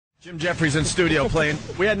Jefferies in studio playing.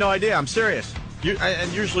 We had no idea. I'm serious.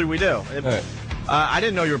 And usually we do. Right. I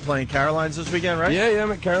didn't know you were playing Caroline's this weekend, right? Yeah,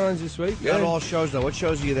 I'm at Caroline's this week. Not all shows though. What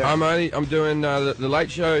shows are you there? I'm doing the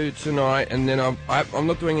late show tonight, and then I'm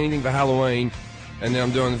not doing anything for Halloween, and then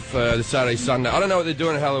I'm doing for the Saturday, Sunday. I don't know what they're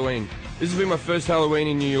doing at Halloween. This has been my first Halloween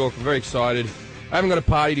in New York. I'm very excited. I haven't got a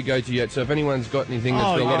party to go to yet, so if anyone's got anything that's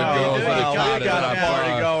got a lot of girls that are we got a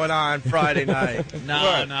party going on Friday night.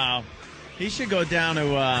 No. He should go down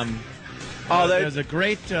to. There's a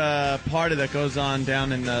great party that goes on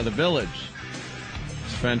down in the Village.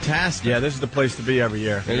 It's fantastic. Yeah, this is the place to be every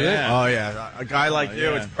year. Yeah. Oh, yeah. A guy like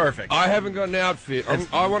you, it's perfect. I haven't got an outfit.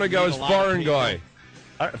 I want to go as foreign guy.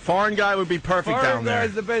 Foreign guy would be perfect down there. Foreign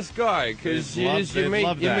guy's the best guy because you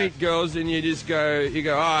meet girls and you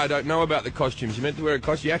go, I don't know about the costumes. You meant to wear a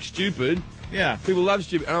costume. You act stupid. Yeah. People love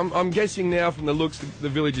stupid. And I'm guessing now from the looks the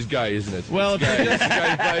Village is gay, isn't it? Well, it's gay. It's a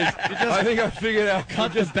gay place. I think I figured out.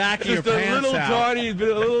 Cut the back of your pants out. Just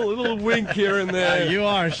a little wink here and there. You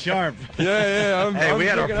are sharp. Yeah. We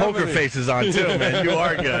had our poker faces on too, man. You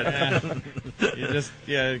are good. Yeah. You just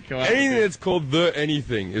go out. Anything that's called the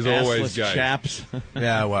anything is always gay. Chaps.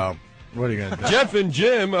 Yeah, well, what are you going to do? Jeff and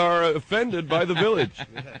Jim are offended by the Village.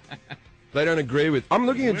 They don't agree with. I'm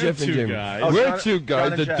looking at Jeff and Jim. We're two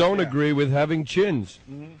guys that don't agree with having chins.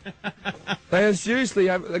 They seriously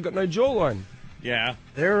they've got no jawline. Yeah.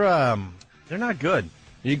 They're not good.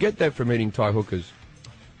 You get that from eating Thai hookers.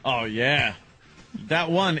 Oh yeah. That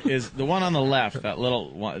one is the one on the left. That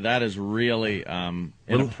little one. That is really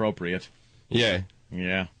inappropriate. Yeah.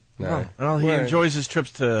 Yeah. No. Well, he enjoys his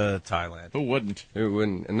trips to Thailand. Who wouldn't? Who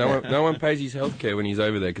wouldn't? And no one pays his health care when he's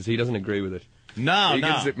over there because he doesn't agree with it. No, he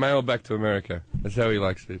gives it mailed back to America. That's how he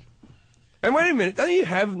likes it. And wait a minute, don't you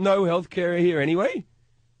have no health care here anyway?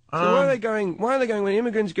 So why are they going when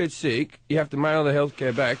immigrants get sick, you have to mail the health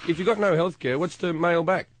care back? If you've got no health care, what's to mail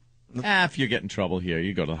back? If you get in trouble here,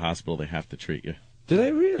 you go to the hospital, they have to treat you. Do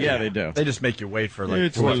they really? Yeah, they do. They just make you wait for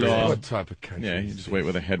It's what type of country? Yeah, you just wait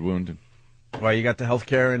with a head wound. Well, you got the health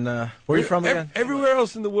care in, where are you from again? Everywhere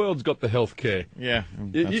else in the world's got the health care. Yeah.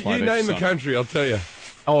 You name a country, I'll tell you.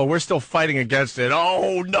 Oh, we're still fighting against it.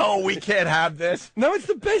 Oh, no, we can't have this. No, it's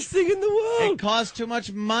the best thing in the world. It costs too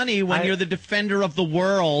much money when you're the defender of the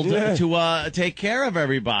world to take care of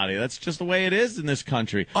everybody. That's just the way it is in this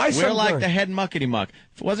country. We're like the head muckety-muck.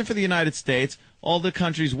 If it wasn't for the United States, all the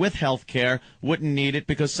countries with health care wouldn't need it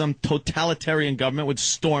because some totalitarian government would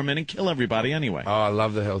storm in and kill everybody anyway. Oh, I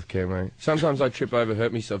love the health care, mate. Sometimes I trip over,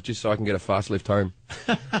 hurt myself just so I can get a fast lift home.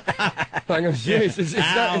 Like, I'm serious. It's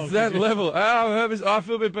that level. Oh, I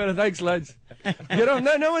feel a bit better. Thanks, lads.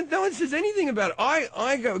 No one says anything about it.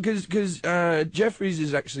 I go because Jefferies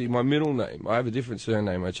is actually my middle name. I have a different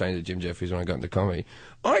surname. I changed to Jim Jefferies when I got into comedy.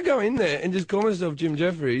 I go in there and just call myself Jim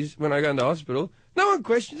Jefferies when I go into hospital. No one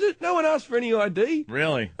questions it. No one asks for any ID.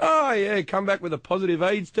 Really? Oh, yeah, come back with a positive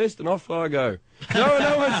AIDS test and off I go.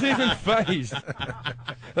 No one's even fazed.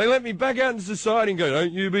 They let me back out into society and go,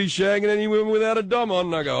 don't you be shagging any women without a dom on.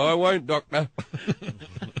 And I go, I won't, doctor.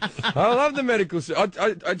 I love the medical service.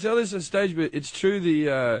 I tell this on stage, but it's true.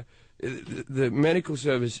 The medical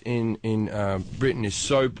service in Britain is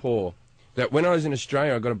so poor that when I was in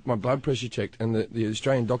Australia, I got my blood pressure checked, and the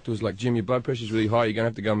Australian doctor was like, Jim, your blood pressure's really high. You're going to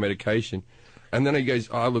have to go on medication. And then he goes,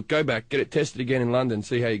 oh, look, go back, get it tested again in London,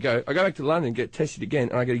 see how you go. I go back to London, get it tested again,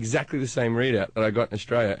 and I get exactly the same readout that I got in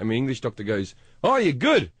Australia. And my English doctor goes, oh, you're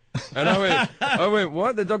good. And I went,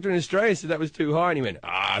 what? The doctor in Australia said that was too high. And he went,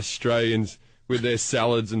 Australians with their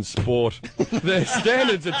salads and sport, their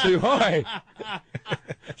standards are too high.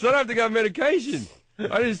 So I don't have to go on medication.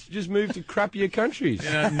 I just moved to crappier countries.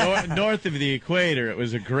 North of the equator, it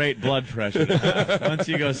was a great blood pressure. Once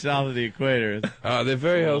you go south of the equator, they're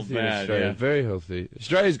very healthy in Australia. Yeah. Very healthy.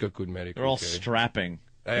 Australia's got good medical They're all care. strapping.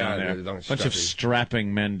 They are. There. Bunch of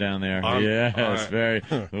strapping men down there. It's very.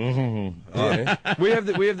 Yeah. We have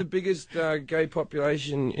the biggest gay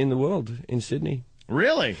population in the world in Sydney.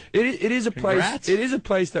 Really? It is a place. Congrats. It is a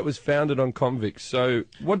place that was founded on convicts. So,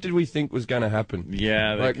 what did we think was going to happen?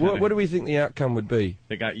 Yeah. What do we think the outcome would be?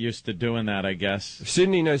 They got used to doing that, I guess.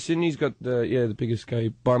 Sydney's got the biggest gay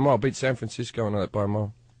by a mile. Beat San Francisco and all that by a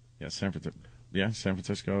mile. Yeah, San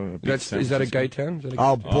Francisco. Is that a gay town?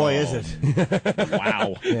 Boy, is it!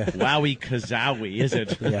 Wow, wowie kazowie, is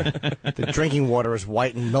it? Yeah, the drinking water is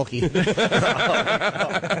white and milky.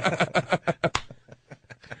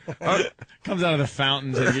 Comes out of the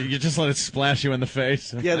fountains and you just let it splash you in the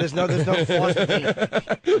face. Yeah, there's no philosophy.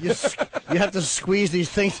 You have to squeeze these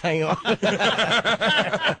things hanging on.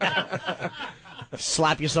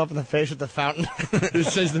 Slap yourself in the face with the fountain.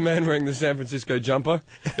 This says the man wearing the San Francisco jumper.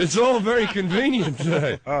 It's all very convenient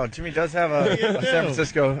today. Oh, Jimmy does have a San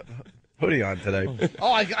Francisco hoodie on today.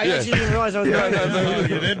 Oh, I actually didn't realize I was wearing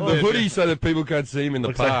The hoodie so that people can't see him in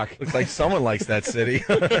the park. Looks like someone likes that city.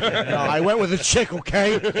 No, I went with a chick,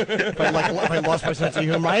 okay? If I lost my sense of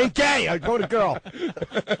humor, I ain't gay. I'd go with a girl.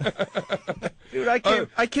 Dude,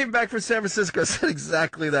 I came back from San Francisco. I said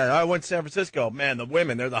exactly that. I went to San Francisco. Man, the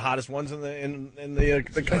women, they're the hottest ones in the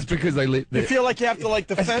country. That's because they live. You feel like you have to That's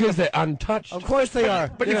defend. because they're untouched. Of course they are.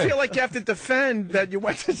 But you feel like you have to defend that you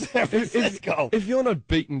went to San Francisco. If you're not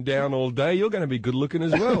beaten down all day, you're going to be good looking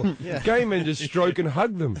as well. Gay men just stroke and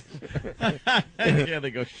hug them. Yeah,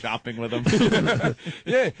 they go shopping with them.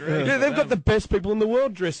 Yeah, they've got the best people in the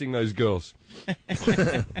world dressing those girls.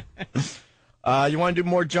 You want to do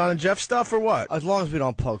more John and Jeff stuff or what? As long as we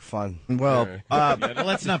don't poke fun. Well,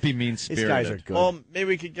 Let's not be mean-spirited. These guys are good. well, maybe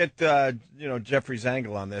we could get Jefferies'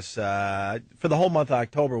 angle on this. For the whole month of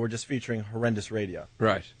October, we're just featuring horrendous radio.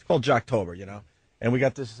 Right. It's called Jocktober, and we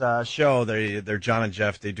got this show. They're John and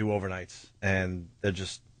Jeff. They do overnights, and they're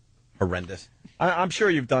just horrendous. I'm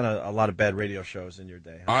sure you've done a lot of bad radio shows in your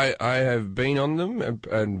day. Huh? I have been on them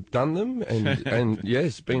and done them and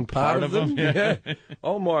yes, been part of them. Yeah.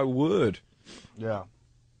 Oh my word. Yeah.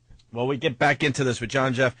 Well, we get back into this with John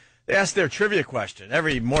and Jeff. They asked their trivia question.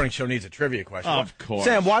 Every morning show needs a trivia question. Of course.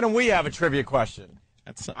 Sam, why don't we have a trivia question?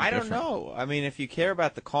 That's something I don't different. know. I mean, if you care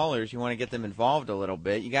about the callers, you want to get them involved a little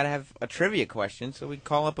bit, you got to have a trivia question so we can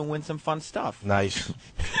call up and win some fun stuff. Nice.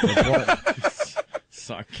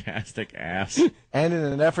 Sarcastic ass. And in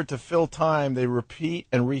an effort to fill time, they repeat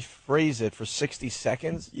and rephrase it for 60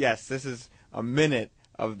 seconds. Yes, this is a minute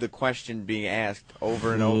of the question being asked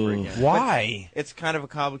over and over again. Why? But it's kind of a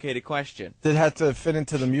complicated question. Did it have to fit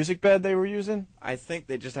into the music bed they were using? I think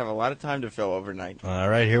they just have a lot of time to fill overnight. All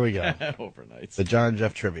right, here we go. Overnights. The John and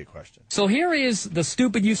Jeff trivia question. So here is the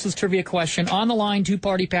stupid, useless trivia question. On the line, 2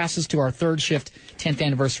 party passes to our third shift 10th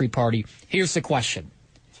anniversary party. Here's the question.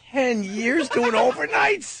 10 years doing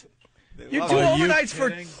overnights? You do overnights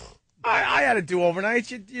for... I had to do overnights.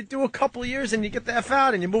 You do a couple of years and you get the F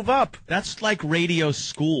out and you move up. That's like radio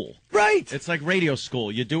school. Right. It's like radio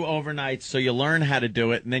school. You do overnights so you learn how to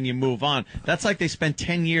do it and then you move on. That's like they spent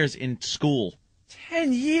 10 years in school.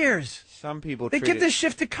 10 years. Some people They give this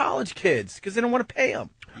shift to college kids because they don't want to pay them.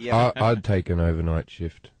 Yeah. I'd take an overnight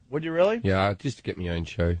shift. Would you really? Yeah, just to get my own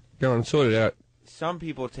show. Go on, sort it out. Some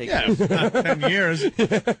people take. Yeah, not 10 years.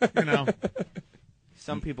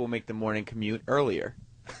 Some people make the morning commute earlier.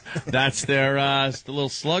 That's their the little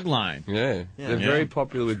slug line. Yeah, they're very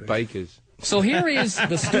popular with bakers. So here is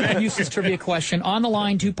the stupid, useless trivia question. On the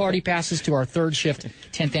line, 2 party passes to our third shift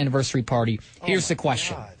 10th anniversary party. Here's the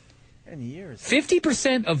question. God. 10 years.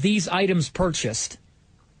 50% of these items purchased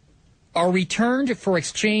are returned for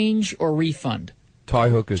exchange or refund. Tie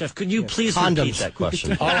hookers. Jeff, could you please repeat that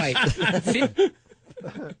question? All right.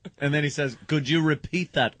 And then he says, could you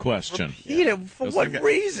repeat that question? Repeat it? For what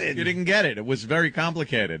reason? You didn't get it. It was very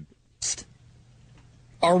complicated.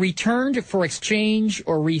 Are returned for exchange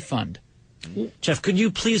or refund. Jeff, could you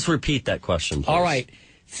please repeat that question, please? All right.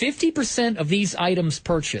 50% of these items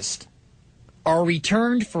purchased are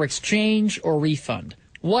returned for exchange or refund.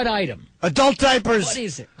 What item? Adult diapers. What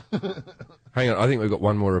is it? Hang on, I think we've got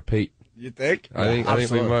one more repeat. You think? I think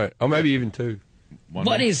we might. Or maybe even 2.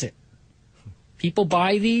 What is it? People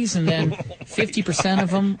buy these, and then 50% of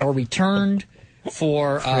them are returned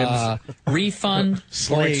for refund or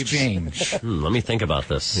Slaves. exchange. Let me think about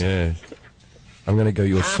this. Yeah. I'm going to go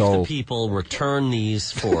your Half soul. the people return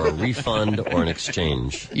these for a refund or an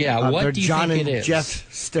exchange. Yeah, They're what do you John think and it is?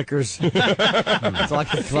 Jeff stickers. That's all I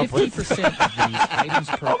can come up with. 50% of these items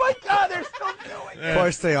per... Oh, my God, they're still doing it. Of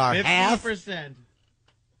course they are. 50%.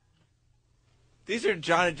 These are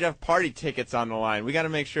John and Jeff party tickets on the line. We got to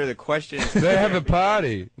make sure the question is. They have a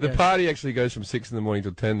party. The party actually goes from 6 in the morning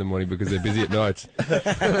till 10 in the morning because they're busy at nights.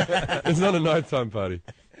 It's not a nighttime party.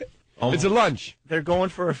 It's a lunch. They're going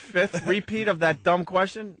for a 5th repeat of that dumb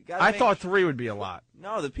question? I thought 3 would be a lot.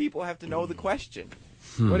 No, the people have to know the question.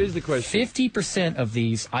 What is the question? 50% of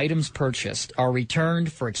these items purchased are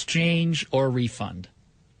returned for exchange or refund.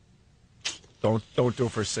 Don't do it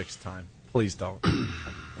for a 6th time. Please don't.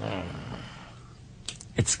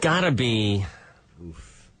 It's got to be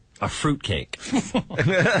a fruitcake.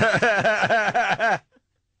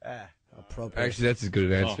 Actually, that's as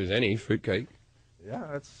good an answer as any. Fruitcake. Yeah,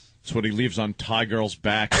 that's... That's what he leaves on Thai girls'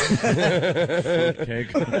 back.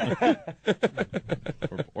 Fruitcake.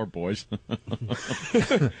 or boys.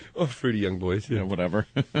 Or fruity young boys. Yeah, whatever.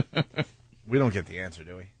 We don't get the answer,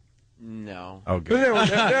 do we? No. Oh, good.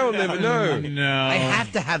 Now we'll never know. No. I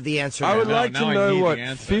have to have the answer. I would like now to I know need what the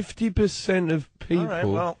answer. 50% of people. All right,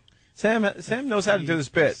 well, Sam knows how to do this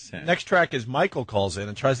bit. Next track is Michael calls in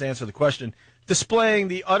and tries to answer the question, displaying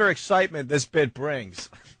the utter excitement this bit brings.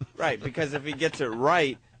 Right, because if he gets it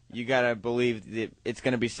right, you got to believe that it's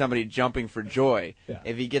going to be somebody jumping for joy. Yeah.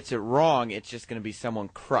 If he gets it wrong, it's just going to be someone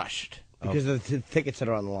crushed. Because of the tickets that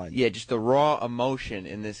are on the line. Yeah, just the raw emotion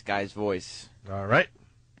in this guy's voice. All right.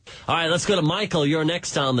 All right, let's go to Michael. You're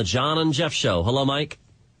next on the John and Jeff Show. Hello, Mike.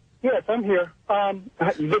 Yes, I'm here.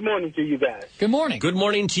 Good morning to you guys. Good morning. Good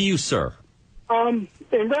morning to you, sir. In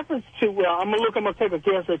reference to, I'm gonna take a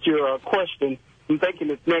guess at your question. I'm thinking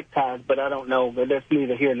it's neckties, but I don't know. But that's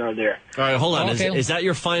neither here nor there. All right, hold on. Okay. Is that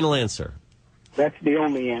your final answer? That's the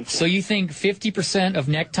only answer. So you think 50% of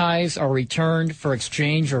neckties are returned for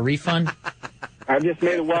exchange or refund? I just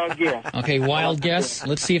made a wild guess. Okay, wild guess.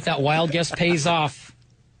 Let's see if that wild guess pays off.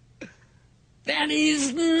 That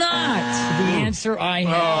is not the answer I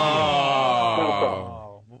had.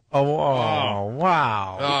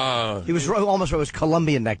 Wow. He was almost right. It was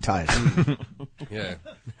Colombian neckties. Yeah.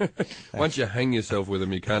 Once you hang yourself with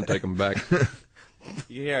them, you can't take them back.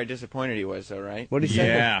 You hear how disappointed he was, though, right? What did he say?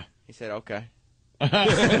 Yeah. He said, okay.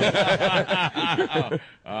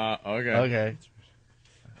 Okay.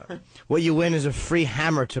 What you win is a free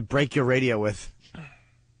hammer to break your radio with.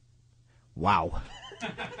 Wow.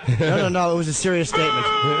 No. It was a serious statement.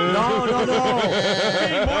 No.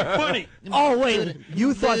 More funny. Oh, wait.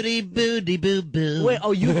 You thought... Booty, booty, boo, boo. Wait,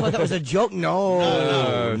 you thought that was a joke? No.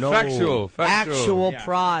 Factual. Actual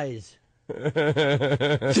prize.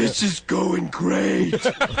 This is going great.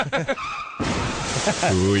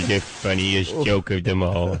 Ooh, the funniest joke of them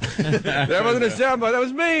all. That wasn't a soundbite. That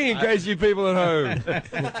was me, in case you people at home.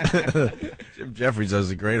 Jim Jefferies does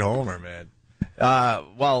a great homer, man.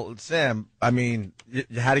 Well, Sam, I mean, you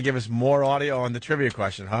had to give us more audio on the trivia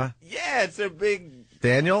question, huh? Yeah, it's a big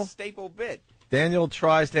Daniel? staple bit. Daniel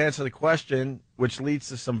tries to answer the question, which leads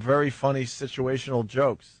to some very funny situational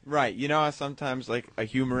jokes. Right. You know how sometimes, like, a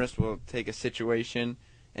humorist will take a situation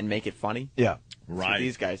and make it funny? Yeah. That's what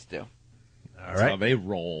these guys do. All That's right. how they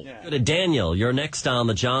roll. Yeah. Go to Daniel. You're next on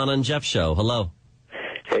the John and Jeff Show. Hello.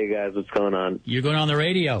 Hey guys, what's going on? You're going on the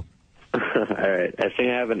radio. All right, I think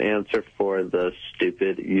I have an answer for the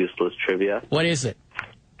stupid, useless trivia. What is it?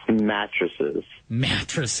 Mattresses.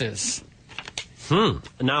 Mattresses.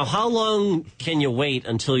 Now, how long can you wait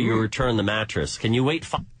until you return the mattress? Can you wait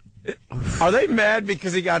Are they mad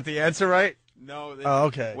because he got the answer right? No. Oh,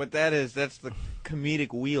 okay. What that is, that's the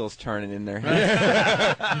comedic wheels turning in their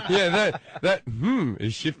head. Yeah, that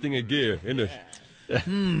is shifting a gear, isn't it?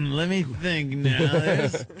 Let me think now.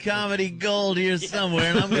 There's comedy gold here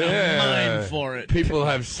somewhere, and I'm going to mine for it. People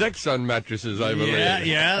have sex on mattresses, I believe.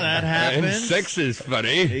 Yeah, that And happens. sex is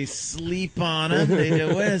funny. They sleep on them. They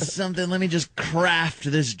do, where's something? Let me just craft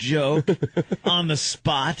this joke on the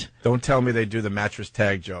spot. Don't tell me they do the mattress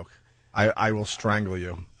tag joke. I will strangle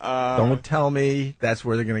you. Don't tell me that's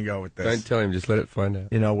where they're going to go with this. Don't tell him, just let it find out.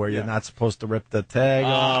 You know, where you're not supposed to rip the tag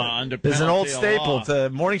off. Under There's an old penalty of staple. law.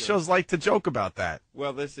 Morning shows like to joke about that.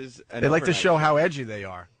 Well, this is an They like to overnight show how edgy they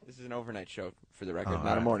are. This is an overnight show, for the record, Oh,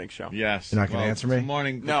 not a right. morning show. Yes. You're not gonna answer me?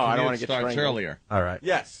 Morning. No, I don't wanna commute get starts strangled. earlier. All right.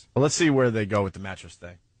 Yes. Well, let's see where they go with the mattress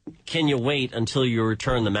thing. Can you wait until you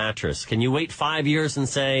return the mattress? Can you wait 5 years and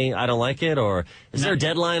say, I don't like it? Or is there a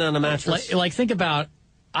deadline on a mattress? Like think about,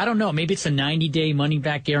 I don't know, maybe it's a 90-day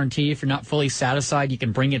money-back guarantee. If you're not fully satisfied, you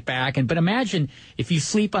can bring it back. But imagine if you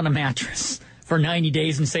sleep on a mattress for 90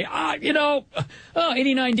 days and say, 89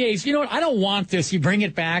 days. You know what? I don't want this. You bring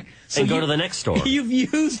it back. So and go to the next store. You've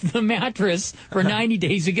used the mattress for 90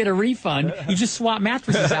 days. You get a refund. You just swap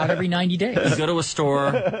mattresses out every 90 days. You go to a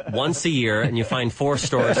store once a year, and you find 4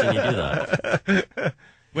 stores, and you do that.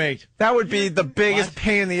 Wait. That would be the biggest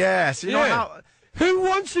pain in the ass. You know how... Who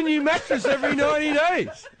wants a new mattress every 90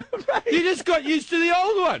 days? Right. You just got used to the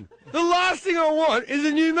old one. The last thing I want is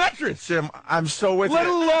a new mattress. Jim, I'm so with Let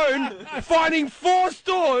you. alone finding 4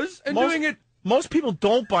 stores and doing it. Most people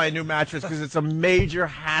don't buy a new mattress because it's a major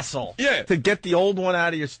hassle. Yeah. To get the old one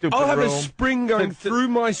out of your stupid I'll have room. a spring going through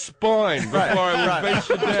my spine before I will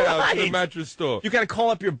venture down to the mattress store. You got to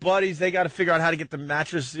call up your buddies. They got to figure out how to get the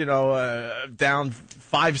mattress, down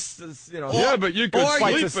 5, Yeah, but you could flights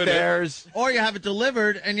sleep of in stairs. Or you have it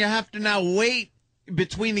delivered, and you have to now wait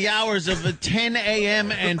between the hours of 10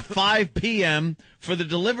 a.m. and 5 p.m. for the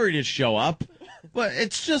delivery to show up. But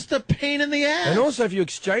it's just a pain in the ass. And also, if you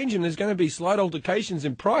exchange them, there's going to be slight altercations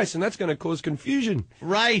in price, and that's going to cause confusion.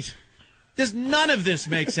 Right. None of this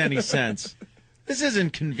makes any sense. This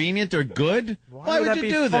isn't convenient or good. Why would that you be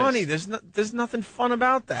do funny? this? There's nothing fun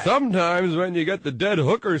about that. Sometimes when you get the dead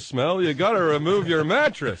hooker smell, you got to remove your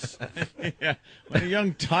mattress. Yeah. When a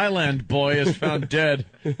young Thailand boy is found dead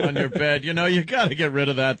on your bed, you got to get rid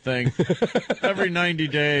of that thing every 90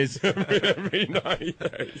 days. Every 90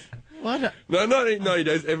 days. What? No, not 90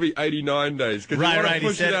 days, every 89 days. Right.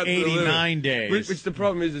 He said 89 days. Which the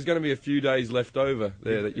problem is, there's going to be a few days left over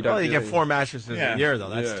there that you don't. Well, you get 4 mattresses a year, though.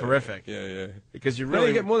 That's terrific. Yeah. Because you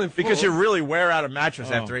really get more than 4. Because you really wear out a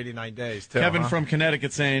mattress after 89 days, too. Kevin from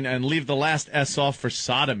Connecticut saying, and leave the last S off for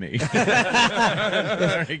sodomy.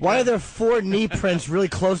 Why are there 4 knee prints really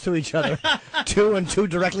close to each other? 2 and 2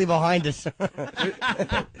 directly behind us.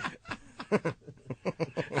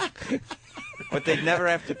 But they'd never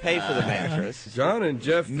have to pay for the mattress. John and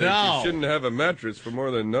Jeff think you shouldn't have a mattress for more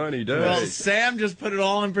than 90 days. Well, Sam just put it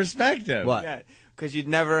all in perspective. What? Yeah, because you'd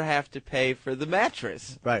never have to pay for the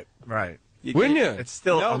mattress. Right. Wouldn't you? It's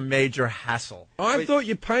still a major hassle. I thought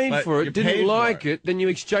you paid for it, didn't like it, then you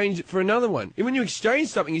exchange it for another one. And when you exchange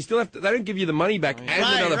something, you still have to. They don't give you the money back and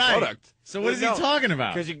another product. So what is he talking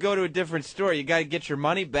about? Because you go to a different store, you got to get your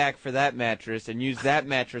money back for that mattress and use that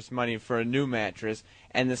mattress money for a new mattress,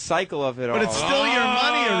 and the cycle of it all. But it's still your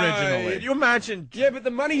money originally. Can you imagine? Yeah, but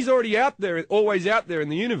the money's already out there, always out there in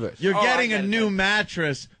the universe. You're getting a new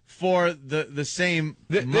mattress for the same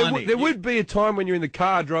money. There would be a time when you're in the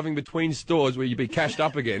car driving between stores where you'd be cashed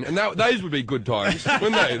up again, and those would be good times,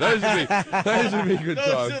 wouldn't they? Those would be good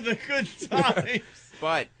times. Those are the good times.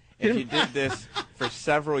 But if you did this for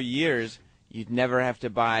several years, you'd never have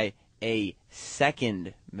to buy a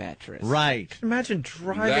second mattress. Right. Imagine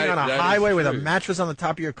driving on a highway with a mattress on the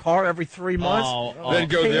top of your car every 3 months. Then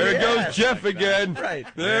there goes Jeff again. Right.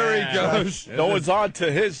 There he goes. No one's on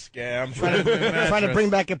to his scam. Trying to bring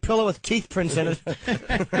back a pillow with teeth prints in it.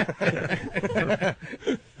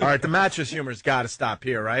 All right, the mattress humor's got to stop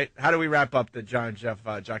here, right? How do we wrap up the John and Jeff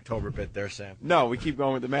Jocktober bit there, Sam? No, we keep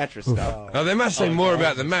going with the mattress stuff. Oh, they must say more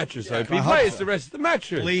about the mattress, Opie. Play us the rest of the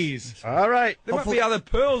mattress. Please. All right. There might be other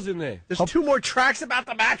pearls in there. There's 2 more tracks about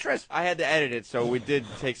the mattress. I had to edit it, so we did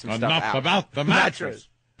take some stuff Enough out. about the mattress.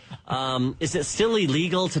 Is it still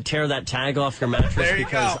illegal to tear that tag off your mattress? There you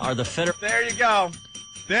because go. are the federal? There you go.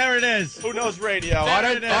 There it is. Who knows radio? I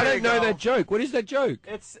don't know that joke. What is that joke?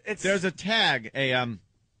 It's There's a tag. There you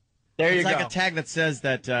It's go. like a tag that says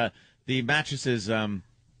that the mattress is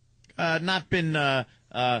not been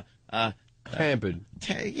Pampered.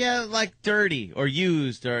 like dirty or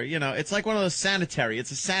used or it's like one of those sanitary. It's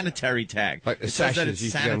a sanitary tag. Like the it says that sashes it's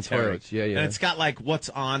you get on sanitary. toilets. Yeah. And it's got like what's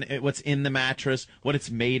on it, what's in the mattress, what it's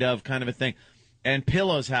made of, kind of a thing. And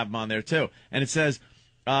pillows have them on there too. And it says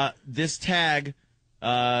this tag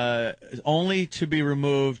is only to be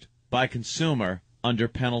removed by consumer under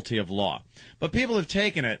penalty of law. But people have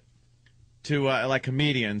taken it to like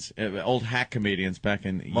comedians, old hack comedians back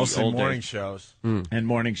in mostly old morning days, shows and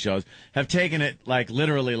morning shows have taken it like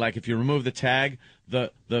literally, like if you remove the tag, the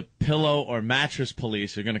pillow or mattress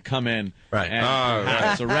police are going to come in and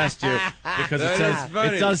perhaps arrest you because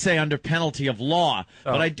it does say under penalty of law.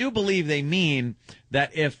 But I do believe they mean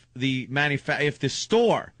that if the if the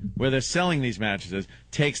store where they're selling these mattresses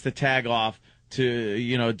takes the tag off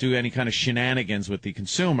to do any kind of shenanigans with the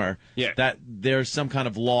consumer, that there's some kind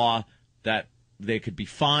of law that they could be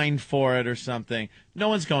fined for it or something. No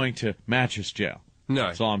one's going to mattress jail. No.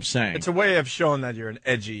 That's all I'm saying. It's a way of showing that you're an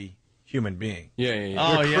edgy human being. Yeah.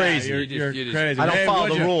 Oh, you're crazy. You're crazy. I don't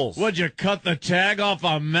follow the rules. Would you cut the tag off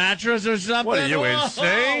a mattress or something? What are you,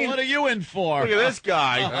 insane? What are you in for? Look at this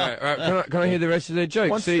guy. All right, can I hear the rest of their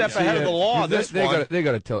joke? One step ahead of the law. They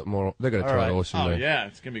got to tell it more. They got to tell it awesome. Oh man. yeah,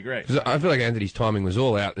 it's gonna be great. 'Cause I feel like Anthony's timing was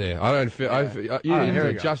all out there. I don't feel. You didn't do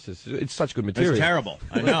it justice. It's such good material. It's terrible.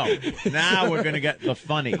 I know. Now we're gonna get the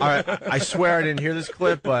funny. All right. I swear I didn't hear this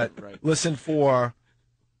clip, but listen for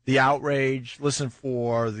the outrage. Listen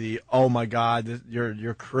for the oh my God,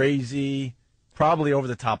 you're crazy. Probably over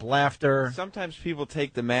the top laughter. Sometimes people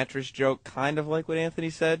take the mattress joke kind of like what Anthony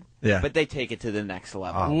said, but they take it to the next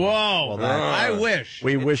level. Whoa! Well, I wish.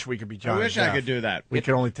 We wish we could be John. I wish and Jeff. I could do that. We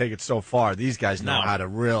can only take it so far. These guys know how to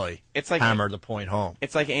really hammer the point home.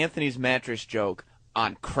 It's like Anthony's mattress joke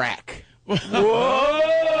on crack. Whoa!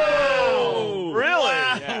 Really?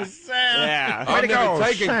 Wow, Sam. Yeah. I've never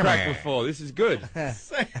taken crack before. This is good.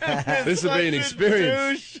 This will be an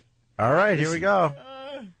experience. All right, here we go.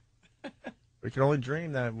 We can only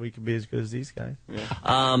dream that we can be as good as these guys.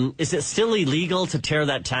 Yeah. Is it still illegal to tear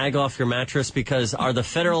that tag off your mattress? Because are the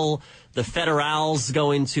federals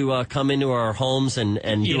going to come into our homes and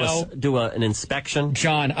do an inspection?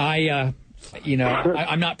 John, I'm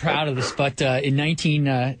not proud of this, but in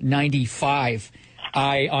 1995,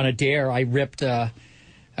 on a dare, I ripped. I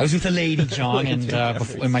was with a lady, John, and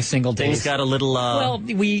in my single days. Things got a little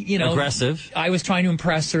aggressive. I was trying to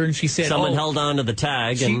impress her, and she said, someone held on to the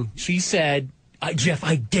tag, and she said, Jeff,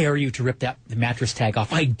 I dare you to rip the mattress tag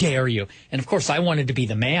off. I dare you. And of course, I wanted to be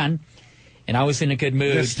the man, and I was in a good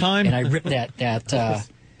mood. This time, and I ripped that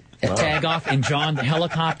tag off. And John, the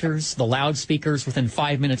helicopters, the loudspeakers. Within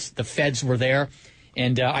 5 minutes, the feds were there.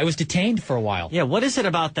 And I was detained for a while. Yeah, what is it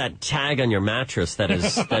about that tag on your mattress that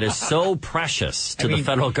is so precious to the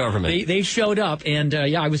federal government? They showed up, and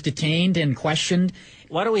I was detained and questioned.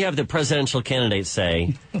 Why don't we have the presidential candidate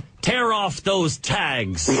say, tear off those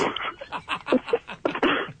tags?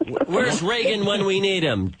 Where's Reagan when we need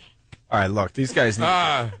him? All right, look, these guys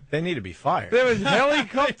need to be fired. There was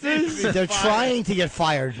helicopters. They're trying to get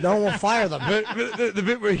fired. No one will fire them. But the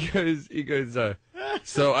bit where he goes,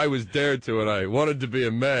 so I was dared to, and I wanted to be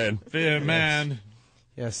a man. Be a man.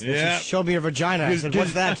 Yes. Yeah. Show me your vagina. I said,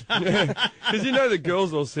 what's that? Because the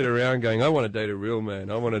girls all sit around going, I want to date a real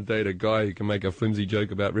man. I want to date a guy who can make a flimsy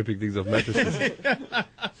joke about ripping things off mattresses.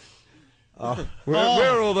 Where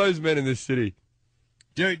are all those men in this city?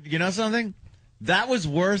 Dude, you know something? That was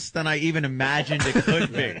worse than I even imagined it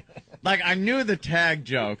could be. Like, I knew the tag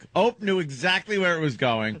joke. Ope knew exactly where it was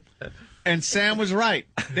going. And Sam was right.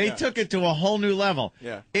 They took it to a whole new level.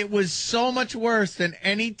 Yeah. It was so much worse than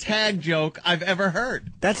any tag joke I've ever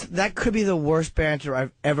heard. That could be the worst banter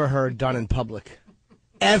I've ever heard done in public.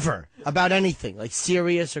 Ever. About anything. Like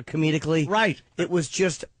serious or comedically. Right. It was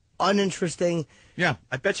just uninteresting. Yeah.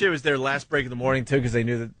 I bet you it was their last break in the morning, too, because they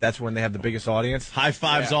knew that's when they have the biggest audience. High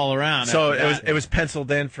fives all around. So it was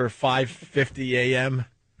penciled in for 5:50 a.m.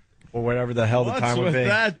 or whatever the hell the time would be. What's with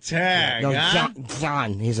that tag, No, huh?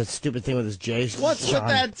 John. He's a stupid thing with his J's. What's with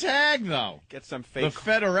that tag, though? Get some The fake.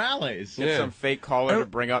 federales. Get some fake caller to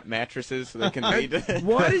bring up mattresses so they can read.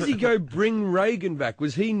 Why does he go bring Reagan back?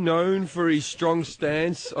 Was he known for his strong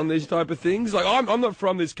stance on these type of things? Like, I'm not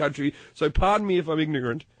from this country, so pardon me if I'm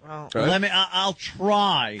ignorant. Well, right? I'll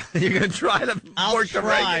try. You're going to try to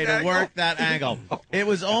work that angle. It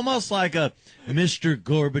was almost like a Mr.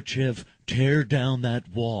 Gorbachev, tear down that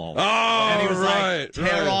wall. Oh, and he was right, like,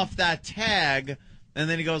 tear off that tag. And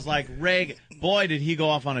then he goes like, Reagan. Boy, did he go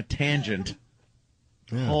off on a tangent.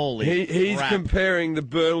 Yeah. Holy He's crap. comparing the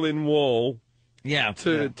Berlin Wall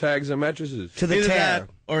to tags and mattresses. To the Either tear. that,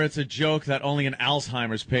 or it's a joke that only an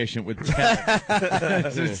Alzheimer's patient would tell.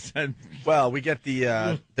 Well, we get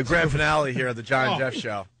the grand finale here of the John and Jeff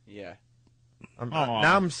show. Yeah.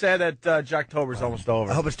 Now I'm sad that Jocktober's almost over.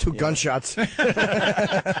 I hope it's 2 gunshots.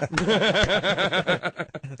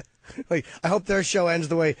 Like, I hope their show ends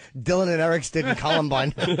the way Dylan and Eric's did in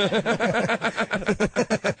Columbine.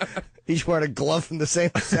 Each wearing a glove from the same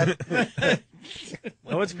set. You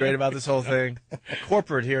know what's great about this whole thing?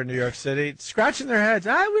 Corporate here in New York City, scratching their heads.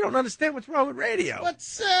 We don't understand what's wrong with radio.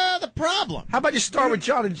 What's the problem? How about you start with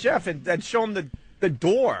John and Jeff and show them the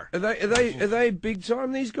door? Are they big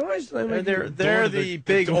time? These guys? They're the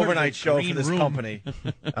big overnight show for this company.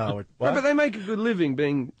 What? But they make a good living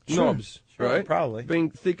being knobs, right? Probably being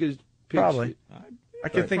thick as pigs. Probably. I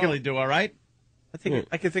can think probably do all right.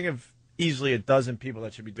 I can think of easily a dozen people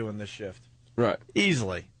that should be doing this shift. Right.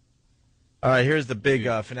 Easily. All right, here's the big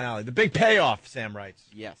finale. The big payoff, Sam writes.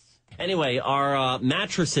 Yes. Anyway, are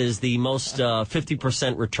mattresses the most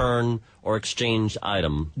 50% return or exchange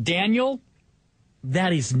item? Daniel,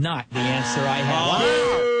 that is not the answer I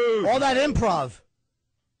have. Wow. All that improv.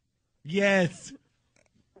 Yes.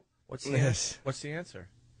 What's the answer?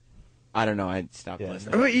 I don't know. I stopped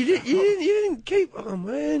listening. But you didn't keep. Oh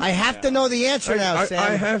man! I have to know the answer now, Sam.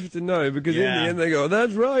 I have to know because in the end they go,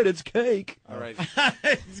 "That's right, it's cake." All right.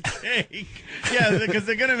 It's cake. Yeah, because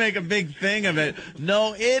they're going to make a big thing of it.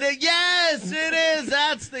 No, yes, it is.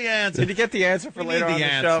 That's the answer. Did you get the answer for later on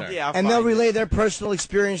the show? Yeah, and they'll relay their personal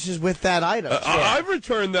experiences with that item. I've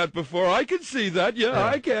returned that before. I can see that. Yeah,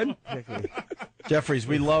 I can. Jefferies,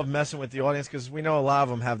 we love messing with the audience because we know a lot of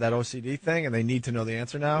them have that OCD thing and they need to know the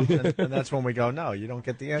answer now. And that's when we go, no, you don't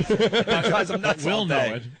get the answer. It drives them nuts all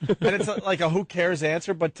day. And it's like a who cares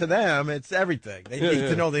answer, but to them, it's everything. They need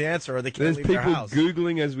to know the answer or they can't leave their house. There's people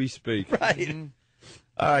Googling as we speak. Right.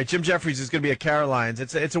 All right, Jim Jefferies is going to be at Caroline's.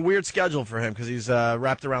 It's a weird schedule for him because he's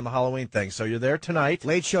wrapped around the Halloween thing. So you're there tonight.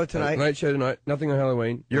 Late show tonight. Late show tonight. Nothing on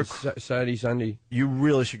Halloween. You're Saturday, Sunday. You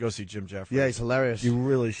really should go see Jim Jefferies. Yeah, he's hilarious. You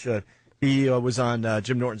really should. He was on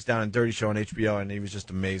Jim Norton's Down and Dirty Show on HBO, and he was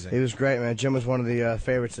just amazing. He was great, man. Jim was one of the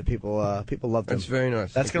favorites that people loved him. That's very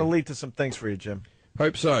nice. That's going to lead to some things for you, Jim.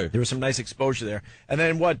 Hope so. There was some nice exposure there. And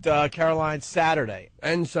then what, Caroline, Saturday?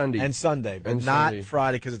 And Sunday. And Sunday, but And not Sunday.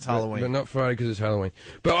 Friday because it's Halloween. But not Friday because it's Halloween.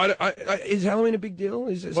 But is Halloween a big deal?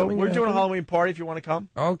 Is it Well, something we're that doing a happens? Halloween party if you want to come.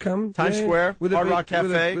 I'll come. Times Square, Hard Rock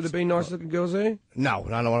Cafe. Would there be nice looking girls there? No,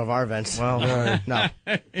 not at one of our events. Well, no.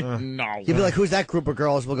 No. You'd be like, who's that group of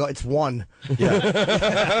girls? We'll go, it's one.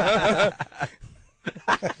 Yeah.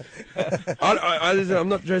 I'm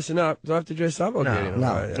not dressing up. Do I have to dress up?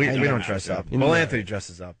 No. We don't dress up. Well, Anthony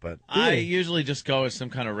dresses up, but I usually just go as some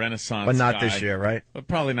kind of Renaissance but not guy. this year, right? But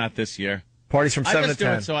probably not this year. Parties from 7 I to just do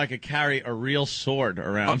 10. it so I could carry a real sword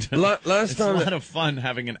around. Last It's time a lot of fun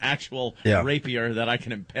having an actual rapier that I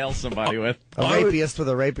can impale somebody with. A rapiest with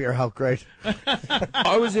a rapier, how great.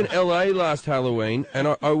 I was in LA last Halloween,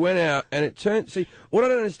 and I went out, and it turned. See, what I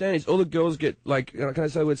don't understand is all the girls get, like, can I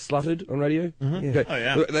say the word slutted on radio? Mm-hmm. Okay. Oh,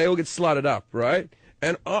 yeah. They all get slutted up, right?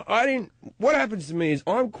 And I didn't. What happens to me is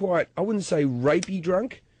I'm quite. I wouldn't say rapey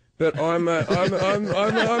drunk, but I'm a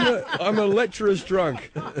lecherous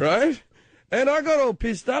drunk, right? And I got all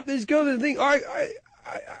pissed up. These girls didn't think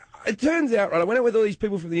it turns out, right, I went out with all these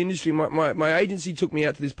people from the industry. My agency took me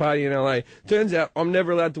out to this party in LA. Turns out I'm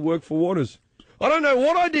never allowed to work for Waters. I don't know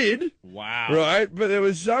what I did. Wow. Right? But there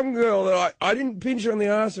was some girl that I didn't pinch her on the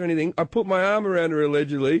ass or anything. I put my arm around her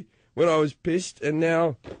allegedly when I was pissed, and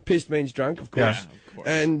now pissed means drunk, of course. Yeah, of course.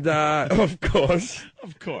 And, of course.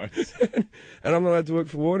 Of course. And I'm not allowed to work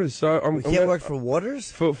for Waters, so You can't work for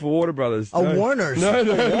Waters? For Water Brothers. Oh, No. Warner's. No.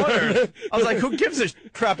 Waters. I was like, who gives a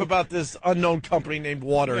crap about this unknown company named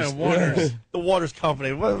Waters? Yeah, Waters. The Waters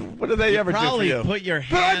Company. What do they ever do for Probably you? put your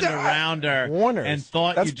hand around her Warners. and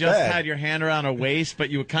thought That's you just bad. had your hand around her waist, but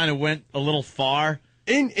you kind of went a little far.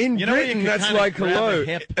 In You know, you Britain, can that's kinda like grab hello. a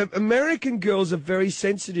hip. American girls are very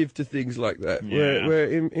sensitive to things like that. Yeah. Where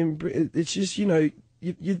in Britain, it's just, you know,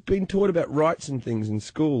 you've been taught about rights and things in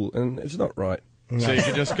school, and it's not right. So you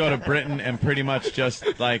could just go to Britain and pretty much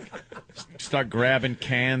just, like, start grabbing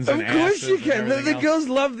cans Of and course asses you and can. The everything else. girls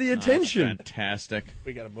love the Oh, attention. fantastic.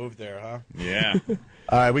 We got to move there, huh? Yeah.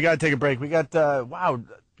 All right, we got to take a break. We got, wow.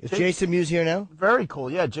 Is Jason Mewes here now? Very cool.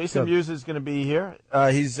 Yeah, Jason Mewes is going to be here.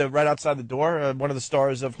 He's right outside the door, one of the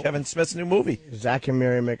stars of Kevin Smith's new movie. Zach and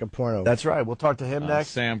Mary make a porno. That's right. We'll talk to him next.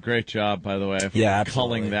 Sam, great job, by the way, for Yeah,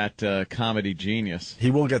 culling that comedy genius. He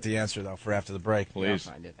will get the answer, though, for after the break. Please.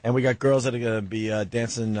 Find it. And we got girls that are going to be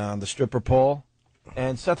dancing on the stripper pole.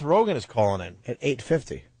 And Seth Rogen is calling in. At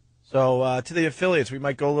 8:50. So to the affiliates, we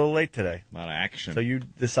might go a little late today. A lot of action. So you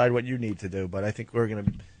decide what you need to do, but I think we're going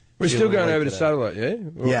to... We're still going over to satellite, yeah?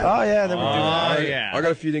 Yeah. Oh, yeah. Then we do Oh, yeah. I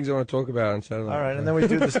got a few things I want to talk about on satellite. All right, and then we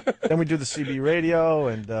do this. Then we do the CB radio,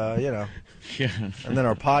 and you know, Yeah. and then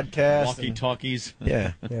our podcast. Walkie-talkies.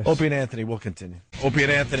 Yeah. Yes. Opie and Anthony, we'll continue. Opie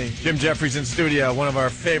and Anthony, Jim Jefferies in studio, one of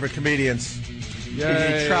our favorite comedians. He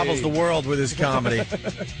travels the world with his comedy,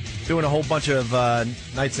 doing a whole bunch of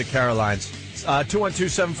nights at Caroline's.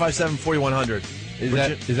 212-757-4100. Is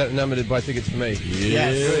that the number to buy tickets for me?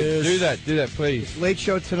 Yes. Do that, please. Late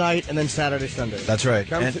show tonight and then Saturday, Sunday. That's right.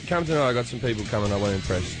 Come tonight. I got some people coming. I want to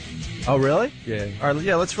impress. Oh, really? Yeah. All right,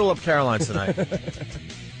 yeah, let's fill up Caroline's tonight.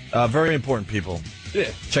 Very important people. Yeah.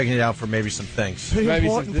 Checking it out for maybe some things. Maybe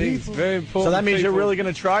some things. Very important. So that means you're people. really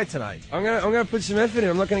going to try tonight. I'm gonna put some effort in.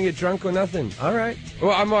 I'm not gonna get drunk or nothing. All right.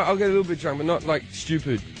 Well, I'll get a little bit drunk, but not like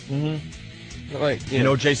stupid. Not like You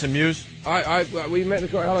know Jason Mewes? We met the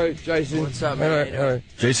guy. Hello, Jason. What's up, Hello, man? hello.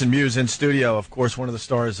 Jason Mewes in studio, of course, one of the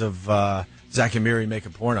stars of Zach and Miri Make a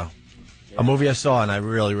Porno. A movie I saw and I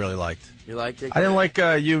really, really liked. You liked it? I didn't like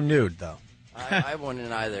you nude, though. I wouldn't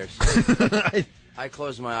either. So I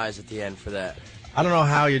closed my eyes at the end for that. I don't know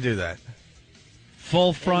how you do that.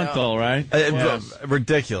 Full frontal, right?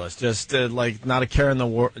 Ridiculous. Just like not a care in the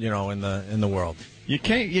world, you know, in the world. You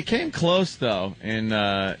came close though in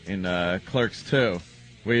Clerks 2,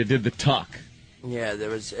 where you did the tuck. Yeah, it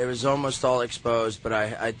was almost all exposed, but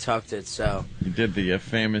I tucked it. So You did the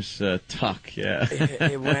famous tuck, yeah.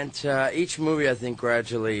 it went. Each movie, I think,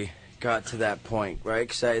 gradually got to that point, right?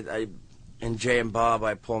 Because I in Jay and Bob,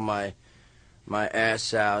 I pull my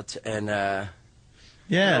ass out, and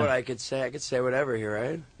you know what I could say? I could say whatever here,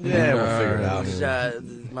 right? Yeah, we'll figure it out. 'Cause,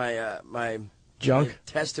 my Junk?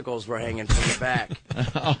 testicles were hanging from the back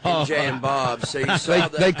in Jay and Bob. So you saw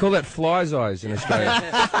They call that flies eyes in Australia. Well,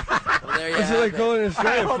 there you That's what have they call it in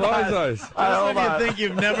Australia. Flies eyes. Just when you think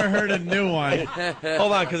you've never heard a new one.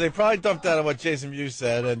 Hold on, because they probably dumped out on what Jason Mewes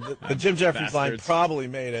said, and the Jim Jefferies line Bastards. probably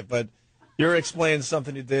made it, but you're explaining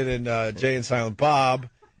something you did in Jay and Silent Bob,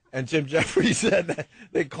 And Jim Jefferies said that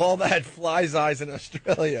they call that fly's eyes in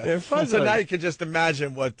Australia. Yeah, so now you can just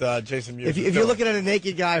imagine what Jason Mewes If you're looking at a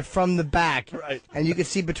naked guy from the back, right, and you can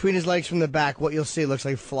see between his legs from the back, what you'll see looks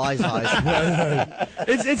like fly's eyes.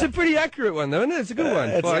 It's a pretty accurate one, though, isn't it? It's a good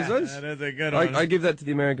one. Fly's eyes. That is a good one. I give that to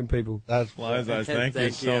the American people. That's fly's eyes. Thank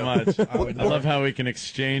you so much. I love how we can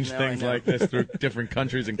exchange things like this through different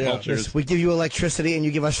countries and cultures. Yes, we give you electricity, and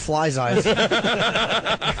you give us fly's eyes.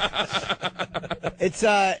 It's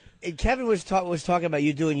Kevin was talking about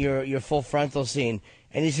you doing your full frontal scene,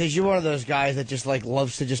 and he says you're one of those guys that just like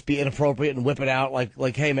loves to just be inappropriate and whip it out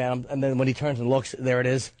like hey man, and then when he turns and looks, there it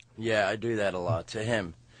is. Yeah, I do that a lot to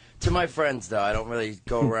him. To my friends though, I don't really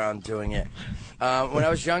go around doing it. When I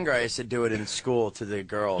was younger, I used to do it in school to the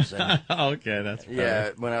girls. And, okay, that's fair.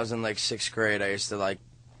 Yeah. When I was in like 6th grade, I used to like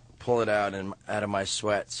pull it out of my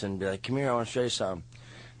sweats and be like, "Come here, I want to show you something."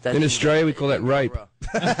 In Australia, we call that rape.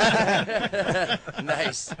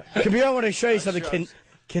 Nice. Come here, I want to show you something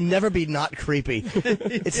can never be not creepy.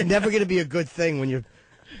 It's never going to be a good thing when you're...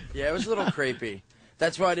 Yeah, it was a little creepy.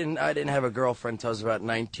 That's why I didn't have a girlfriend until I was about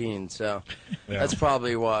 19, so that's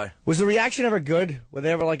probably why. Was the reaction ever good? Were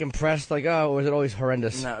they ever like impressed? Like, oh, or was it always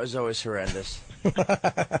horrendous? No, it was always horrendous.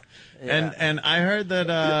 And I heard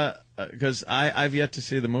that, because I've yet to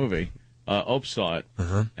see the movie. Ope saw it,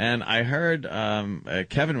 and I heard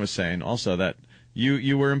Kevin was saying also that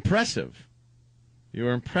you were impressive. You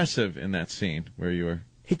were impressive in that scene where you were.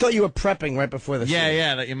 He thought you were prepping right before the scene.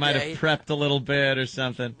 Yeah, that you might have prepped a little bit or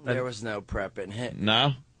something. There was no prepping.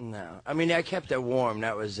 No? No. I mean, I kept it warm.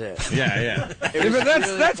 That was it. Yeah. But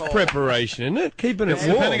that's preparation, isn't it? Keeping it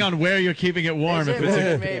warm. Depending on where you're keeping it warm. If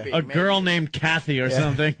it's a girl named Kathy or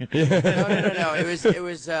something. No.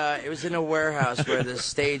 It was in a warehouse where the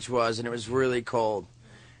stage was, and it was really cold.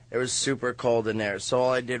 It was super cold in there. So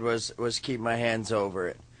all I did was keep my hands over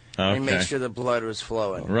it. Okay. And make sure the blood was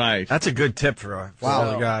flowing. Right. That's a good tip for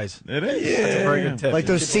all the guys. It is. Yeah. That's a very good tip. Like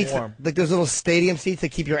those seats, like those little stadium seats that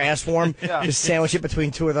keep your ass warm. Just sandwich it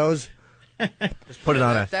between two of those. Just put it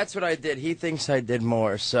on it. That's what I did. He thinks I did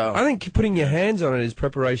more. So I think putting your hands on it is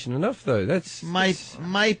preparation enough, though.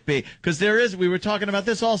 Might be, because we were talking about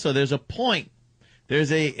this also. There's a point.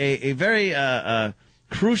 There's a very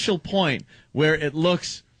crucial point where it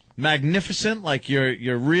looks magnificent, like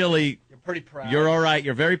you're really. Pretty proud. You're all right.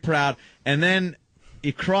 You're very proud. And then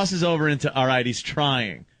it crosses over into, all right, he's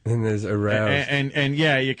trying. And there's aroused. And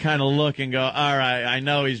yeah, you kind of look and go, all right, I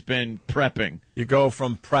know he's been prepping. You go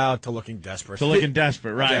from proud to looking desperate. To looking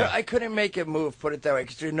desperate, right. Yeah. I couldn't make it move, put it that way.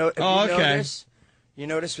 Because you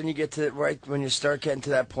notice when you get to when you start getting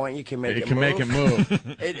to that point, you can make it move. Make it move.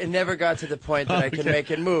 It never got to the point that I could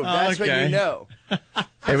make it move. That's when you know.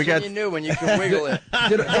 That's when you knew when you can wiggle it.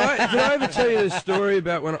 Did I ever tell you the story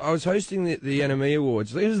about when I was hosting the Anime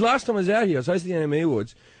Awards? It was the last time I was out here. I was hosting the Anime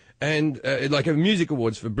Awards, and like a music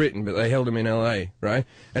awards for Britain, but they held them in LA, right?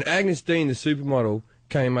 And Agnes Dean, the supermodel,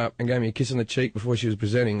 came up and gave me a kiss on the cheek before she was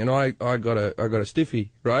presenting, and I got a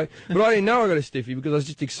stiffy, right? But I didn't know I got a stiffy because I was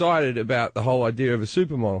just excited about the whole idea of a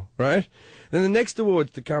supermodel, right? Then the next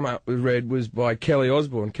award to come up with Red was by Kelly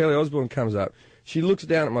Osbourne. Kelly Osbourne comes up. She looks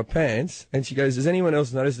down at my pants and she goes, "Does anyone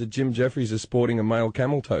else notice that Jim Jefferies is sporting a male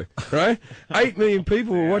camel toe?" Right? 8 million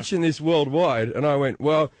people were watching this worldwide, and I went,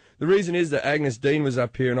 well, the reason is that Agnes Dean was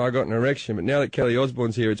up here and I got an erection, but now that Kelly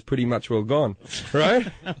Osbourne's here, it's pretty much well gone, right?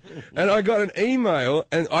 And I got an email,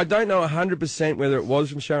 and I don't know 100% whether it was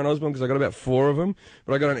from Sharon Osbourne, because I got about 4 of them,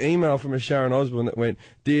 but I got an email from a Sharon Osbourne that went,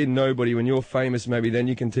 "Dear nobody, when you're famous, maybe then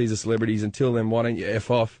you can tease the celebrities. Until then, why don't you F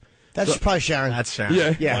off?" That's probably Sharon. That's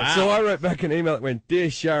Sharon. Yeah. Wow. So I wrote back an email that went, "Dear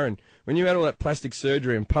Sharon, when you had all that plastic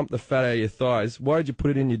surgery and pumped the fat out of your thighs, why did you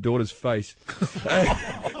put it in your daughter's face?"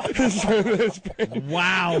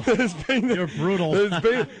 Wow. You're brutal.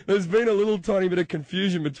 There's been a little tiny bit of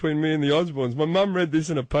confusion between me and the Osbournes. My mum read this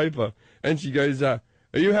in a paper, and she goes, "Are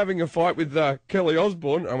you having a fight with Kelly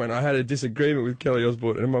Osbourne?" I went, "I had a disagreement with Kelly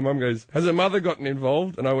Osbourne." And my mum goes, "Has her mother gotten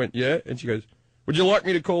involved?" And I went, "Yeah." And she goes, "Would you like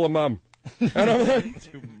me to call her mum?" And I'm like,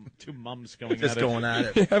 two mums going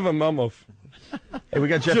at it. have a mum off. Hey, we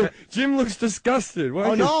got Jeff. Jim looks disgusted.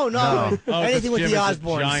 Oh, no. Anything with Jim the is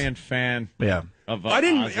Osbournes. a giant fan. Yeah. Of, I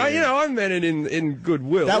didn't. Aussie. I meant it in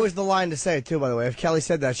goodwill. That was the line to say, too, by the way. If Kelly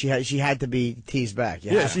said that, she had to be teased back.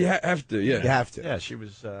 Yeah, she have to. Yeah, you have to. Yeah, she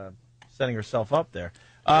was setting herself up there.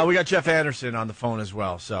 We got Jeff Anderson on the phone as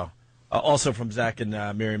well, so also from Zach and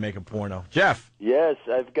Mary Make a Porno. Jeff. Yes,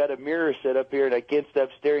 I've got a mirror set up here, and I can't stop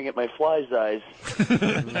staring at my fly's eyes.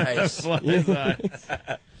 Nice. I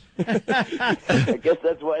guess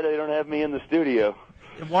that's why they don't have me in the studio.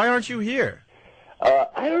 Why aren't you here?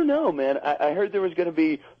 I don't know, man. I heard there was going to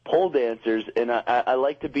be pole dancers, and I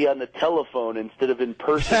like to be on the telephone instead of in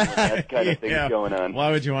person when that kind of thing is going on.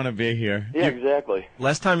 Why would you want to be here? Yeah, exactly.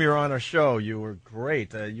 Last time you were on our show, you were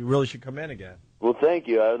great. You really should come in again. Well, thank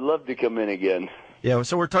you. I would love to come in again. Yeah,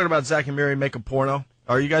 so we're talking about Zach and Miri make a porno.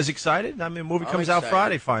 Are you guys excited? I mean, the movie comes out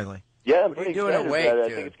Friday, finally. Yeah, I'm what are pretty you doing excited awake, about it.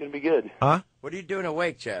 dude? I think it's going to be good. Huh? What are you doing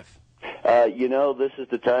awake, Jeff? This is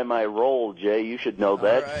the time I roll, Jay. You should know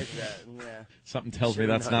that. All right, yeah. Something tells me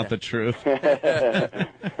that's not the truth.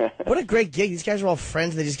 What a great gig. These guys are all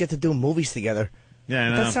friends. They just get to do movies together. Yeah, I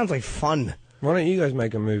know. That sounds like fun. Why don't you guys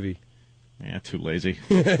make a movie? Yeah, too lazy.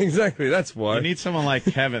 Exactly, that's why. You need someone like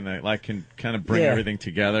Kevin that can kind of bring everything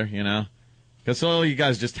together, you know? Because all you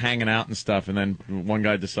guys just hanging out and stuff, and then one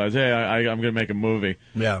guy decides, hey, I'm going to make a movie.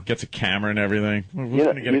 Yeah. Gets a camera and everything. Who's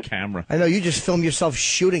going to get a camera? I know, you just film yourself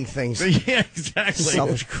shooting things. Yeah, exactly.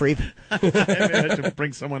 Selfish creep. Maybe I should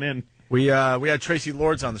bring someone in. We had Tracy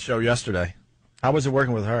Lords on the show yesterday. How was it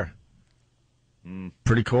working with her?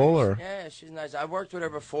 Pretty cool, or? Yeah, she's nice. I worked with her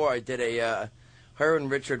before. I did her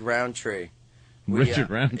and Richard Roundtree.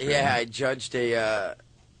 Richard Roundtree? Yeah, I judged a,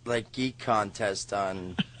 geek contest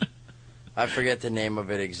on... I forget the name of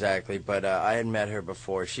it exactly, but I had met her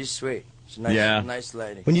before. She's sweet. She's a nice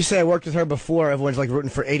lady. When you say I worked with her before, everyone's like rooting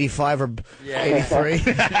for 85 or 83.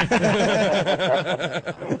 That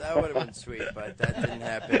would have been sweet, but that didn't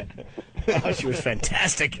happen. Oh, she was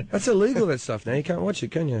fantastic. That's illegal, that stuff. Now you can't watch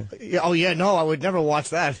it, can you? Yeah, no, I would never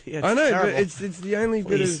watch that. Yeah, I know, terrible. but it's the only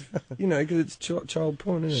bit of, because it's child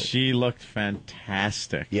porn, isn't it? She looked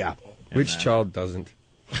fantastic. Yeah. Which child doesn't?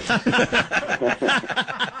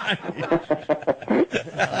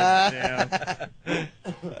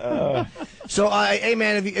 So, hey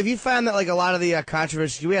man, have you found that a lot of the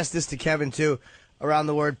controversy? We asked this to Kevin too, around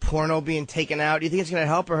the word porno being taken out. Do you think it's going to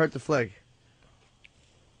help or hurt the flick?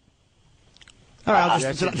 All right,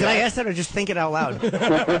 did I ask that or just think it out loud? I'll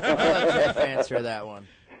let Jeff answer that one.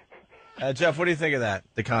 Jeff, what do you think of that?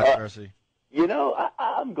 The controversy.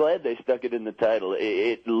 I'm glad they stuck it in the title.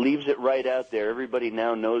 It leaves it right out there. Everybody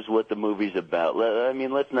now knows what the movie's about. I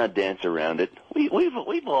mean, let's not dance around it.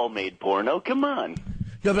 We've all made porno. Come on.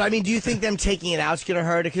 No, but I mean, do you think them taking it out is going to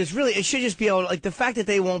hurt it? Because it should just be able to, the fact that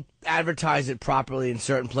they won't advertise it properly in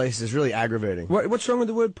certain places is really aggravating. What's wrong with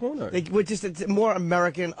the word porno? It's more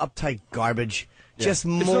American, uptight garbage. Yeah. Just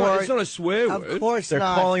more. It's not a swear word. Of course They're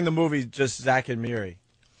not. calling the movie just Zach and Miri.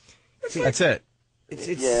 That's it. It's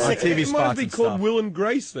on TV it spots might be and called stuff. Will and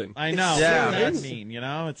Grace then. I know. Yeah. What does that mean?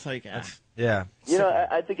 It's like... Yeah.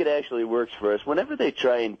 I think it actually works for us. Whenever they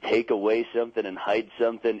try and take away something and hide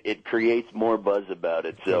something, it creates more buzz about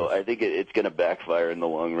it. So I think it's going to backfire in the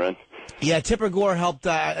long run. Yeah, Tipper Gore helped.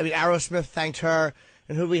 Aerosmith thanked her.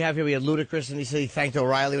 And who do we have here? We had Ludacris, and he said he thanked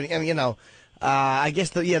O'Reilly. And, I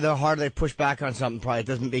guess, the harder they push back on something, probably it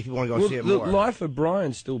doesn't make people want to go see it more. Life of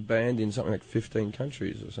Brian's still banned in something like 15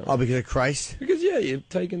 countries or something. Oh, because of Christ? Because, you're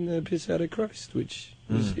taking the piss out of Christ, which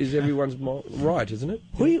is everyone's right, isn't it?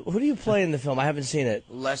 Who do you play in the film? I haven't seen it.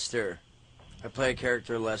 Lester. I play a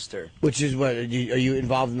character, Lester. Which is what? Are you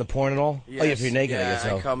involved in the porn at all? Yes, Oh, yeah, if you're naked, I guess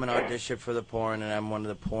so. I come and audition for the porn, and I'm one of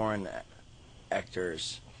the porn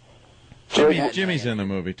actors. Jimmy's in the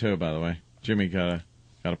movie, too, by the way. Jimmy got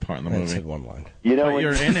a part in the movie. I said one line. But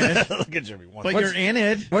you're in it. Look at Jimmy. You're in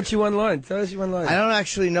it. What's your one line? Tell us your one line. I don't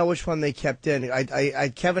actually know which one they kept in.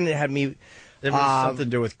 Kevin had me... It was something to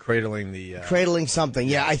do with cradling the... Cradling something.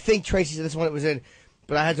 Yeah, I think Tracy said this one it was in,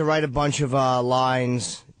 but I had to write a bunch of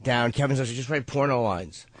lines down. Kevin said, just write porno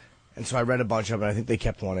lines. And so I read a bunch of them, and I think they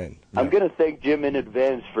kept one in. I'm going to thank Jim in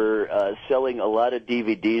advance for selling a lot of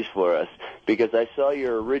DVDs for us, because I saw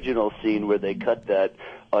your original scene where they cut that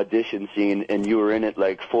audition scene, and you were in it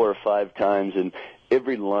like 4 or 5 times, and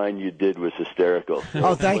every line you did was hysterical.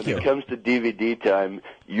 Oh, thank you. When it comes to DVD time,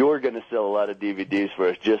 you're going to sell a lot of DVDs for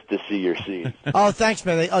us just to see your scene. Oh, thanks,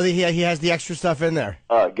 man. He has the extra stuff in there.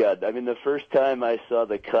 Oh, God. I mean, the first time I saw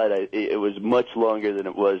the cut, it was much longer than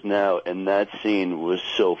it was now, and that scene was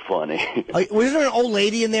so funny. Was there an old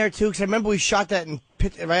lady in there, too? Because I remember we shot that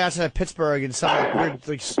right outside of Pittsburgh in some weird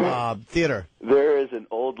theater. There is an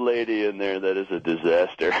old lady in there that is a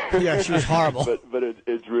disaster. Yeah, she was horrible. but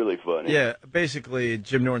it's really funny. Yeah, basically,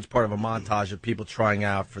 Jim Norton's part of a montage of people trying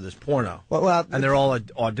out for this porno. Well, and they're all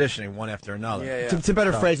auditioning one after another. Yeah. To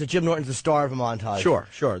better phrase it, Jim Norton's the star of a montage. Sure.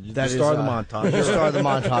 The star of the montage. The star of the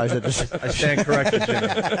montage. I stand corrected, Jimmy.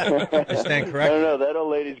 I stand corrected. I don't know. That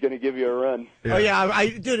old lady's going to give you a run. Yeah. Oh,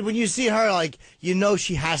 yeah. Dude, when you see her,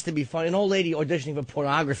 she has to be funny. An old lady auditioning for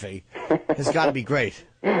pornography has got to be great.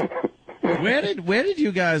 Where did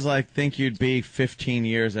you guys think you'd be 15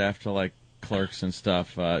 years after Clerks and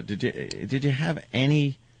stuff? Did you have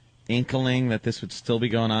any inkling that this would still be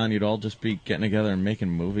going on? You'd all just be getting together and making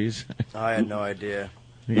movies? I had no idea.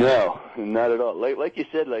 No, not at all. Like you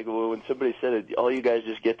said, like when somebody said it, all you guys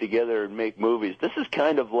just get together and make movies. This is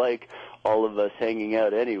kind of like all of us hanging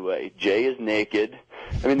out anyway. Jay is naked.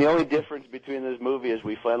 I mean, the only difference between this movie is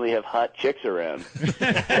we finally have hot chicks around.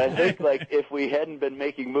 I think, like, if we hadn't been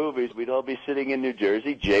making movies, we'd all be sitting in New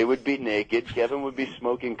Jersey. Jay would be naked. Kevin would be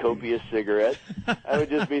smoking copious cigarettes. I would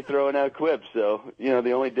just be throwing out quips. So,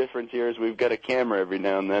 the only difference here is we've got a camera every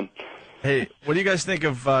now and then. Hey, what do you guys think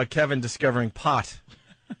of Kevin discovering pot?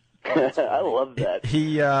 I love that.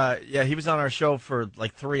 He was on our show for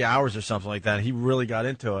like 3 hours or something like that. He really got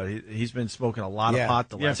into it. He's been smoking a lot of pot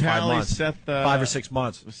the last 5 months. Seth, 5 or 6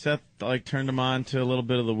 months. Seth turned him on to a little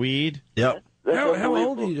bit of the weed. Yep. How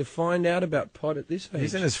old are you to find out about pot at this age?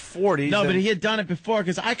 He's in his 40s. No, but he had done it before,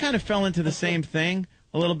 because I kind of fell into the same thing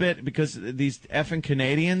a little bit, because these effing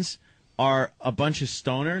Canadians are a bunch of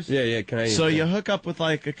stoners. Yeah, Canadians. So you hook up with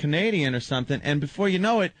like a Canadian or something, and before you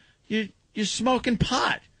know it, you're smoking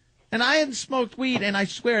pot. And I hadn't smoked weed, and I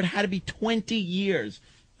swear it had to be 20 years.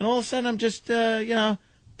 And all of a sudden, I'm just,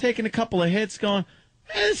 taking a couple of hits, going,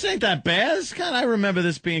 hey, this ain't that bad. I remember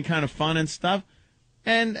this being kind of fun and stuff.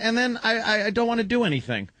 And then I don't want to do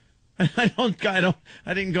anything. I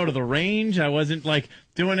didn't go to the range. I wasn't like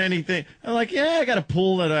doing anything. I'm like, yeah, I got a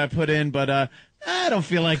pool that I put in, but I don't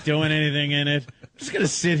feel like doing anything in it. I'm just going to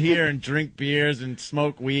sit here and drink beers and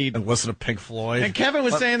smoke weed. And listen to Pink Floyd. And Kevin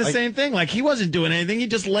was saying the same thing. Like, he wasn't doing anything. He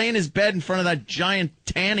just lay in his bed in front of that giant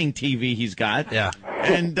tanning TV he's got. Yeah.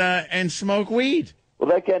 And smoke weed. Well,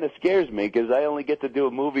 that kind of scares me, because I only get to do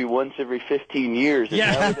a movie once every 15 years. And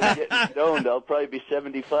now that I'm getting stoned, I'll probably be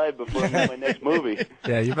 75 before I make my next movie.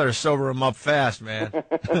 Yeah, you better sober him up fast, man.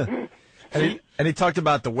 And he talked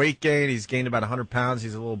about the weight gain. He's gained about 100 pounds.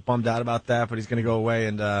 He's a little bummed out about that, but he's going to go away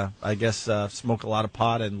and, I guess, smoke a lot of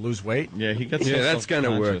pot and lose weight. Yeah, that's going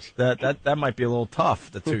to work. That might be a little tough,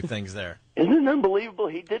 the two things there. Isn't it unbelievable?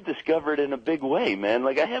 He did discover it in a big way, man.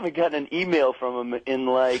 Like, I haven't gotten an email from him in,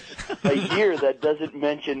 like, a year that doesn't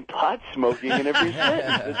mention pot smoking in every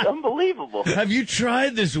sentence. It's unbelievable. Have you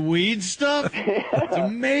tried this weed stuff? It's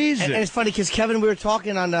amazing. And it's funny, because Kevin, we were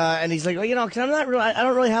talking on, and he's like, well, because I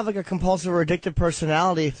don't really have, like, a compulsive or addictive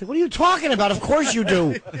personality. It's like, what are you talking about? Of course you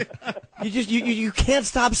do. You can't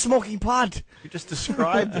stop smoking pot. You just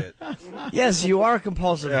described it. Yes, you are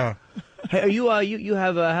compulsive. Yeah. Hey, are you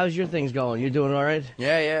have how's your things going? You're doing all right?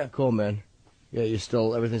 Yeah. Cool, man. Yeah,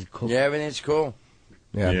 everything's cool. Yeah, everything's cool.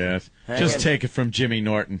 Yeah. Yes. Just take it from Jimmy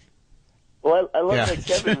Norton. Well, I love that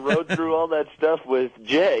Kevin rode through all that stuff with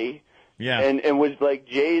Jay. Yeah. And was like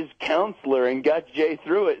Jay's counselor and got Jay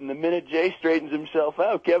through it. And the minute Jay straightens himself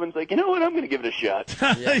out, Kevin's like, you know what? I'm going to give it a shot.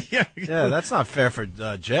 Yeah, that's not fair for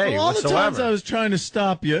Jay all whatsoever. the times I was trying to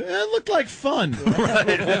stop you, it looked like fun.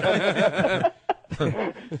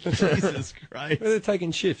 Jesus Christ. They're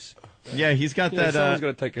taking shifts. Yeah, he's got that. Someone's got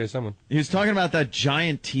to take care of someone. He was talking about that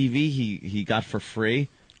giant TV he got for free.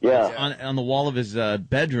 Yeah. On the wall of his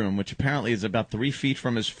bedroom, which apparently is about 3 feet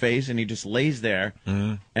from his face, and he just lays there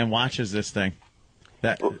and watches this thing.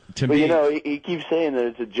 That to me, he keeps saying that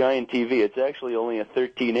it's a giant TV. It's actually only a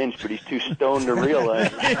 13-inch, but he's too stoned to realize.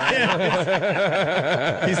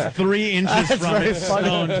 He's 3 inches from it.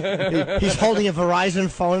 Stoned. He's holding a Verizon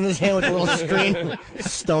phone in his hand with a little screen.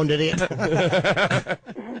 Stoned idiot.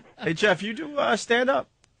 Hey Jeff, you do stand up?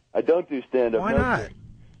 I don't do stand up. Why not?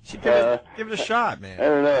 Give it a shot, man. I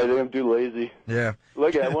don't know. I think I'm too lazy. Yeah.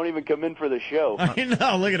 Look, I won't even come in for the show. I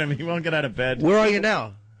know. Look at him. He won't get out of bed. Where are you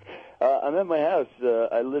now? I'm at my house.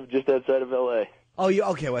 I live just outside of L.A. Oh, you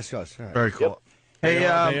okay? West Coast. All right. Very cool.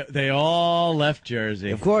 Yep. Hey, they all left Jersey.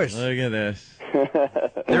 Of course. Look at this.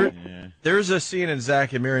 There's a scene in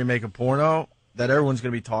Zach and Miri Make a Porno that everyone's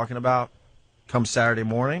going to be talking about come Saturday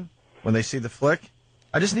morning when they see the flick.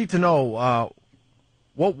 I just need to know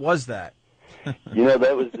what was that?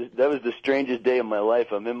 That was the strangest day of my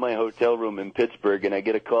life. I'm in my hotel room in Pittsburgh, and I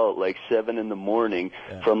get a call at like 7 in the morning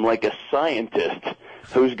from like a scientist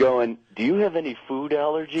who's going, "Do you have any food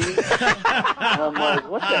allergies?" And I'm like,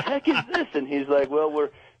 "What the heck is this?" And he's like, "Well,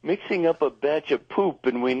 we're mixing up a batch of poop,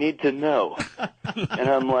 and we need to know." And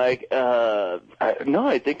I'm like, "No,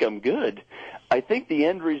 I think I'm good." I think the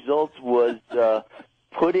end result was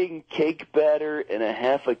pudding, cake batter, and a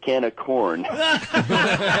half a can of corn.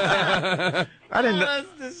 I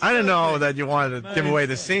didn't know that you wanted to give away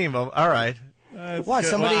the scene, but all right. What?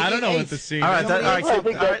 Somebody? Well, I don't know what the scene. All right, I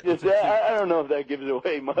don't know if that gives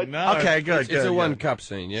away much. No, okay, good. It's a one-cup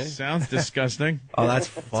scene, yeah? Sounds disgusing. Oh, that's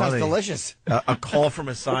funny. Sounds delicious. A call from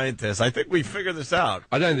a scientist. I think we figured this out.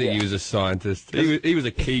 I don't think he was a scientist. He was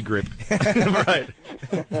a key grip. Right.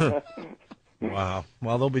 Wow.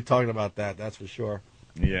 Well, they'll be talking about that. That's for sure.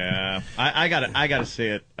 Yeah, I gotta see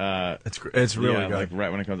it. It's really good. Like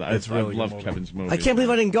right when it comes out. It's really love good Kevin's movie. I can't believe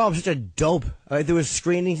I didn't go. I'm such a dope. There was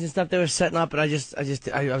screenings and stuff they were setting up, and I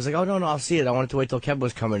was like, oh no, I'll see it. I wanted to wait till Kevin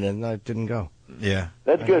was coming in, and I didn't go. Yeah,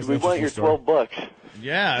 that's good. We want your $12.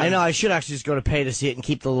 Yeah, I know. I should actually just go to pay to see it and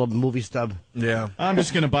keep the little movie stub. Yeah, I'm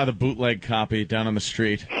just gonna buy the bootleg copy down on the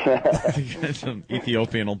street. Some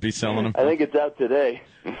Ethiopian will be selling them. I think it's out today.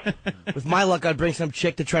 With my luck, I'd bring some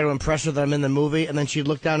chick to try to impress her that I'm in the movie, and then she'd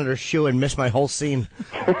look down at her shoe and miss my whole scene.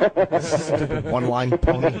 One-line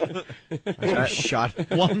pony. Shot.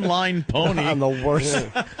 One-line pony. I'm the worst.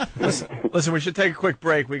 Listen, we should take a quick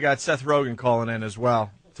break. We got Seth Rogen calling in as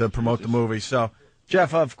well to promote the movie. So,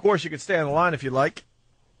 Jeff, of course, you could stay on the line if you'd like.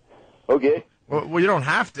 Okay. Well, you don't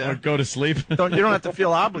have to. Or go to sleep. You don't have to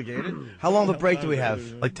feel obligated. How long of a break do we have?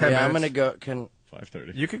 Like 10 minutes. I'm going to go.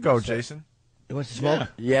 5:30. You could go, Jason. You want to smoke?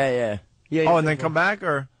 Yeah. Oh, and then come back,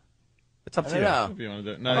 or it's up to you. No. If you want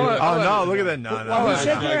to do it. No, look at that. No.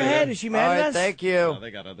 Shake her head. Is she mad All at right, us? thank you. No,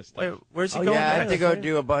 they got other stuff. Wait, where's he Oh, going? Yeah, I have next? to go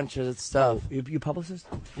do a bunch of stuff. You publicist?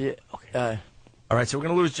 Yeah. Okay. All right, so we're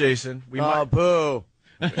gonna lose Jason. We might. Boo.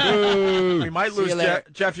 We might lose you later.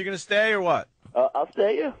 Jeff. You gonna stay or what? I'll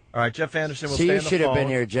stay you. All right, Jeff Anderson will See, stay you on the should have phone. been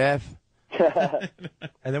here, Jeff.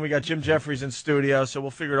 And then we got Jim Jefferies in studio, so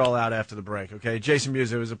we'll figure it all out after the break, okay? Jason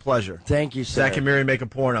Mewes, it was a pleasure. Thank you, sir. Zach and Miri make a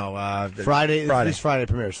porno. Friday. This Friday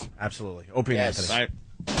premieres. Absolutely. Opie and Yes. Anthony.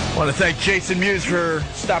 I want to thank Jason Mewes for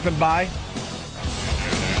stopping by.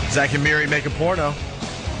 Zach and Miri make a porno.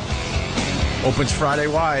 Opens Friday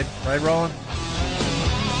wide. Right, Roland?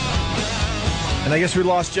 And I guess we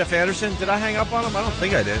lost Jeff Anderson. Did I hang up on him? I don't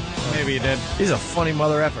think I did. Maybe you did. He's a funny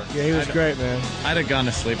mother effer. Yeah, he was great, man. I'd have gone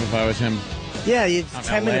to sleep if I was him. Yeah, you I'm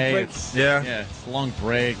 10-minute LA, break. It's, Yeah. Yeah, it's a long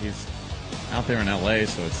break. He's out there in L.A.,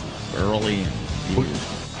 so it's early. And We're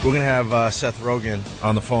going to have Seth Rogen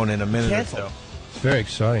on the phone in a minute Cancel. or so. It's very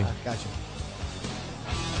exciting. Gotcha.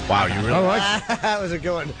 Wow, you really That was a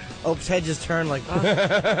good one. Ope's head just turned like. Oh.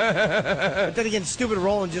 But then again, stupid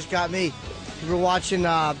Roland just got me. We were watching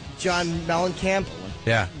John Mellencamp.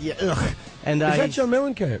 Yeah. Yeah. Ugh. And Is that John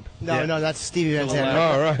Mellencamp? No, no, that's Stevie Van Zandt.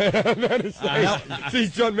 Oh, right. I'm about to say, see,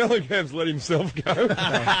 John Mellencamp's let himself go.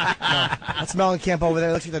 That's Mellencamp over there.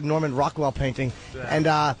 It looks like the Norman Rockwell painting. And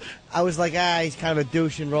I was like, he's kind of a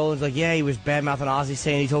douche. And Roland's like, yeah, he was bad-mouthing Aussie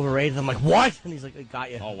saying he's overrated. I'm like, what? And he's like, I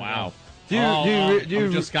got you. Oh, wow. Do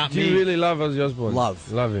you really love Ozzy Osbourne?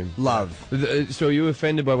 Love him. Love. So you were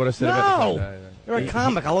offended by what I said about the No. You're a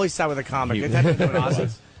comic. I'll always side with a comic.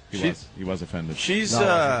 He was offended. She's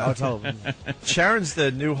No, Sharon's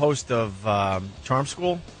the new host of Charm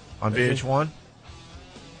School on VH1.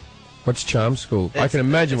 What's Charm School? I can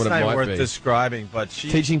imagine what it might be. It's might not be. worth describing, but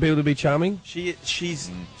Teaching people to be charming? She's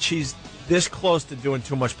this close to doing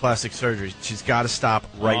too much plastic surgery. She's got to stop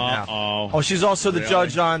right now. Oh, she's also the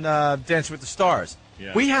judge on Dancing with the Stars.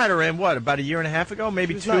 Yeah. We had her in, about a year and a half ago?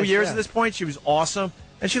 Maybe 2 years at this point. She was awesome,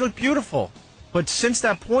 and she looked beautiful. But since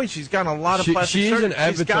that point, she's gotten a lot of plastic surgery. She is an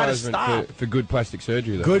She's gotta advertisement stop. for good plastic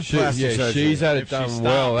surgery, though. Good plastic surgery. She's had it If she done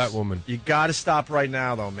well, stops, that woman. You got to stop right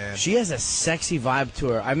now, though, man. She has a sexy vibe to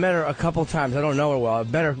her. I met her a couple times. I don't know her well. I've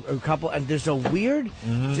met her a couple, and there's a weird,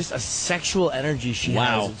 just a sexual energy she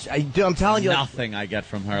has. I'm telling you, Nothing I get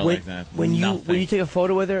from her like that. When you Nothing. take a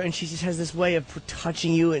photo with her, and she just has this way of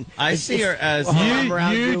touching you, and I see her as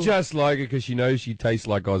You just like her because she knows she tastes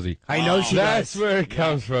like Ozzy. I know she That's does. where it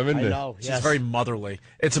comes from, isn't I it? know. She's very motherly.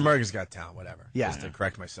 It's America's Got Talent, whatever. Yeah. Just to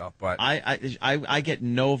correct myself, but I get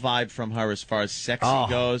no vibe from her as far as sexy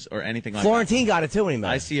goes or anything like Florentine got it too when he met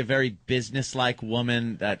her. I see a very businesslike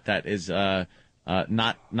woman that is not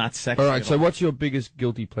sexy. All right, so what's your biggest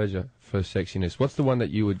guilty pleasure for sexiness? What's the one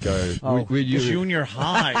that you would go? Junior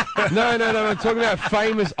high. No. I'm talking about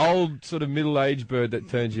famous old sort of middle-aged bird that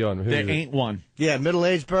turns you on. Who There is it? ain't one. Yeah,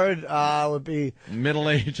 middle-aged bird would be Middle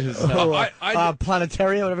ages.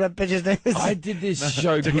 Planetarium, whatever that bitch's name is. I did this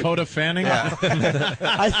show. Dakota Fanning. I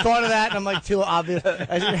thought of that, and I'm like, too obvious.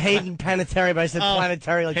 I said Hayden Planetarium, but I said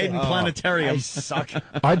Planetarium. Like Hayden Planetarium. I suck.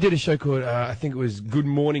 I did a show called, I think it was Good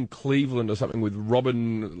Morning Cleveland or something with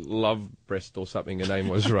Robin Lovebreast or something, her name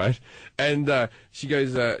was, right? And she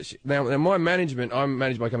goes, now my management, I'm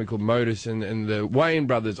managed by a company called Modus, and the Wayne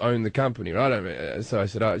brothers own the company, right? So I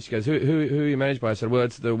said, she goes, who are you managed by? I said, well,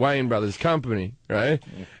 it's the Wayne brothers company, right?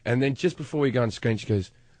 Yeah. And then just before we go on screen, she goes,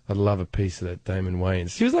 I'd love a piece of that Damon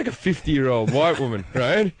Wayans. She was like a 50-year-old white woman,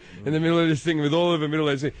 right? In the middle of this thing with all of her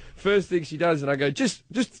middle-aged thing. First thing she does, and I go, just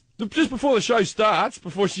Just before the show starts,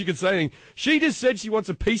 before she could say anything, she just said she wants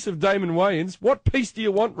a piece of Damon Wayans. What piece do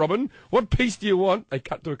you want, Robin? What piece do you want? They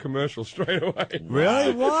cut to a commercial straight away.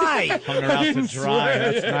 Really? Why? Hung her out to dry.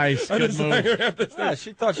 That's nice. Good move. Yeah,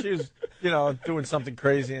 she thought she was, doing something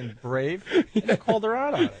crazy and brave. And they called her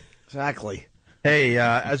out on it. Exactly. Hey,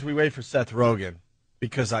 as we wait for Seth Rogen,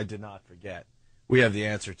 because I did not forget, we have the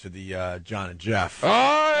answer to the John and Jeff.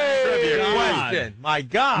 Oh, my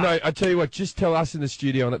God. No, I tell you what, just tell us in the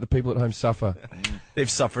studio and let the people at home suffer. They've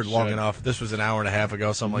suffered long enough. This was an hour and a half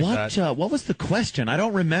ago, something like that. What was the question? I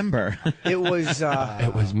don't remember. It was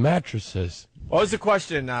it was mattresses. What was the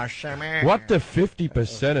question, Shaman? What do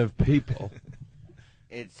 50% of people...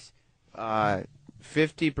 It's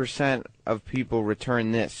 50% of people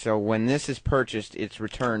return this. So when this is purchased, it's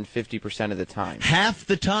returned 50% of the time. Half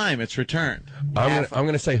the time it's returned. I'm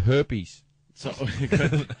going to say herpes. So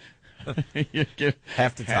you give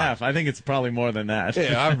half the time. Half. I think it's probably more than that.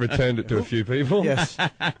 Yeah, I've returned it to a few people. Yes.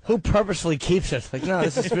 Who purposefully keeps it? Like, no,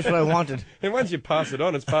 this is just what I wanted. And once you pass it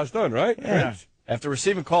on, it's passed on, right? Yeah. After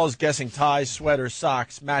receiving calls guessing ties, sweaters,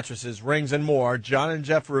 socks, mattresses, rings, and more, John and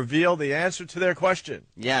Jeff reveal the answer to their question.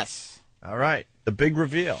 Yes. All right. The big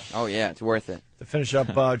reveal. Oh, yeah, it's worth it. To finish up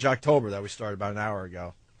Jocktober that we started about an hour and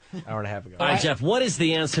a half ago. All right, Jeff, what is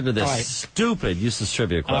the answer to this stupid useless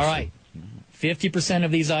trivia question? All right. 50%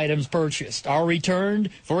 of these items purchased are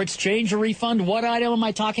returned for exchange or refund. What item am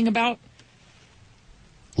I talking about?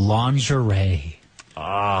 Lingerie.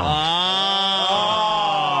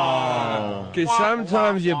 Because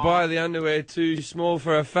sometimes you buy the underwear too small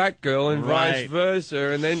for a fat girl and vice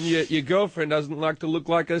versa, and then your girlfriend doesn't like to look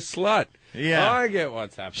like a slut. Yeah. I get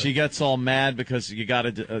what's happening. She gets all mad because you got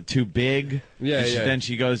it too big. Yeah, Then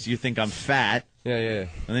she goes, you think I'm fat. Yeah.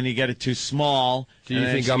 And then you get it too small. Do you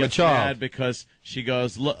think she I'm a gets child? Mad because she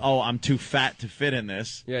goes, look, I'm too fat to fit in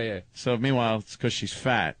this. Yeah. So meanwhile, it's because she's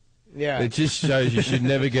fat. Yeah. It just shows you should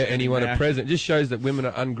never get anyone a present. It just shows that women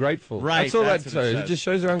are ungrateful. Right. That's all that what shows. It just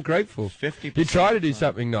shows they're ungrateful. 50%. You try to do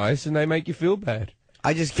something nice and they make you feel bad.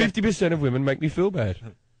 I just get 50% of women make me feel bad.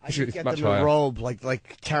 I should get much them a higher. robe like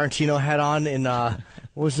Tarantino had on in what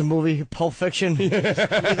was the movie Pulp Fiction? Leave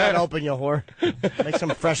that open, you whore. Make some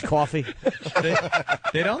fresh coffee.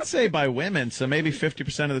 They don't say by women, so maybe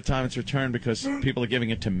 50% of the time it's returned because people are giving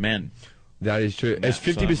it to men. That is true. As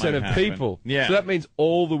 50% of people. Yeah. So that means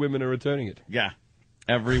all the women are returning it. Yeah.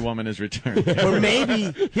 Every woman is returned. Or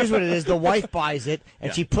maybe, here's what it is, the wife buys it,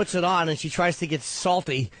 and she puts it on, and she tries to get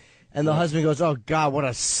salty, and the husband goes, oh, God, what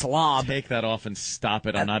a slob. Take that off and stop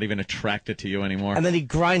it. I'm not even attracted to you anymore. And then he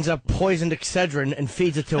grinds up poisoned Excedrin and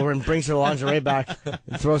feeds it to her and brings her lingerie back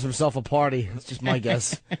and throws himself a party. That's just my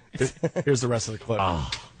guess. Here's the rest of the clip.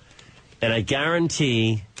 And I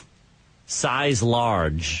guarantee size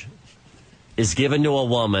large is given to a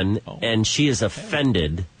woman, and she is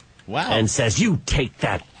offended and says, you take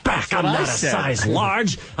that back. I'm not a size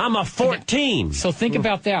large. I'm a 14. So think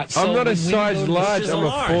about that. So I'm not a when size women go to- large. She's a I'm a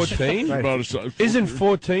large. 14. Isn't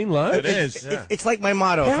 14 large? It is. It's like my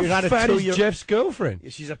motto. How if you're not fat a is two, Jeff's girlfriend?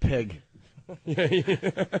 she's a pig.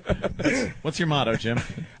 What's your motto, Jim?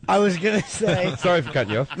 I was going to say... Sorry for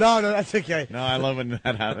cutting you off. No, that's okay. No, I love when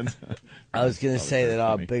that happens. I was going to say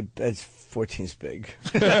that big. It's 14's big.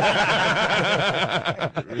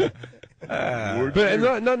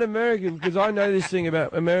 But not American, because I know this thing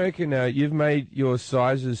about America now. You've made your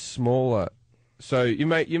sizes smaller. So you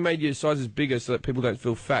made your sizes bigger so that people don't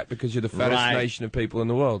feel fat because you're the fattest nation of people in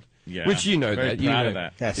the world. Yeah. Which you know Very that. proud you of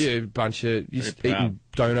that. Yes. You're a bunch of eating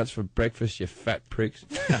donuts for breakfast, you fat pricks.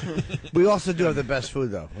 We also do have the best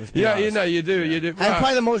food, though. Yeah, you know, you do. And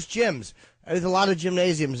probably the most gyms. There's a lot of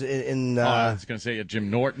gymnasiums in I was going to say Jim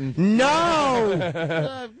Norton. No!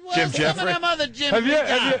 Jim Jefferies. Have you?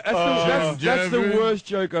 That's the worst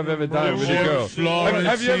joke I've ever done with a girl.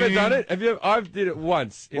 Have you ever done it? I've did it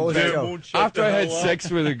once. What was the joke? After I had sex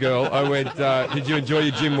with a girl, I went, did you enjoy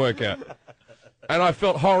your gym workout? And I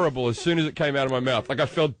felt horrible as soon as it came out of my mouth. Like I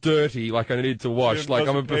felt dirty, like I needed to wash, like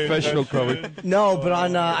I'm a professional comic. No, but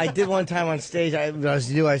I did one time on stage. I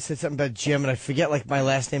said something about Jim, and I forget, like, my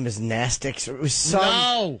last name is Nastix. It was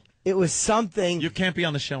It was something. You can't be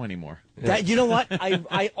on the show anymore. That, you know what?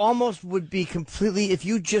 I almost would be completely, if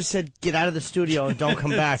you just said, get out of the studio and don't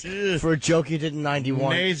come back for a joke you did in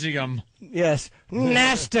 91. Nazium. Yes.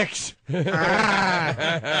 Nastix.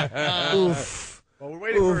 Oof. Well, we're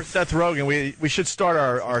waiting for Seth Rogen. We should start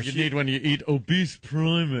our You need when you eat obese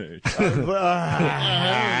primates. Connecticut.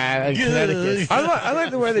 I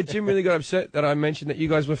like the way that Jim really got upset that I mentioned that you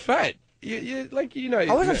guys were fat. like, you know.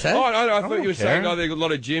 I wasn't saying. I thought you were saying, there's a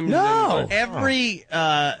lot of gyms. No. Every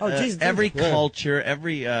culture,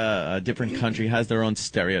 every different country has their own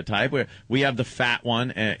stereotype. Where we have the fat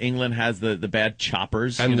one. England has the bad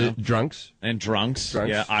choppers. And the drunks. And drunks.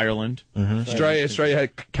 Yeah, Ireland. Australia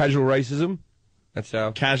had casual racism. That's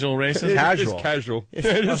how. Casual racism? Casual. It's casual. It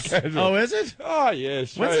is casual. Oh, is it? Oh,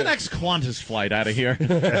 yes. When's the next Qantas flight out of here?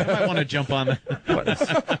 I might want to jump on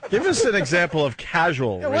that. Give us an example of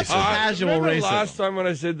casual racism. What's casual racism? Last time when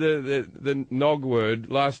I said the nog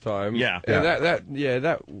word last time.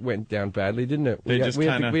 That went down badly, didn't it? We had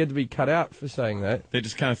to be cut out for saying that. They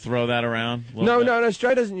just kind of throw that around? No,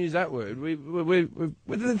 Australia doesn't use that word.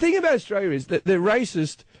 The thing about Australia is that they're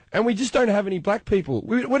racist. And we just don't have any black people.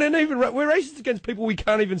 We're racist against people we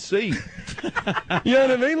can't even see. You know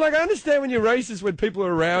what I mean? Like, I understand when you're racist when people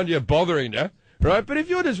are around you bothering you, right? But if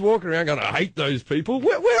you're just walking around going, I hate those people,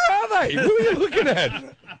 where are they? Who are you looking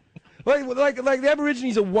at? Like the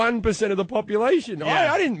Aborigines are 1% of the population.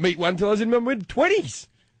 Yeah. I didn't meet one till I was in my mid-20s.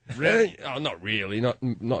 Really? Oh, not really. Not.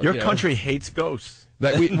 Your country hates ghosts.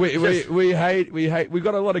 Like we hate. We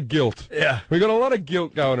got a lot of guilt. Yeah, we got a lot of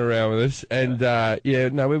guilt going around with us, and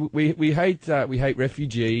we hate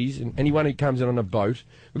refugees and anyone who comes in on a boat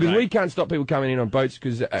because we can't stop people coming in on boats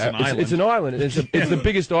because it's an island. It's the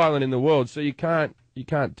biggest island in the world, so you can't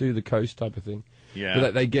do the coast type of thing. Yeah,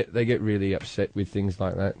 but they get really upset with things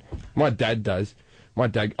like that. My dad does. My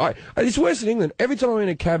dad, it's worse in England. Every time I'm in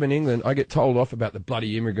a cab in England, I get told off about the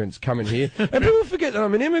bloody immigrants coming here, and people forget that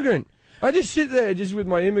I'm an immigrant. I just sit there just with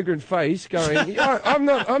my immigrant face going, I'm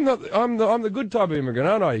the good type of immigrant,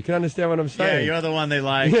 aren't I? You can understand what I'm saying. Yeah, you're the one they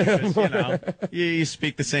like because, you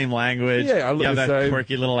speak the same language. Yeah, I look you have the that same.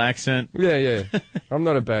 quirky little accent. Yeah. I'm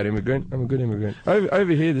not a bad immigrant. I'm a good immigrant.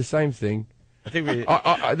 Over here, the same thing. I think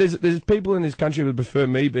there's people in this country who prefer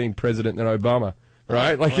me being president than Obama.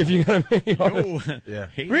 Right, like if you're going to be honest. Yeah.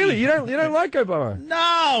 Really, you don't like Obama?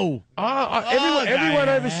 No. Everyone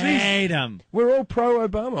overseas. Hate him. We're all pro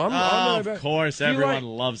Obama. Of course, everyone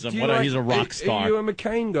loves him. He's a rock star. Are you a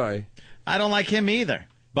McCain guy? I don't like him either,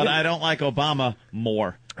 but I don't like Obama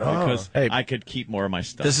more because I could keep more of my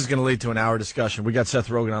stuff. This is going to lead to an hour discussion. We got Seth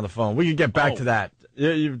Rogen on the phone. We can get back to that.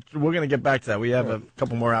 We're going to get back to that. We have a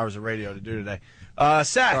couple more hours of radio to do today. Seth.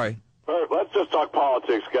 Sorry. All right, let's just talk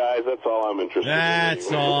politics, guys. That's all I'm interested in.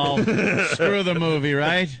 That's all. Screw the movie,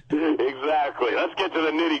 right? Exactly. Let's get to the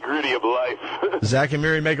nitty-gritty of life. Zach and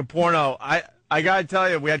Miri make a porno. I got to tell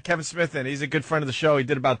you, we had Kevin Smith in. He's a good friend of the show. He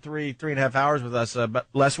did about three and a half hours with us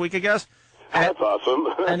last week, I guess. That's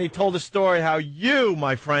awesome. And he told a story how you,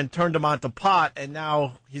 my friend, turned him onto pot, and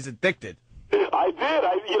now he's addicted. I did.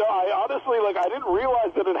 I honestly, I didn't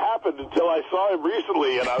realize that it happened until I saw him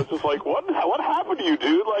recently, and I was just like, what happened to you,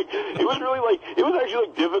 dude? It was really, it was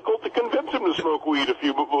actually, difficult to convince him to smoke weed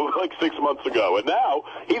 6 months ago, and now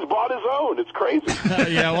he's bought his own. It's crazy.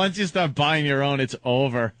 Yeah, once you start buying your own, it's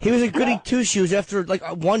over. He was a goody two-shoes after,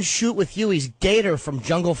 one shoot with you. He's Gator from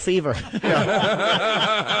Jungle Fever.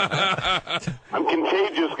 I'm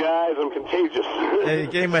contagious, guys. I'm contagious. He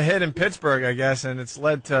gave him a hit in Pittsburgh, I guess, and it's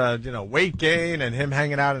led to, weight gain and him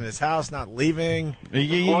hanging out in his house, not leaving.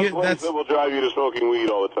 One place that will drive you to smoking weed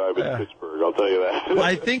all the time is Pittsburgh, I'll tell you that. Well,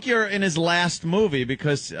 I think you're in his last movie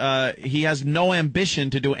because he has no ambition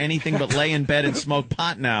to do anything but lay in bed and smoke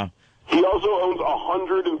pot now. He also owns a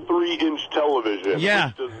 103-inch television,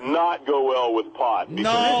 which does not go well with pot. No,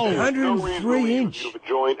 103-inch. A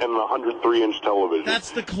joint and a 103-inch television.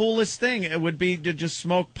 That's the coolest thing. It would be to just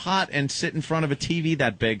smoke pot and sit in front of a TV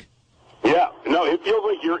that big. Yeah, no, it feels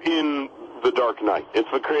like you're in The Dark Knight.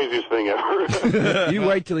 It's the craziest thing ever. You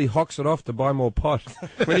wait till he hocks it off to buy more pot.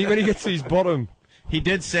 When he gets to his bottom. He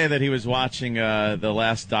did say that he was watching the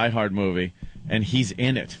last Die Hard movie, and he's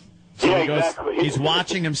in it. So exactly. He's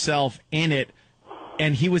watching himself in it,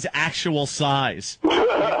 and he was actual size on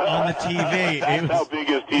the TV. That's how big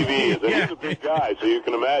his TV is. And he's a big guy, so you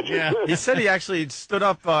can imagine. Yeah. He said he actually stood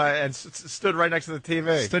up and stood right next to the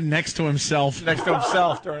TV. Stood next to himself. Next to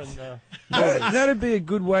himself during That'd be a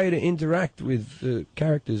good way to interact with the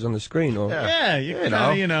characters on the screen. Or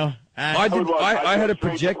you know. I had a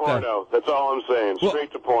projector. That's all I'm saying.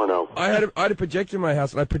 Straight to porno. I had a projector in my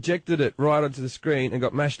house, and I projected it right onto the screen and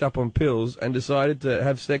got mashed up on pills and decided to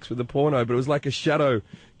have sex with the porno, but it was like a shadow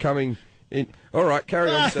coming in. All right, carry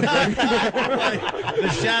on. The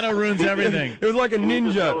shadow ruins everything. It was like a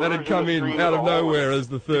ninja that had come in out of nowhere as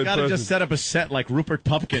the third person. You got to just set up a set like Rupert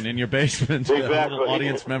Pupkin in your basement. Exactly.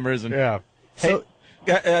 Audience members. And Hey,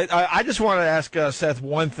 I just want to ask Seth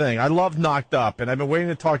one thing. I love Knocked Up, and I've been waiting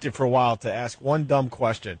to talk to you for a while to ask one dumb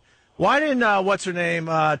question. Why didn't what's her name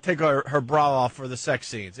take her bra off for the sex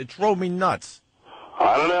scenes? It drove me nuts.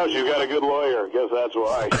 I don't know. She's got a good lawyer. Guess that's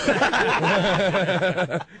why.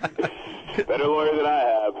 Better lawyer than I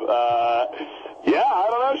have. Yeah, I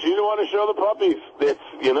don't know. She didn't want to show the puppies.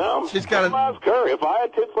 It's, she's got a... If I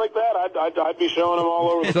had tits like that, I'd be showing them all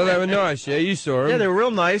over. So they were nice, yeah? You saw them. Yeah, they were real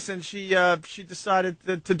nice, and she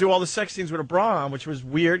decided to do all the sex scenes with a bra on, which was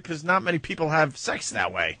weird because not many people have sex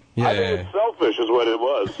that way. Yeah. I think it's selfish is what it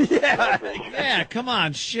was. Yeah, come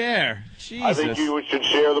on, share. Jesus. I think you should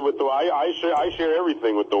share them with the... I share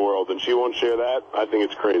everything with the world, and she won't share that. I think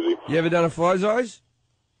it's crazy. You ever done a fly's eyes?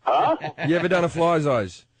 Huh? You ever done a fly's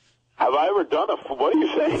eyes? Have I ever done what are you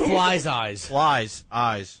saying? Fly's eyes. Fly's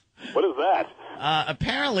eyes. What is that?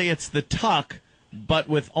 Apparently it's the tuck, but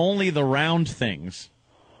with only the round things.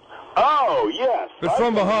 Oh, yes. But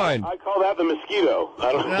from behind. I call that the mosquito.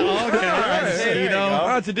 I don't know. Okay.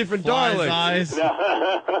 Oh, it's a different Fly's dialect. eyes.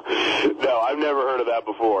 No, I've never heard of that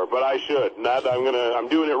before, but I should. I'm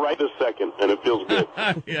doing it right this second, and it feels good.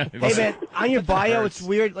 Hey man, on your bio, it's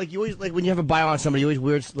weird. Like you always when you have a bio on somebody, you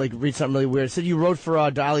always read something really weird. It said you wrote for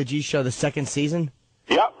Dolly G show the second season.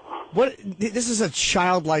 Yep. This is a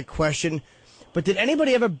childlike question. But did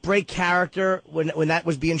anybody ever break character when that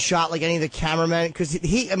was being shot, like any of the cameramen? Because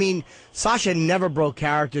Sasha never broke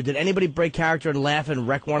character. Did anybody break character and laugh and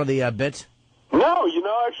wreck one of the bits? No,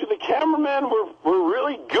 actually the cameramen were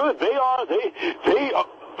really good. They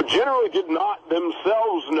generally did not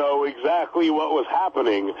themselves know exactly what was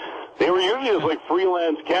happening. They were usually just like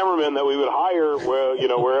freelance cameramen that we would hire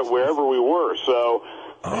wherever we were. So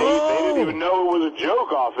they didn't even know it was a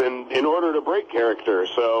joke off in order to break character.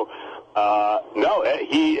 So. No,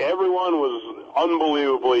 everyone was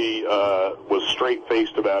unbelievably was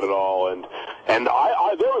straight-faced about it all, and there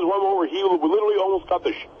was one moment where he literally almost got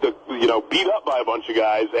beat up by a bunch of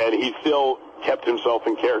guys, and he still kept himself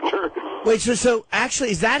in character. Wait, so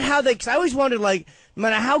actually, is that how they? Because I always wondered, like, no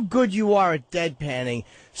matter how good you are at deadpanning,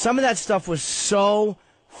 some of that stuff was so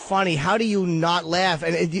funny. How do you not laugh?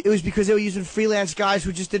 And it was because they were using freelance guys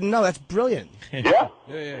who just didn't know. That's brilliant. Yeah.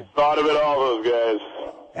 Thought of it all, those guys.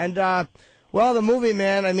 And, well, the movie,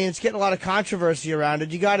 man, I mean, it's getting a lot of controversy around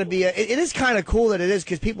it. You got to be, it is kind of cool that it is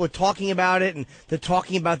because people are talking about it and they're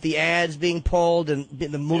talking about the ads being pulled and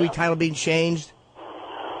the movie title being changed.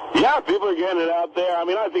 Yeah, people are getting it out there. I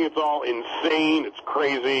mean, I think it's all insane. It's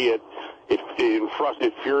crazy. It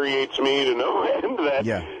infuriates me to no end that,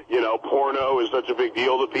 porno is such a big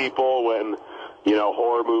deal to people when,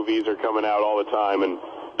 horror movies are coming out all the time and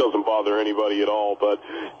it doesn't bother anybody at all. But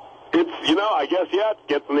it's, I guess,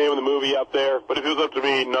 get the name of the movie out there. But if it was up to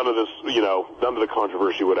me, none of this, none of the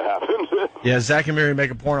controversy would have happened. Yeah, Zach and Mary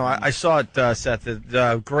make a porno. I saw it, Seth.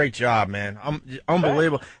 Great job, man.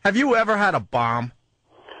 Unbelievable. Have you ever had a bomb?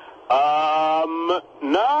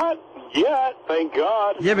 Not yet, thank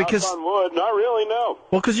God. Yeah, because... Knock on wood. Not really, no.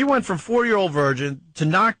 Well, because you went from 4-year-old virgin to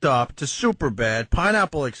Knocked Up to Superbad,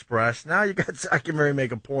 Pineapple Express. Now you got Zach and Mary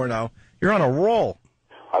make a porno. You're on a roll.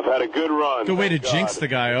 I've had a good run. Good way to jinx the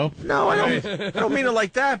guy, Ope. No, I don't mean it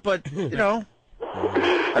like that, but,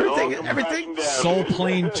 everything. Soul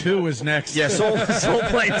Plane 2 is next. Yeah, Soul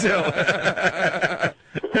Plane 2.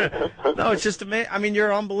 No, it's just amazing. I mean,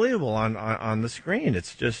 you're unbelievable on the screen.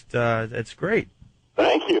 It's just, it's great.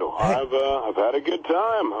 Thank you. I've had a good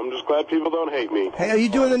time. I'm just glad people don't hate me. Hey, are you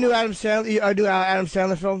doing the new Adam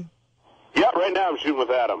Sandler film? Yeah, right now I'm shooting with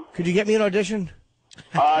Adam. Could you get me an audition?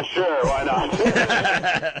 Sure, why not?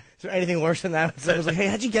 Is there anything worse than that? So I was like, hey,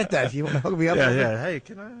 how'd you get that? Do you want to hook me up? Yeah. Hey,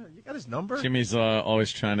 you got his number? Jimmy's always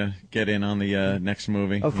trying to get in on the next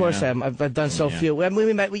movie. Of course I am. I've done so few.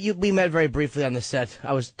 We met very briefly on the set.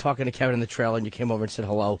 I was talking to Kevin in the trailer, and you came over and said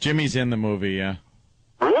hello. Jimmy's in the movie, yeah.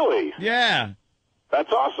 Really? Yeah.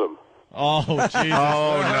 That's awesome. Oh, Jesus.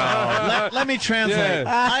 Oh, no. Let me translate.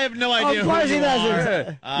 Yeah. I have no idea Of course who he you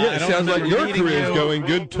doesn't. are. It sounds like your career's going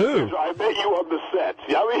good, too. I met you on the set.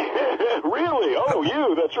 I mean, really? Oh,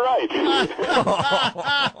 you, that's right.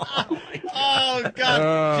 Oh,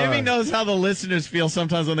 God. Jimmy knows how the listeners feel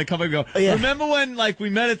sometimes when they come and go, remember when, we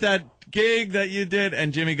met at that gig that you did?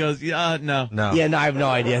 And Jimmy goes, no. Yeah, no, I have no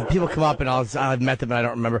idea. People come up and I've met them and I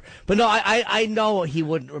don't remember. But no, I know he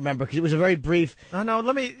wouldn't remember because it was a very brief. No,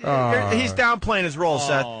 let me. He's downplaying his role,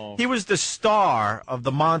 Seth. He was the star of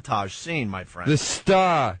the montage scene, my friend. The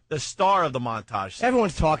star of the montage scene.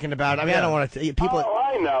 Everyone's talking about it. I mean, I don't want to. People. Oh,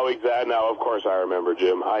 I know exactly. Now, of course, I remember,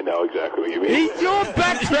 Jim. I know exactly what you mean. You're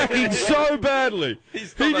backtracking so badly. He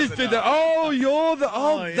just did that. Oh, you're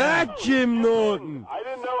that Jim Norton. I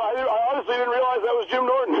didn't know. I honestly didn't realize that was Jim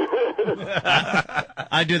Norton.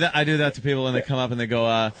 I do that to people when they come up and they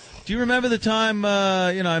go, do you remember the time,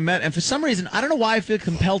 I met? And for some reason, I don't know why I feel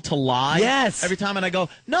compelled to lie. Yes. Every time, and I go,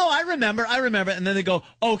 no, I remember. And then they go,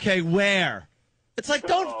 okay, where? It's like,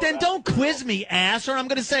 don't quiz me, ass, or I'm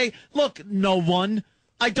going to say, look, no one.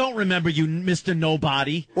 I don't remember you, Mr.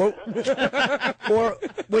 Nobody. Or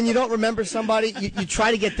when you don't remember somebody, you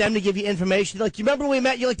try to get them to give you information. Like, you remember when we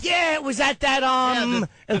met? You're like, yeah, it was at that, and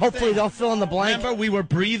hopefully they'll fill in the blank. Remember we were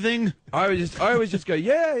breathing? I always just go,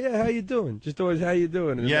 yeah, how you doing? Just always, how you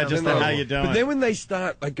doing? And yeah, just how you doing. But then when they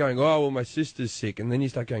start like going, oh, well, my sister's sick, and then you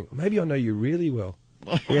start going, maybe I know you really well.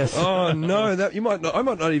 Yes. Oh no, I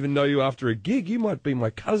might not even know you after a gig. You might be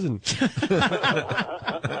my cousin.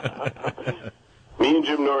 Me and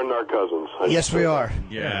Jim Norton are cousins. Yes, we are.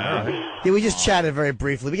 Yeah. Yeah, we just chatted very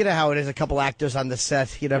briefly. We get how it is. A couple actors on the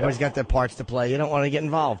set. You know, everybody's got their parts to play. You don't want to get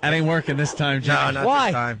involved. That ain't working this time, Jim. No, not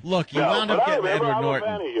Why? this time. Look, you wound up getting Edward Norton.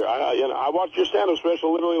 I'm a fan of you. I watched your stand-up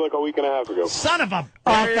special literally like a week and a half ago. Son of a...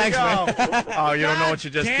 Oh, thanks, man. Oh, you don't know what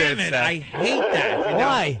you just Damn did, it, Seth. I hate that.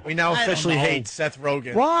 Why? We now I officially don't know. hate Seth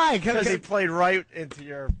Rogen. Why? Because he played right into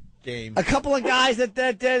your game. A couple of guys that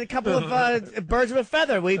a couple of birds of a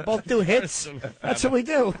feather. We both do hits. That's what we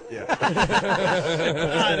do.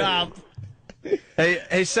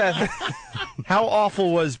 Hey, Seth, how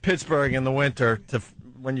awful was Pittsburgh in the winter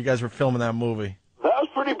when you guys were filming that movie? That was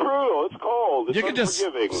pretty brutal. It's cold. It's You can just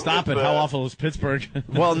unforgiving. stop it. How awful is Pittsburgh?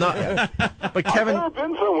 Well, no, but Kevin... I've never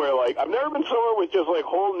been somewhere with just like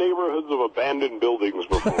whole neighborhoods of abandoned buildings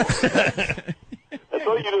before. That's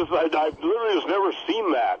all I've literally just never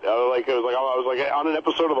seen that. I was like on an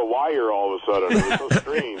episode of The Wire all of a sudden. It was so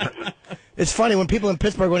strange. It's funny when people in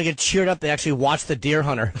Pittsburgh want to get cheered up, they actually watch The Deer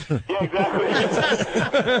Hunter. Yeah, exactly.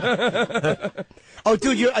 Oh,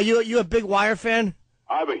 dude, are you a big Wire fan?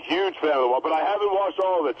 I'm a huge fan of The Wire, but I haven't watched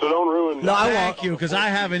all of it, so don't ruin. No, I won't. Thank you, because I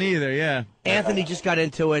haven't either. Yeah. Anthony just got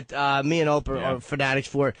into it. Me and Oprah are fanatics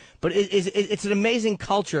for it. But it's an amazing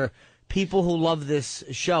culture. People who love this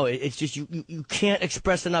show, it's just you can't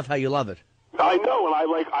express enough how you love it. I know, and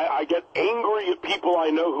I get angry at people I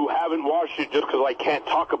know who haven't watched it just because I can't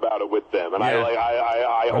talk about it with them, and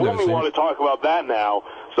I only want to talk about that now.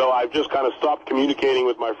 So I've just kind of stopped communicating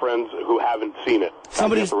with my friends who haven't seen it.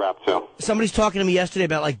 Somebody's talking to me yesterday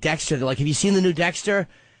about like Dexter. They're like, "Have you seen the new Dexter?"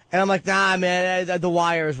 And I'm like, "Nah, man. The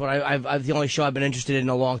Wire is what I've the only show I've been interested in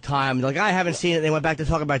a long time." They're like, "I haven't seen it." They went back to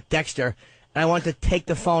talk about Dexter. And I wanted to take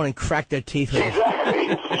the phone and crack their teeth with it. Exactly.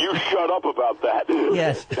 You shut up about that.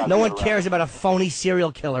 Yes. No one cares about a phony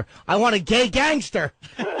serial killer. I want a gay gangster.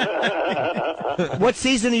 What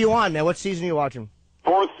season are you on, man? What season are you watching?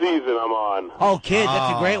 4th season I'm on. Oh, kid,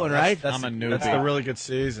 that's a great one, right? I'm a newbie. That's a really good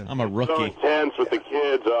season. I'm a rookie. So intense with the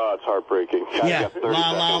kids. Oh, it's heartbreaking. Yeah.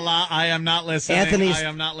 La, la, la. I am not listening. I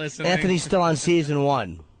am not listening. Anthony's still on season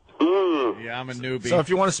 1. Yeah, I'm a newbie. So if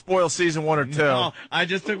you want to spoil season 1 or 2. No, I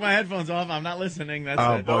just took my headphones off. I'm not listening. That's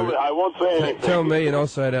it. I won't say anything. Tell me, and I'll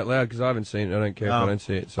say it out loud because I haven't seen it. I don't care if I don't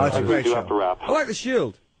see it. So That's a great We do show. have to wrap. I like The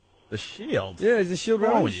Shield. The Shield? Yeah, is The Shield What's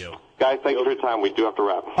wrong right? with you? Guys, thanks for your time. We do have to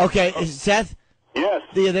wrap. Okay, Seth? Yes.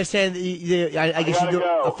 They're saying, I guess you do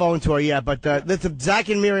a phone tour, yeah. But Zach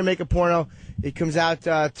and Miri make a porno. It comes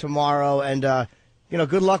out tomorrow, and,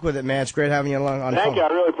 good luck with it, man. It's great having you on the phone. Thank you. I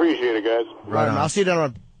really appreciate it, guys. Right on. I'll see you down the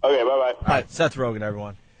road. Okay, bye-bye. All right, Seth Rogen,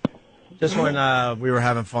 everyone. Just when we were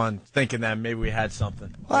having fun, thinking that maybe we had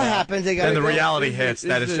something. What happens? Then the reality hits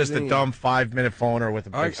that it's just a dumb 5-minute phoner with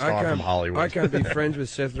a big star from Hollywood. I can't be friends with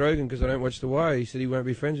Seth Rogen because I don't watch The Wire. He said he won't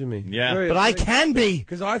be friends with me. Yeah. But I can be.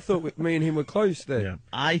 Because I thought me and him were close there. Yeah.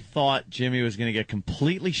 I thought Jimmy was going to get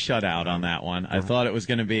completely shut out on that one. I thought it was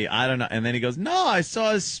going to be, I don't know. And then he goes, no, I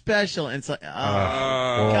saw his special. And it's like,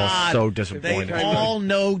 God. So disappointed. They all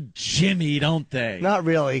know Jimmy, don't they? Not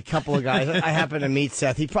really. A couple of guys. I happen to meet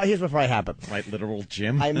Seth. Here's what probably happened. Right, literal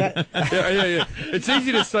Jim. I met. Yeah. It's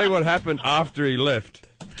easy to say what happened after he left.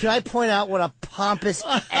 Can I point out what a pompous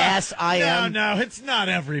ass I am? No, it's not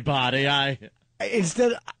everybody.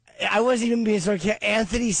 Instead, I wasn't even being sarcastic.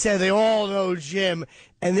 Anthony said they all know Jim,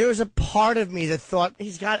 and there was a part of me that thought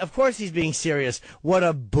of course he's being serious. What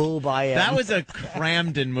a boob I am. That was a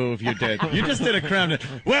Cramden move you did. You just did a Cramden.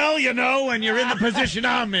 Well, when you're in the position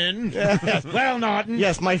I'm in. Yes. Well, Norton.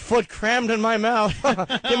 Yes, my foot crammed in my mouth.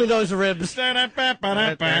 Give me those ribs.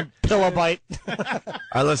 Pillow bite. All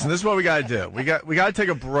right, listen, this is what we got to do. We got to take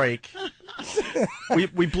a break.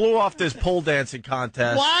 we blew off this pole dancing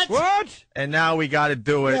contest. What? And now we got to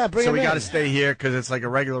do it. Yeah, so we got to stay here because it's like a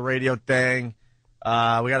regular radio thing. We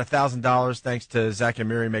got $1,000 thanks to Zach and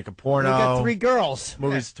Miri Make a Porno. We got 3 girls.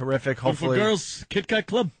 Movie's terrific. Beautiful Hopefully, girls, Kit Kat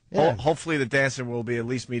Club. Yeah. Hopefully the dancing will be at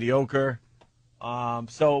least mediocre.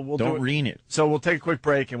 So we'll Don't read it. So we'll take a quick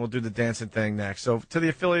break and we'll do the dancing thing next. So to the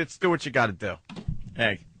affiliates, do what you got to do.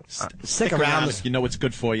 Hey, Stick around if you know what's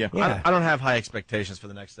good for you. Yeah. I don't have high expectations for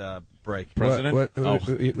the next break. President?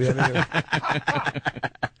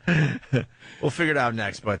 We'll figure it out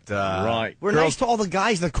next, but... right. We're nice to all the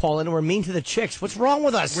guys that call in, and we're mean to the chicks. What's wrong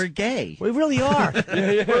with us? We're gay. We really are.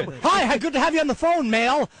 Hi, good to have you on the phone,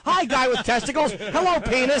 male. Hi, guy with testicles. Hello,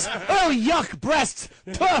 penis. Oh, yuck, breasts.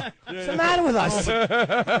 What's the matter with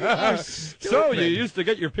us? So you used to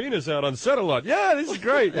get your penis out on set a lot. Yeah, this is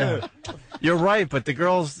great. Yeah. You're right, but the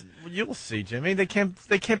girls... You'll see, Jimmy. They can't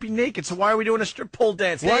be naked. So why are we doing a strip pole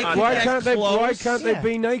dance? Why can't they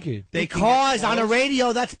be naked? Because on the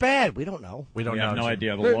radio, that's bad. We don't know. We don't have know. No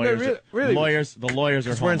idea. The lawyers. Really? The lawyers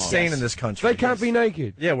are. We're insane in this country. They can't be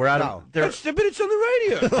naked. Yeah, we're out of. But it's on the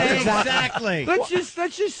radio. Exactly. Let's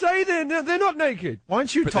just say they're not naked. Why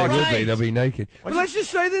don't you talk? They'll be naked. But let's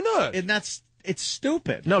just say they're not. And it's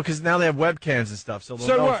stupid. No, because now they have webcams and stuff, so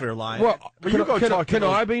they'll know if we're lying. Can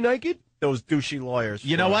I be naked? Those douchey lawyers.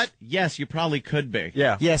 You know what? Yes, you probably could be.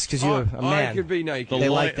 Yeah. Yes, because you're a man. I could be naked. They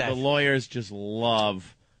like that. The lawyers just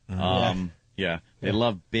love. They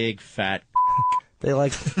love big fat. They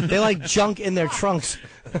like junk in their trunks.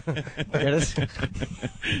 Get it?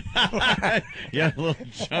 Yeah, a little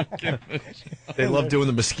junk. They love doing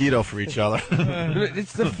the mosquito for each other.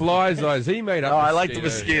 It's the fly's eyes. He made up. I like the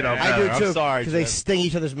mosquito. I do too. I'm sorry, because they sting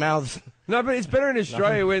each other's mouths. No, but it's better in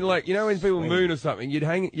Australia when, like, you know, when people moon or something, you'd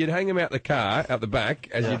hang them out the car, out the back,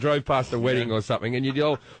 as you drove past a wedding or something, and you'd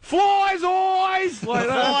yell, "Flies eyes!" like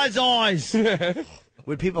that. Flies eyes.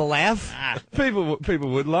 Would people laugh? People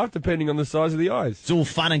would laugh, depending on the size of the eyes. It's all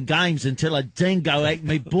fun and games until a dingo ate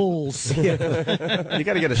me balls. You got to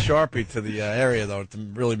get a Sharpie to the area, though, to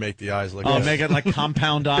really make the eyes look good. Make it like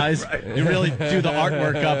compound eyes. Right. You really do the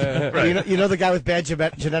artwork up. Right. You know the guy with bad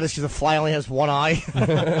genetics because the fly only has one eye?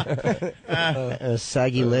 A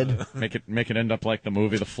saggy lid. Make it end up like the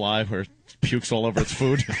movie The Fly, where it pukes all over its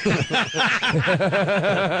food.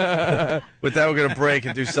 With that, we're going to break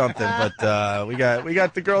and do something, but we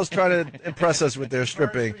got the girls trying to impress us with their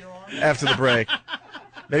stripping after the break.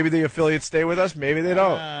 Maybe the affiliates stay with us, maybe they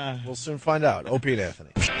don't. We'll soon find out. Opie and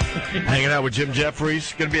Anthony. Hanging out with Jim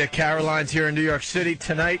Jefferies. Going to be at Caroline's here in New York City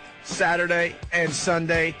tonight, Saturday, and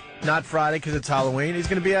Sunday. Not Friday because it's Halloween. He's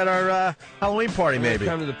going to be at our Halloween party, maybe.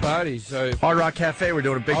 Come to the party. So Hard Rock Cafe, we're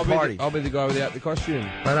doing a big party. I'll be the guy without the costume.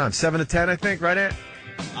 Right on. 7 to 10, I think, right, Ant?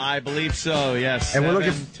 I believe so, yes. And we're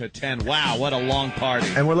looking 7 to 10. Wow, what a long party.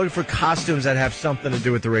 And we're looking for costumes that have something to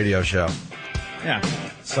do with the radio show. Yeah.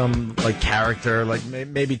 Some, like, character, like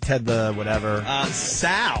maybe Ted the whatever.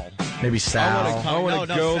 Sal. Maybe Sal. I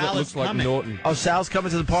want a girl that looks like coming. Norton. Oh, Sal's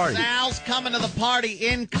coming to the party. Sal's coming to the party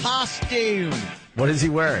in costume. What is he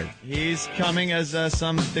wearing? He's coming as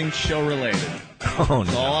something show-related. Oh, no.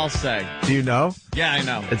 That's all I'll say. Do you know? Yeah, I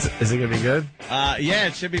know. Is it going to be good? Yeah,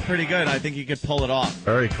 it should be pretty good. I think you could pull it off.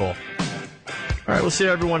 Very cool. All right, we'll see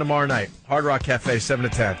everyone tomorrow night. Hard Rock Cafe, 7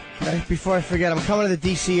 to 10. Okay, before I forget, I'm coming to the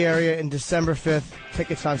D.C. area in December 5th.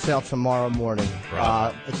 Tickets on sale tomorrow morning.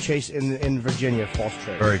 A Chase in Virginia, Falls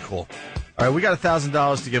Church. Very cool. All right, we got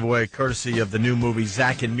 $1,000 to give away, courtesy of the new movie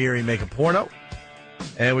Zach and Miri Make a Porno.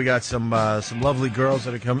 And we got some lovely girls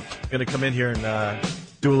that are going to come in here and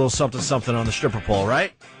do a little something on the stripper pole,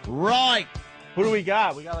 right? Right. Who do we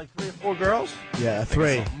got? We got like 3 or 4 girls. Yeah,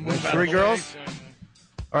 3. 3 girls.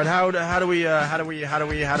 All right, how do we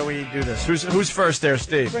do this? Who's first there,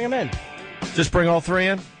 Steve? Bring them in. Just bring all 3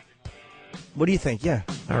 in. What do you think? Yeah.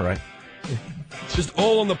 All right. It's just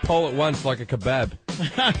all on the pole at once, like a kebab.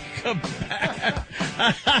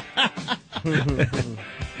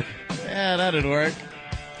 Yeah, that'd work.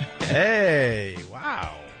 Hey,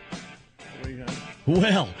 wow.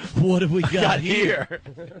 Well, what have we got here?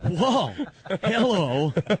 Whoa.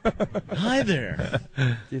 Hello. Hi there.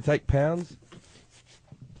 Do you take pounds?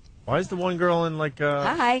 Why is the one girl in like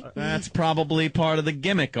Hi. That's probably part of the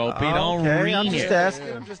gimmick, Opie. Don't read I'm it. just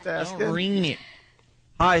asking. Don't read it.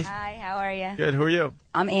 Hi. Hi, how are you? Good, who are you?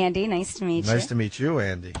 I'm Andy. Nice to meet you. Nice to meet you,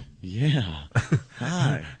 Andy. Yeah.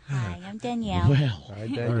 Hi. Hi, I'm Danielle. Well. Hi,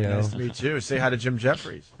 Danielle. Nice to meet you. Say hi to Jim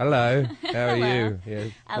Jefferies. Hello. How are you?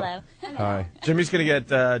 Yes. Hello. Hi. Jim's gonna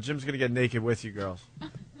get naked with you girls.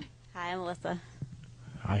 Hi, I'm Melissa.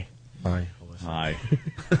 Hi. Hi. Hi.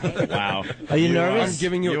 Wow. Are you nervous? I'm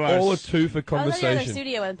giving you all a 2 for I was in the conversation. other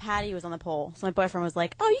studio when Patty was on the pole, so my boyfriend was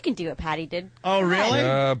like, "Oh, you can do what Patty did." Oh,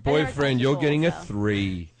 really? Boyfriend, you're getting a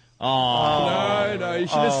 3. Oh. No, you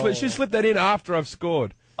should have slipped that in after I've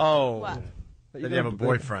scored. Oh. What? Then you have a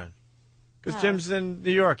boyfriend. Because Jim's in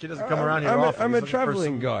New York. He doesn't come around here often. I'm He's a looking for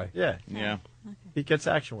traveling guy. Yeah. Yeah. He gets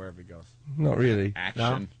action wherever he goes. Not really.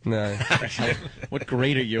 Action. No. What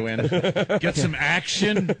grade are you in? Get some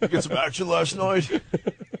action? Get some action last night.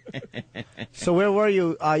 So where were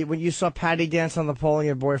you when you saw Patty dance on the pole and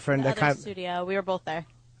your boyfriend? The other studio. We were both there.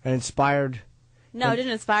 And inspired. No, it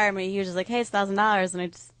didn't inspire me. He was just like, "Hey, it's $1,000, and I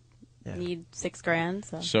just need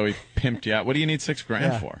 $6,000." So he pimped you out. What do you need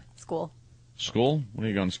 $6,000 for? School. School? What are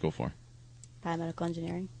you going to school for? Biomedical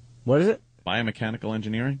engineering. What is it? Biomechanical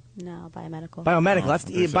engineering? No, biomedical. Biomedical. That's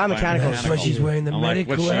biomechanical. That's why she's wearing the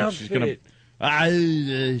medical outfit.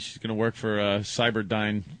 She's gonna work for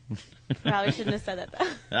Cyberdyne. Probably shouldn't have said that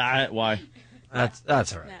though. Why? That's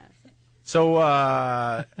all right.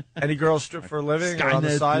 So, any girls strip for a living or on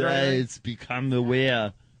the side? It's become the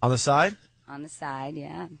wear. On the side? On the side,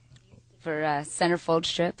 yeah. For centerfold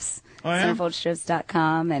strips. Oh, yeah?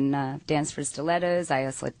 Centerfoldstrips.com and Dance for Stilettos. I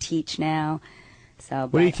also teach now. So,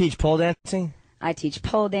 What do you teach? Pole dancing? I teach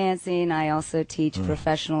pole dancing. I also teach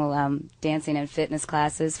professional dancing and fitness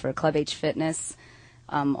classes for Club H Fitness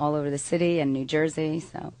all over the city and New Jersey.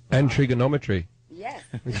 So. And trigonometry. Yes.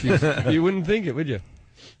 You wouldn't think it, would you?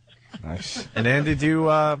 Nice. And Andy, do you do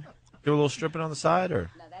a little stripping on the side, or?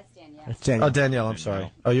 No, that's Danielle. That's Danielle. Oh, Danielle, I'm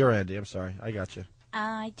sorry. Oh, you're Andy. I'm sorry. I got you.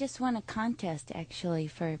 I just won a contest, actually,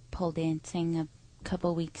 for pole dancing a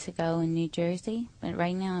couple weeks ago in New Jersey. But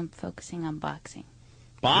right now I'm focusing on boxing.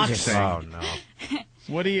 Boxing? Oh, no.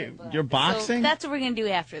 What do you're boxing? So that's what we're going to do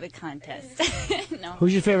after the contest. No.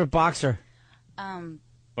 Who's your favorite boxer?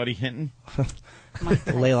 Buddy Hinton?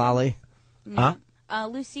 Layla Ali? No.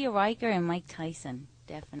 Lucia Riker and Mike Tyson,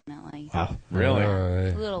 definitely. Wow. Really?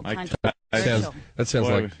 A little controversial. That sounds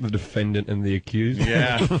like the defendant and the accused.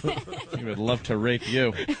 Yeah. He would love to rape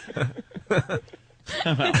you.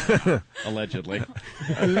 Allegedly.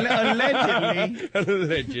 Allegedly.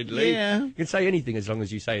 Allegedly. Yeah. You can say anything as long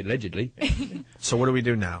as you say allegedly. So what do we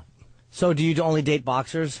do now? So do you only date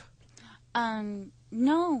boxers?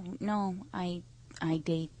 No, I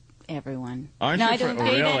date everyone. Aren't no, you I don't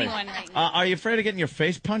date anyone right now. Are you afraid of getting your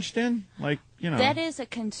face punched in? Like, That is a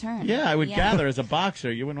concern. Yeah, I would gather as a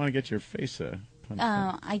boxer, you wouldn't want to get your face punched in.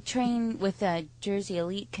 I train with Jersey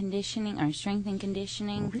Elite Conditioning, or Strength and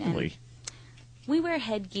Conditioning. Really? And we wear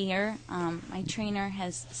headgear. My trainer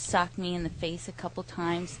has socked me in the face a couple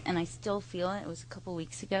times, and I still feel it. It was a couple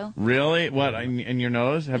weeks ago. Really? What, in your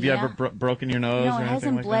nose? Have you ever broken your nose? No, or it anything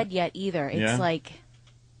hasn't like bled that? yet either. It's like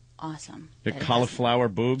awesome. Your cauliflower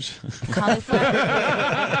boobs? Cauliflower.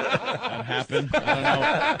 That happened.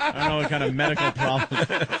 I don't know what kind of medical problems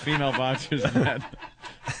female boxers had.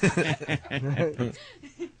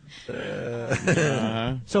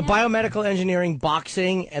 So biomedical engineering,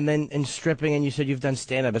 boxing, and then in stripping, and you said you've done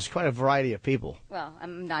stand-up. It's quite a variety of people. Well,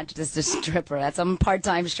 I'm not just a stripper. I'm a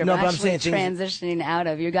part-time stripper. No, but I'm actually saying transitioning out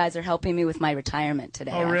of. You guys are helping me with my retirement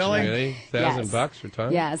today. Oh, really? Really? $1,000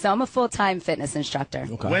 retirement? Yeah, so I'm a full-time fitness instructor.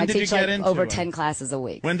 Okay. When I did teach you get into over it? 10 classes a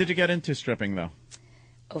week. When did you get into stripping, though?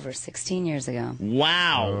 Over 16 years ago.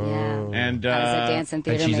 Wow. Yeah. And I was a dance and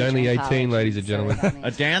theater she's major only in 18, college. ladies and gentlemen.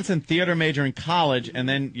 A dance and theater major in college, and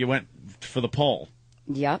then you went for the pole.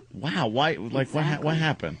 Yep. Wow. Why? Like, what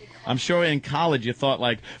happened? I'm sure in college you thought,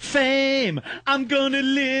 like, fame, I'm going to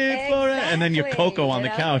live for it. And then you're Coco on the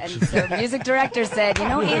couch. And so the music director said,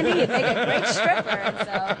 Andy, you'd make a great stripper. And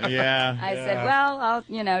so Yeah. I said, well, I'll,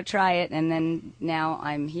 try it. And then now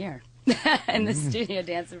I'm here in the studio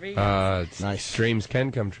dancing for you guys. It's nice. Dreams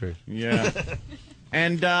can come true. Yeah.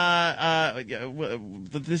 And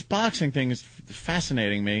this boxing thing is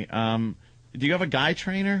fascinating me. Do you have a guy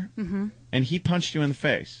trainer? Mm-hmm. And he punched you in the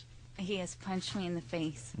face? He has punched me in the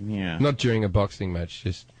face. Yeah. Not during a boxing match,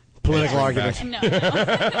 just political arguments. No.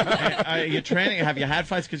 Are you training? Have you had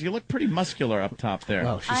fights? Because you look pretty muscular up top there.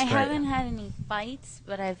 Oh, she's I straight. haven't had any fights,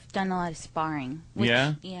 but I've done a lot of sparring.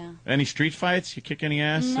 Yeah? Yeah. Any street fights? You kick any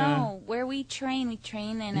ass? No, where we train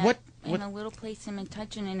in a little place in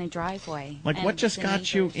Metuchen in a driveway. Like, And what just the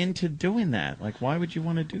got you neighbors. into doing that? Like, why would you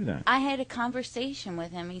want to do that? I had a conversation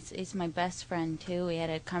with him. He's my best friend, too. We had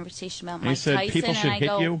a conversation about He Mike said Tyson, people and should I hit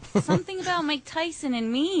go, you? something about Mike Tyson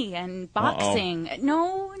and me and boxing.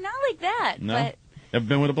 No, not like that. No? Ever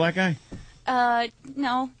been with a black guy? But,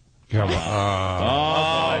 no. Come on.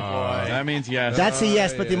 Oh, boy. That means yes. That's a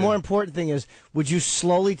yes, but the more important thing is, would you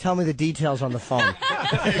slowly tell me the details on the phone?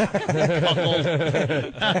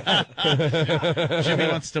 Jimmy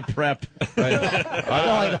wants to prep.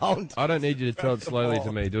 I don't. I don't need you to tell it slowly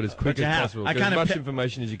to me. Do it as quick as possible. Get as much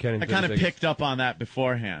information as you can in I 30 kind of seconds. picked up on that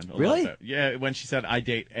beforehand. A Really? little bit. Yeah, when she said, I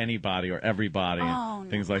date anybody or everybody Oh, and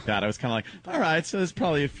things like that. I was kind of like, all right, so there's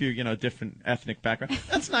probably a few, different ethnic backgrounds.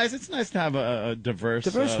 That's nice. It's nice to have a diverse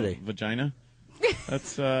Diversity. vagina.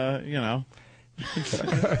 That's,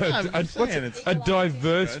 A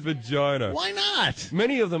diverse vagina. Why not?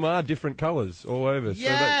 Many of them are different colours all over.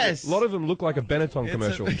 Yes. So a lot of them look like a Benetton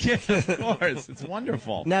commercial. Yes, of course. It's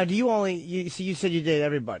wonderful. Now, do you only... you said you date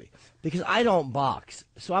everybody. Because I don't box,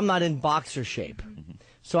 so I'm not in boxer shape.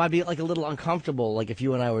 So I'd be like a little uncomfortable, like if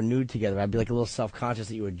you and I were nude together. I'd be like a little self-conscious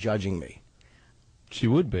that you were judging me. She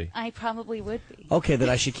would be. I probably would be. Okay, then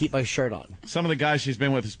I should keep my shirt on. Some of the guys she's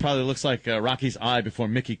been with, it probably looks like Rocky's eye before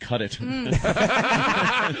Mickey cut it. Mm.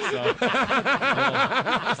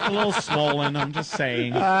 Just a little swollen, I'm just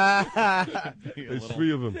saying. There's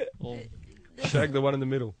three of them. Shag the one in the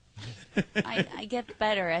middle. I get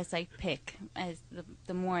better as I pick, as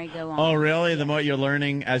the more I go on. Oh, really? The more you're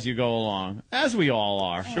learning as you go along, as we all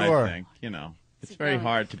are. Sure. I think, it's very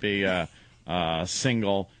hard to be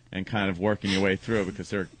single and kind of working your way through because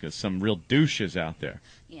there are some real douches out there.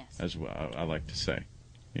 Yes. As well, I like to say.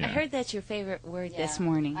 Yeah. I heard that's your favorite word this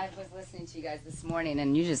morning. I was listening to you guys this morning,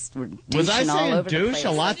 and you just were Was I douching all saying over the douche place.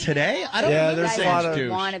 a lot today? I don't remember there's saying a lot of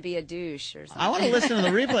douche. want to be a douche or something. I want to listen to the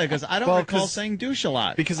replay because I don't Well, recall 'cause- saying douche a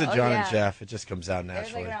lot. Because of Oh, John yeah. and Jeff, it just comes out It was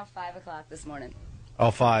naturally. like around 5 o'clock this morning.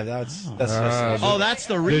 Oh, 5. That's Oh, that's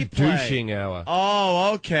the The replay. douching hour.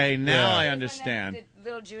 Oh, okay. Now Yeah. I understand. The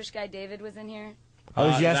little Jewish guy David was in here. That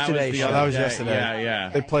was yesterday. That was yesterday. Yeah.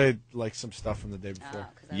 They played like some stuff from the day before.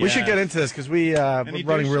 Yeah. We should get into this because we're Any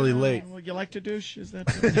running douche? really late. Would you like to douche? Is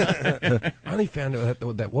that? I only found out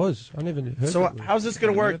what that was. I never heard So that. how's this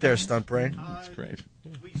going to work there, Stunt Brain? That's great.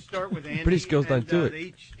 We start with Andy. British girls don't do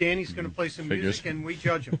it. Danny's going to play some Figures. music, and we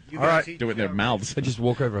judge him. You All guys right. each Do it in their mouths. I just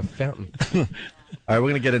walk over a fountain. All right, we're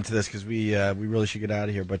going to get into this because we really should get out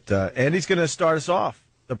of here. But Andy's going to start us off.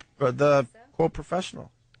 The quote professional.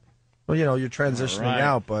 Well, you're transitioning Right.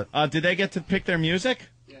 out, but Did they get to pick their music?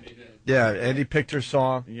 yeah, Andy picked her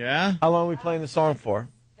song. Yeah. How long are we playing the song for?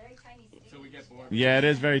 Yeah, it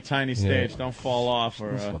is very tiny stage. Yeah. Don't fall off,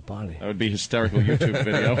 or my body. that would be a hysterical YouTube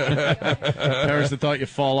video. Paris that thought you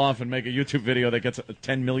fall off and make a YouTube video that gets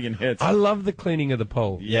 10 million hits. I love the cleaning of the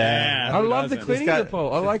pole. Yeah, I who love the doesn't? cleaning It's of the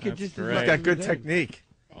pole. I like it just as great. much He's got as good the technique.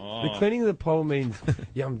 Oh. The cleaning of the pole means,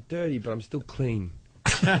 yeah, I'm dirty, but I'm still clean.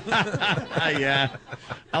 Yeah.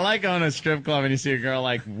 I like going to a strip club and you see a girl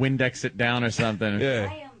like Windex it down or something. Yeah.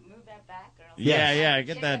 Move that back, girl. Yeah.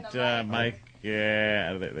 Get that mic.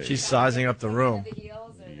 Yeah. There She's sizing up the room.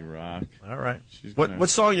 you rock. All right. She's What gonna- what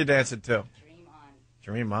song you dancing to? Dream on.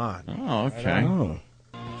 Dream On. Oh, okay. Oh,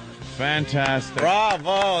 Fantastic.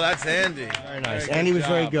 Bravo, that's Andy. very nice. Andy was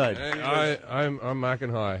very good. I'm marking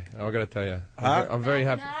high. I got to tell you, Huh? I'm very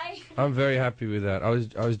happy. I'm very happy with that. I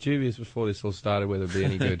was dubious before this all started whether it'd be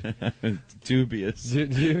any good. Dubious.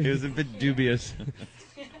 He was a bit dubious.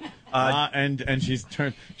 And she's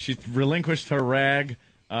relinquished her rag.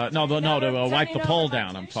 To wipe the pole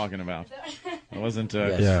down. I'm talking about. I wasn't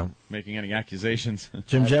making any accusations.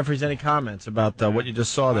 Jim Jefferies, any comments about what you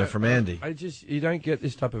just saw there from Andy? You don't get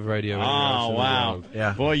this type of radio. anywhere else Oh in the wow! world.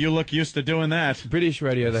 Yeah. Boy, you look used to doing that. British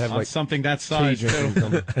radio, they have On like something that size tea drinking too.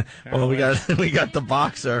 something. Well, we got the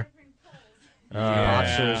boxer.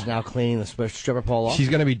 Boxer is now cleaning the stripper pole off. She's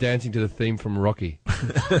going to be dancing to the theme from Rocky.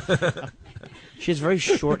 She has very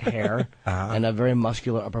short hair and a very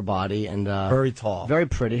muscular upper body and Very tall. very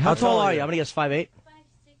pretty. How tall are you? I'm gonna guess 5'8".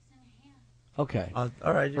 Okay. All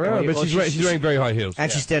right. Well, but she's wearing very high heels.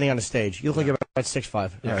 And she's standing on the stage. You look like you're about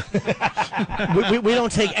 6'5". Yeah. we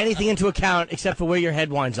don't take anything into account except for where your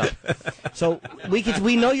head winds up. So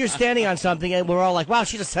we know you're standing on something, and we're all like, "Wow,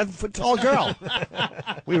 she's a 7-foot tall girl."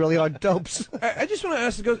 We really are dopes. I just want to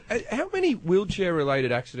ask the girls, how many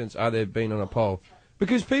wheelchair-related accidents are there been on a pole?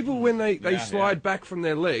 Because people, when they slide back from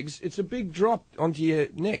their legs, it's a big drop onto your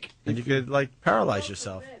neck. And you could paralyze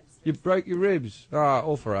yourself. You break your ribs.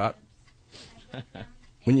 All for art.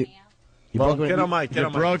 When you Well, get on mic. You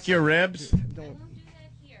broke your ribs?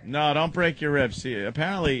 No, don't break your ribs. See,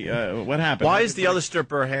 apparently, what happened? Why is the other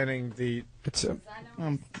stripper handing the?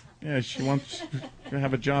 She wants to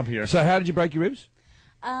have a job here. So how did you break your ribs?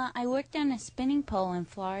 I worked on a spinning pole in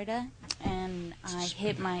Florida, and I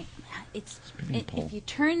hit my. If you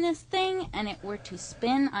turn this thing and it were to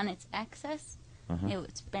spin on its axis, it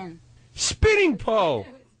would spin. Spinning pole!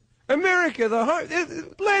 America,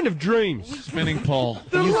 the land of dreams. Spinning pole.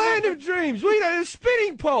 The land of dreams. We know, a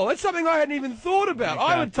spinning pole. That's something I hadn't even thought about.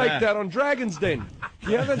 I would take that on Dragon's Den.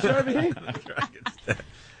 You have that show over here? Dragon's Den.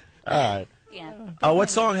 All right. Yeah. What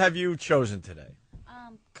song have you chosen today?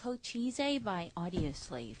 Cochise by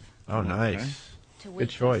Audioslave. Oh, nice. To Good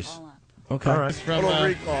choice. Okay. All right. It's from,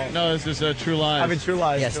 no, this is True Lies. I mean, True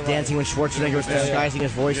Lies. Yes, True dancing when Schwarzenegger was disguising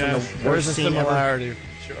his voice in the There's worst a scene ever. similarity.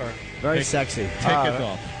 Sure. Very sexy. Take it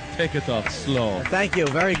off. Take it off slow. Thank you.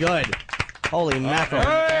 Very good. Holy mackerel.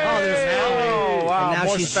 Hey! Oh, there's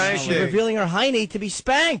More she's spanking. revealing her hiney to be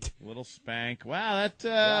spanked. Little spank. Wow, that's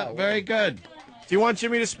very good. Do you want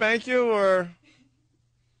Jimmy to spank you, or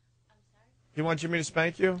you want Jimmy to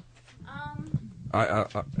spank you? I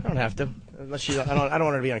don't have to. Unless I don't want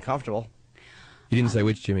her to be uncomfortable. You didn't say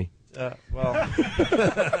which Jimmy. Well,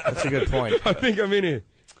 that's a good point. I think I'm in here.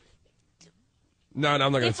 No, I'm not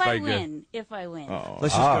going to If I spank you. win. If I win.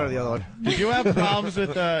 Let's just go to the other one. Did you have problems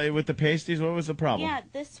with the pasties? What was the problem? Yeah,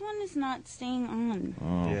 this one is not staying on.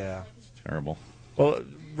 Oh, yeah. It's terrible. Well,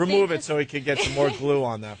 remove it so we can get some more glue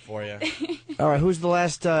on that for you. All right, who's the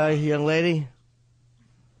last young lady?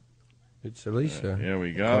 It's Alicia. Here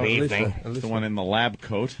we go. Good evening. It's the one in the lab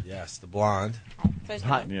coat. Yes, the blonde.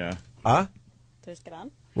 Hot. Yeah. Huh? Just get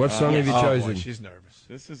on. What song have you chosen? Boy, she's nervous.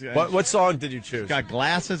 This is What song did you choose? She's got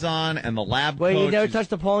glasses on and the lab Wait, coat. you never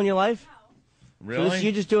touched a pole in your life? Really? So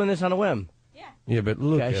you're just doing this on a whim? Yeah, but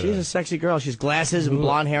look at She's her. a sexy girl. She's glasses and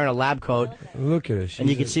blonde hair and a lab coat. Look at her. And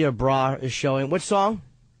you can see her bra is showing. What song?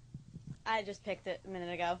 I just picked it a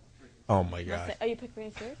minute ago. Oh my God! Oh, you picked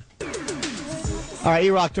Britney Spears? All right,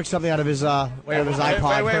 E-Rock took something out of his iPod.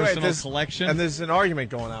 Wait. There's collection. And there's an argument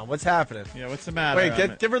going on. What's happening? Yeah, what's the matter?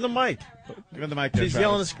 Wait, give her the mic. Give her the mic. She's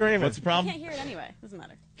yelling and screaming. What's the problem? I can't hear it anyway. Doesn't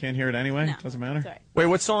matter. Can't hear it anyway? No. Doesn't matter? Sorry. Wait,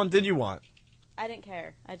 what song did you want? I didn't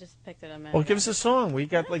care. I just picked it a minute Well, ago. give us a song. We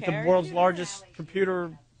got like the care. world's largest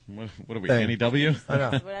computer. What are we, thing. NEW? I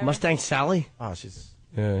know. Mustang Sally? Oh, she's...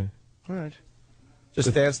 Yeah. All right.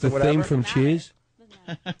 Just dance to the whatever. theme from Cheers.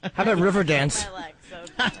 How about Riverdance? My leg,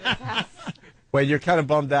 so Wait, you're kind of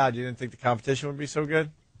bummed out. You didn't think the competition would be so good?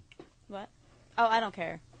 what? Oh, I don't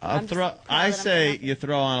care. I say you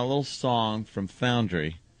throw on a little song from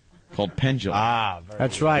Foundry called Pendulum.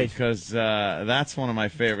 That's right. Because that's one of my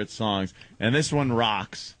favorite songs. And this one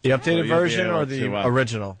rocks. The So updated you'll be version able or the to,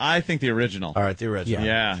 original? I think the original. All right, the original.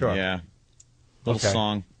 Yeah, Sure. yeah. Little Okay.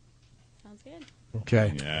 song. Sounds good.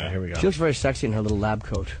 Okay. Yeah. Here we go. She looks very sexy in her little lab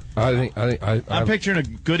coat. I'm picturing a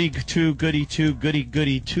goody two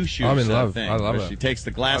shoes. I'm in love. Thing, I love where it. She takes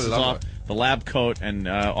the glasses I love off, the lab coat, and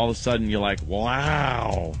all of a sudden you're like,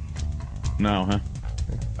 wow. No, huh?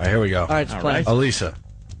 All right, here we go. All right, it's playing. Elisa,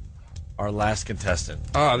 our last contestant.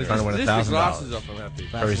 Oh, this trying to win is glasses $1,000. off. I'm happy.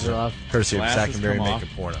 Glasses are off. Courtesy of Glasses Sackberry come Make off. a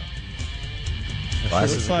Porno. She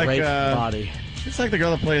Glasses looks are like, Great body. it's like the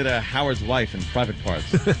girl that played Howard's wife in Private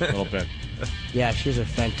Parts a little bit. Yeah, she has a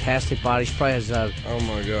fantastic body. She probably has a... Oh,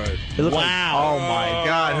 my God. It looks Oh my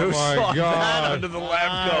God! Who my saw God. that under the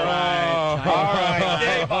lab coat?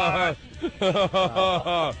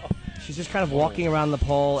 like, she's just kind of walking around the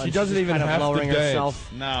pole. She and doesn't she's even kind of have to lowering dance.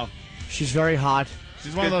 herself. No. She's very hot.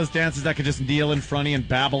 She's one of those dancers that could just kneel in front of you and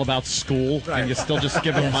babble about school, and you still just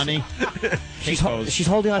give her money. She's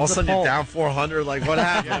holding on All to of a the sudden pole. you're down 400. Like what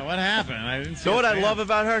happened? Yeah, what happened? I didn't see You know what her I dance. love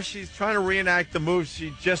about her? She's trying to reenact the moves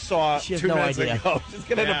she just saw She has 2 no minutes idea. ago. She's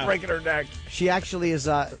gonna end Yeah. up breaking her neck. She actually is.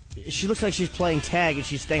 She looks like she's playing tag and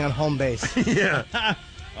she's staying on home base. Yeah.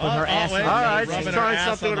 With her ass. wait, in All the right, face. she's rubbing trying her ass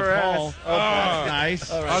something on with the her pole. ass. Oh, that's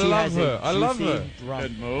nice. All right, I she love has her. a I love juicy her. rump.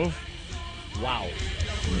 Good move. Wow.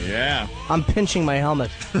 Yeah. I'm pinching my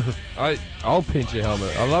helmet. I'll pinch your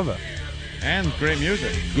helmet. I love it. And great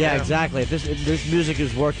music. Yeah, exactly. If this music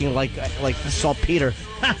is working like saltpeter.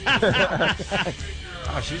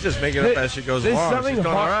 Oh, she's just making it up as she goes There's along. something She's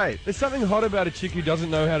doing hot. all right. There's something hot about a chick who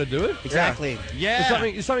doesn't know how to do it. Exactly. Yeah.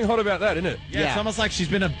 There's something hot about that, isn't it? Yeah, it's almost like she's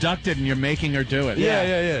been abducted and you're making her do it.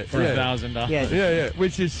 Yeah. For $1,000. Yeah. Yeah.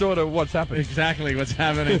 Which is sort of what's happening. Exactly what's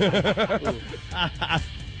happening.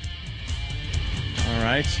 All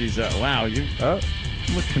right, she's wow, you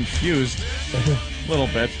look confused a little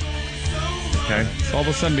bit. Okay, it's all of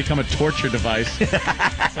a sudden become a torture device.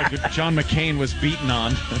 It's like what John McCain was beaten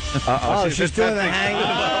on. Oh, she's doing the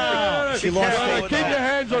hang. She lost Keep weight. your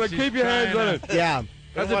hands on it. Keep your hands on it. Yeah.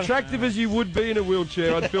 As attractive as you would be in a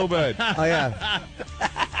wheelchair, I'd feel bad. Oh yeah.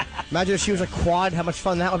 Imagine if she was a quad, how much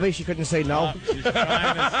fun that would be. She couldn't say no. She's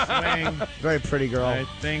trying to swing. Very pretty girl. I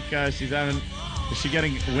think she's having. Is she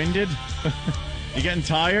getting winded? You getting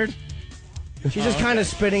tired? She's just kind of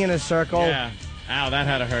spinning in a circle. Yeah. Ow, that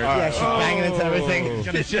had to hurt. Yeah, she's banging into everything.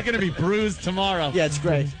 She's gonna be bruised tomorrow. Yeah, it's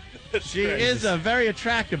great. She is very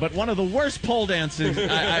attractive, but one of the worst pole dancers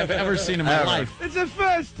I've ever seen in my life. It's her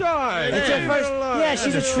first time. It's her first. Yeah,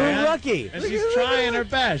 she's a true rookie. And she's trying her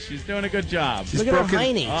best. She's doing a good job. Look at her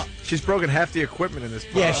hiney. She's broken half the equipment in this.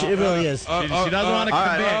 Yeah, it really is. She doesn't want to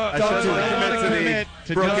commit. I shouldn't commit to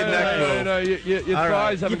the broken neck move. No, your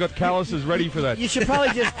thighs haven't got calluses ready for that. You should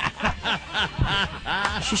probably just.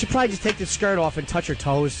 She should probably just take the skirt off and touch her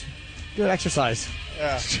toes. Do an exercise.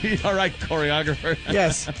 She's all right, choreographer.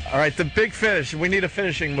 Yes. All right, the big finish. We need a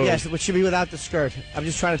finishing move. Yes, which should be without the skirt. I'm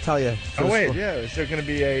just trying to tell you. Oh wait, yeah. Is there going to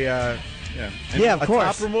be a Yeah, of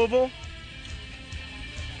course. Top removal?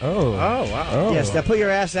 Oh. Oh, wow. Oh. Yes, now put your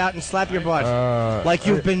ass out and slap your butt. Like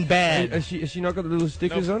you've been bad. Has she not got the little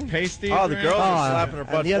stickers on? Pasties? Oh, the girls are slapping her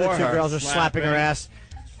butt and the other for two her. girls are slapping her ass.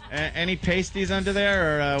 Any pasties under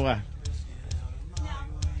there, or what?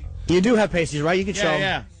 You do have pasties, right? You can show them.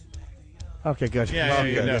 Yeah. Okay, good. Yeah,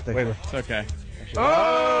 good. no, Good. it's okay.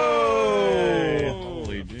 Oh!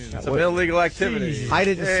 Holy dude. It's an illegal activity. I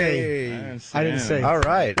didn't see. I didn't see. All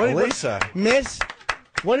right, Elisa. Miss,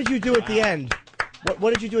 what did you do at the end?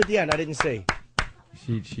 What did you do at the end? I didn't see.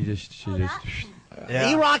 She just.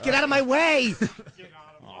 E-Rock, get out of my way!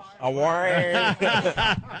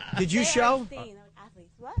 Did you show?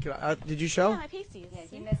 Did you show?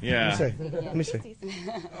 Yeah. Let me see.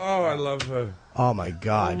 Oh, I love her. Oh my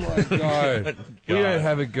God. Oh my God. We don't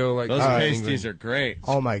have a girl like those that in pasties England. are great.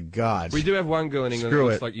 Oh my God. We do have one girl in England Screw that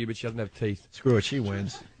looks it. like you, but she doesn't have teeth. Screw it, she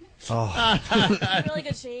wins. Oh. in really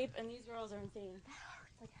good shape, and these girls are insane. That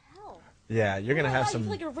hurts like hell. Yeah, you're gonna have I some.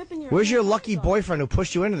 feel like you're ripping your Where's your hair lucky off. boyfriend who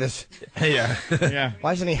pushed you into this? Yeah. Yeah.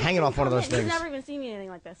 Why isn't he hanging off one of those He's things? never even seen me anything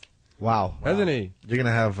like this. Wow. Hasn't he? You're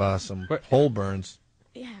gonna have some hole burns.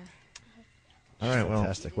 Yeah. All right, well,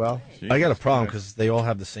 Fantastic. Well, I got a problem because they all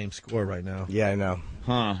have the same score right now. yeah, I know.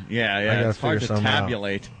 Huh? I Yeah. gotta It's hard to figure something out.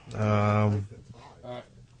 tabulate.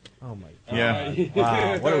 Oh my. Yeah.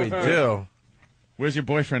 Wow. What do we do? Where's your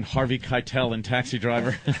boyfriend, Harvey Keitel in Taxi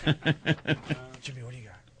Driver? Jimmy, what do you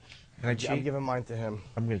got? Can I cheat? I'm giving mine to him.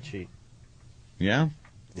 I'm gonna cheat. Yeah.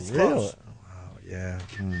 It's Really? close. Oh yeah.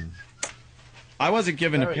 I wasn't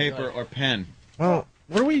given a Very paper good. or pen, Well,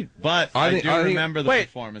 what are we? but I do remember the Wait,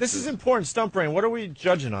 performance. this is important. Stump Brain. What are we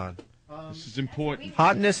judging on? This is important.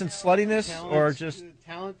 Hotness and sluttiness, or just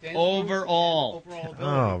talent, dance Overall. overall ability.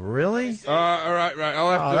 Oh, really? All right.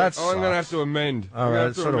 I'll have Oh, to. that I'm gonna have sucks. to amend. All I'm gonna right,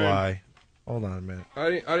 have to so do amend. I. Hold on a minute. I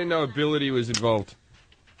didn't know ability was involved.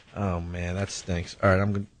 Oh man, that stinks. All right,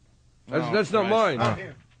 I'm gonna. That's not mine.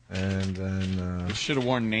 And then. You should have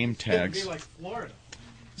worn name It'd be tags. like Florida.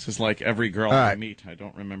 This is like every girl All I right. meet. I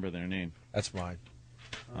don't remember their name. That's mine.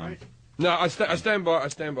 All right. No, I stand by. I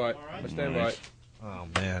stand by it. I stand by Nice. it. Oh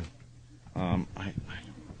man. I don't know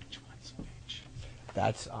which one's which.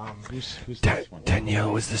 That's Who's this one?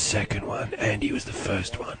 Danielle was the second one, Andy was the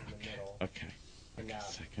first one. Okay.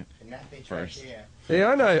 Second. First. Yeah,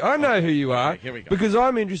 I know who you are. here we go. Because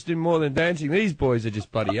I'm interested in more than dancing. These boys are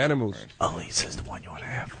just bloody animals. Elisa's the one you want to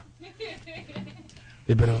have.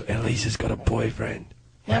 Yeah, but Elisa's got a boyfriend.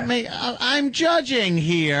 I'm judging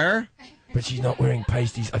here. But she's not wearing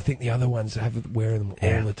pasties. I think the other ones have wearing them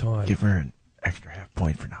all the time. Give her an extra half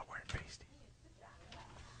point for not wearing pasties.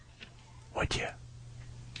 Would you?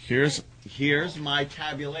 Here's my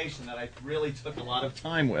tabulation that I really took a lot of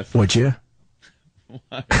time with. Would you?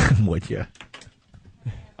 Would you?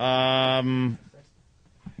 Wow.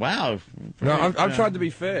 No, I've tried to be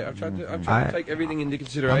fair. I've tried to take everything into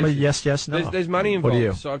consideration. I'm a yes, yes, no. There's money What involved. are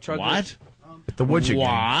you? So I've tried What? to. With the would you game.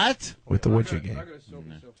 What? With the would you I game. gotta sort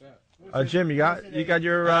myself out. Jim, you got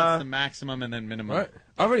your. That's the maximum and then minimum. Right.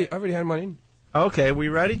 I've already had mine in. Okay, we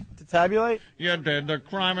ready to tabulate? You did the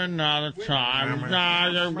crime another time.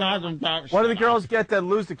 What do the girls get that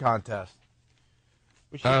lose the contest?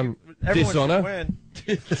 We should, everyone should dishonor. win.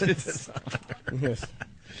 yes.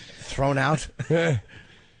 Thrown out.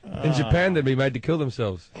 In Japan, they'd be made to kill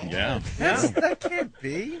themselves. Yeah. That can't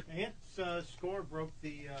be. Ant's score broke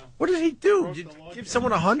the. What did he do? broke Did the you law. give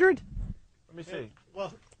someone 100? Let me see.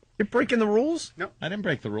 Well, You're breaking the rules? I didn't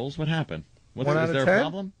break the rules. What happened? Was 1 out of there 10? a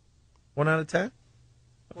problem? 1 out of 10?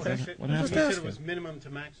 What you happened? said it was minimum to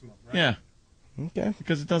maximum, right? Yeah. Okay.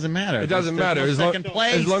 Because it doesn't matter. It doesn't There's matter. no As second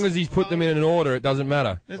place. long as he's put them in an order, it doesn't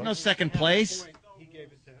matter. There's no second place. He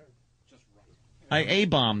gave it to her. Just right. I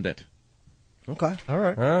A-bombed it. Okay. All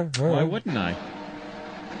right. Why wouldn't I?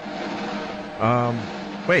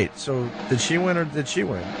 Wait, so did she win or did she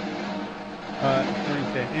win? According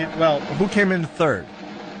to well, Who came in third?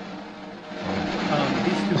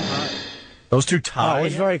 these two tied. Those two Oh, it tied?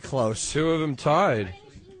 was very close. Two of them tied.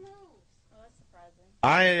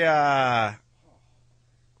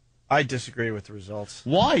 I disagree with the results.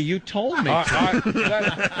 Why? You told me. That's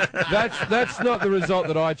not the result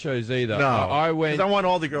that I chose either. No, I went. 'cause I want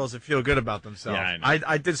all the girls to feel good about themselves. Yeah,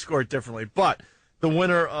 I did score it differently, but the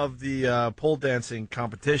winner of the pole dancing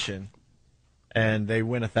competition, and they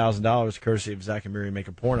win $1,000 courtesy of Zach and Miri Make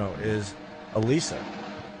a Porno, is Elisa.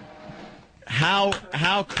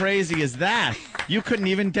 How crazy is that? You couldn't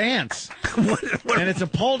even dance. And it's a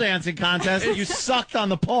pole dancing contest. You sucked on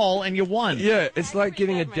the pole and you won. Yeah, it's like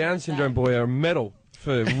giving a Down syndrome boy a medal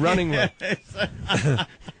for running. I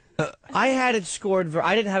had it scored.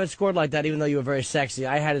 I didn't have it scored like that, even though you were very sexy.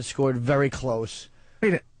 I had it scored very close.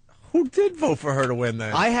 Wait, who did vote for her to win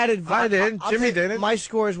then? I had it. I didn't. Jimmy didn't. My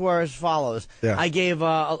scores were as follows. Yeah. I gave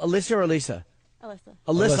Alyssa or Lisa? Alyssa.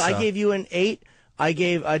 Alyssa, I gave you an 8. I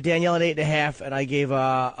gave Danielle an 8.5, and I gave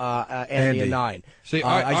Andy a 9. See,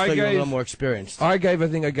 I just thought you were a little more experienced. I gave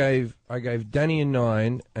Danny a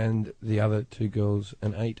 9, and the other 2 girls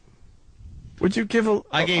an 8. Would you give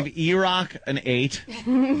I gave E-Rock an 8.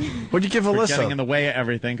 Would you give For Alyssa? getting in the way of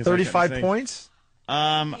everything. 35 points?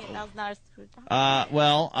 Well,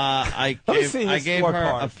 I gave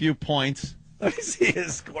her a few points. Let me see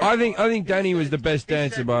his score. I think Danny was the best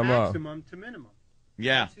dancer by a mile. Maximum to minimum.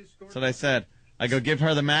 Yeah, that's what I said. I go give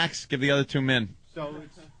her the max, give the other 2 min. So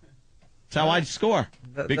it's... That's how I score.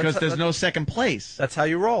 Because there's no second place. That's how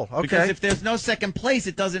you roll. Okay. Because if there's no second place,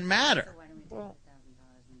 it doesn't matter.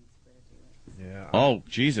 Yeah. Oh,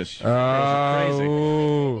 Jesus. Oh.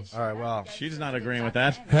 All right, well. She's not agreeing with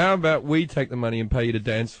that. How about we take the money and pay you to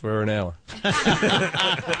dance for an hour?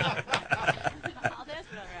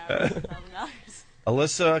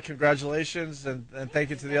 Alyssa, congratulations, and thank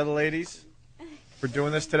you to the other ladies for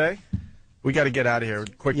doing this today. We got to get out of here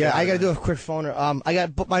quick. Yeah, I got to do a quick phoner. I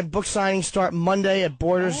got my book signings start Monday at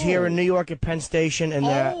Borders here in New York at Penn Station, and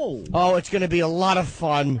it's going to be a lot of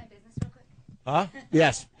fun. Huh?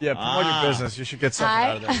 Yes. Yeah, promote your business. You should get something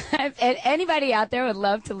out of that. And anybody out there would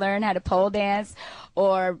love to learn how to pole dance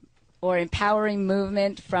or empowering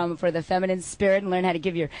movement for the feminine spirit, and learn how to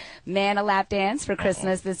give your man a lap dance for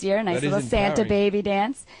Christmas this year. Nice little Santa baby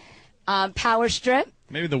dance. Power strip.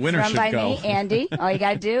 Maybe the winner should run by go. me, Andy. All you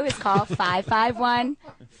got to do is call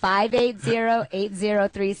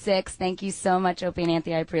 551-580-8036. Thank you so much, Opie and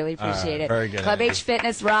Anthony. I really appreciate it. Very good. Club H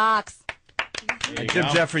Fitness rocks. And Jim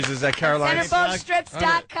Jefferies is at Caroline's.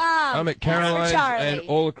 CenterBoatStrips.com. I'm at Caroline's Charlie. and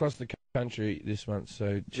all across the country this month,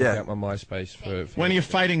 so check out my MySpace for When are you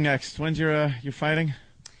fighting next? When's your fighting?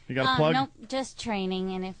 You got a plug? No, just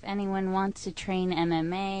training, and if anyone wants to train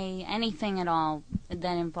MMA, anything at all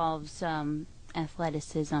that involves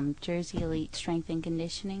athleticism, Jersey Elite Strength and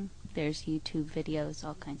Conditioning, there's YouTube videos,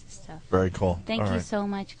 all kinds of stuff. Very cool. Thank you so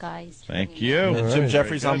much, guys. Thank you. And Jim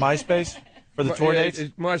Jefferies on MySpace for the tour dates?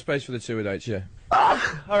 It's MySpace for the tour dates, yeah. All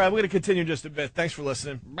right, we're going to continue just a bit. Thanks for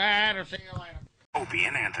listening. Bye. See you later. Opie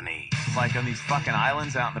and Anthony. Like on these fucking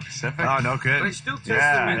islands out in the Pacific. Oh, no kidding. They still test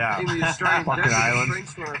them in the Australian fucking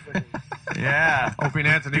islands. Yeah. Opie and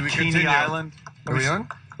Anthony, we Bikini continue. Island. Are we on?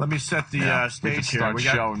 Let me set the stage here. We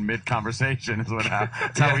got show in mid-conversation is what happens.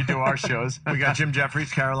 That's how we do our shows. We got Jim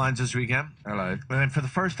Jefferies, Caroline's this weekend. Hello. And for the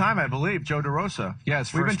first time, I believe, Joe DeRosa.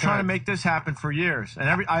 Yes, we've been trying to make this happen for years.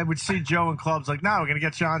 And I would see Joe in clubs like, no, we're going to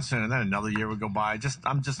get Johnson. And then another year would go by.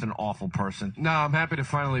 I'm just an awful person. No, I'm happy to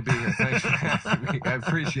finally be here. Thanks for having me. I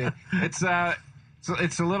appreciate it.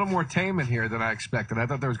 It's a little more tame in here than I expected. I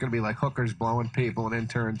thought there was going to be like hookers blowing people and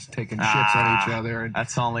interns taking shits on each other. And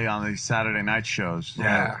that's only on these Saturday night shows.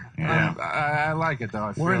 Yeah. I like it,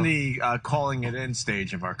 though. We're in the calling it in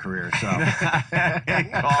stage of our career. So Call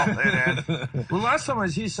it in. Well, last time I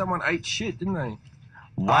was here, someone ate shit, didn't they?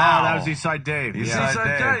 Wow, that was Eastside Dave.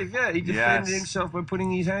 Eastside Dave, yeah. He defended himself by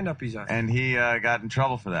putting his hand up his ass. And he got in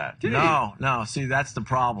trouble for that. No. See, that's the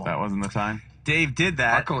problem. That wasn't the time? Dave did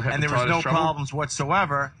that, and there was no problems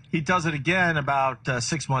whatsoever. He does it again about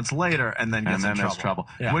 6 months later, and then gets in trouble.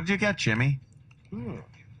 Yeah. What did you get, Jimmy?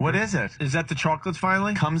 What is it? Is that the chocolates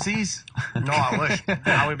finally? Cumsies? No, I wish.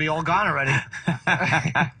 Now we'd be all gone already.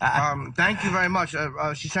 Thank you very much.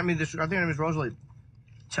 She sent me this. I think her name is Rosalie.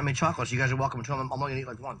 Sent me chocolates. You guys are welcome to them. I'm only going to eat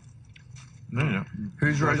like one. No.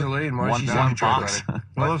 Who's Rosalie and why one box?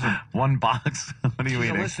 Well, listen. One box? What are you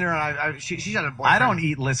eating? She's a listener, and she's had a boyfriend. I don't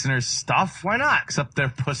eat listeners' stuff. Why not? Except they're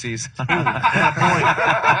pussies.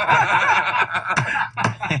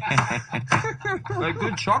 They're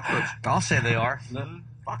good chocolates. I'll say they are.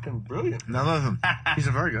 Fucking brilliant. Now listen. These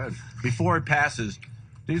are very good. Before it passes,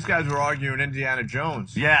 these guys were arguing Indiana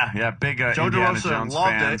Jones. Yeah, big Joe Indiana DeRosa Jones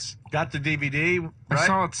loved fans. it. Got the DVD. Right? I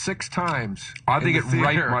saw it 6 times. I think it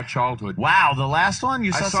raped my childhood. Wow, the last one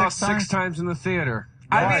you saw, I saw it 6 times in the theater.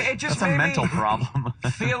 Why? I mean, it just That's made a mental me problem.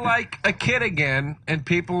 feel like a kid again, and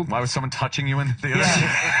people. Why was someone touching you in the theater?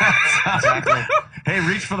 Yeah. Exactly. Hey,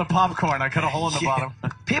 reach for the popcorn. I cut a hole in the bottom.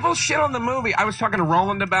 People shit on the movie. I was talking to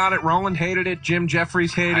Roland about it. Roland hated it. Jim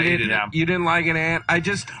Jefferies hated it. Yeah. You didn't like it, Ant. I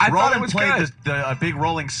Roland thought it was played good. a big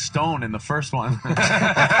Rolling Stone in the first one.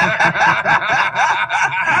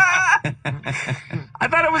 I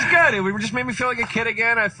thought it was good. It just made me feel like a kid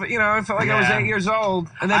again. I felt like I was 8 years old.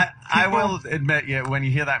 And then I will admit, when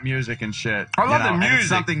you hear that music and shit, I love the music. And it's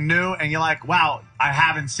something new, and you're like, wow, I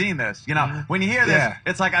haven't seen this. When you hear this,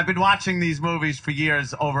 it's like I've been watching these movies for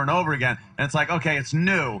years over and over again, and it's like, okay, it's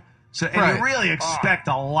new. So and you really expect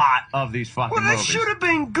a lot of these fucking movies. Well, that should have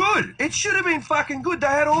been good. It It should have been fucking good. They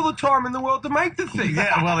had all the time in the world to make the thing.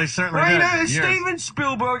 Yeah, well, they certainly did. You know, Steven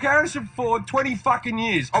Spielberg, Harrison Ford, 20 fucking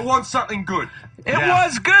years. I want something good. It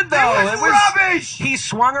was good, though. It was rubbish. He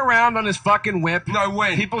swung around on his fucking whip. No,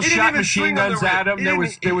 when? People He didn't shot even machine swing on the guns at whip. him.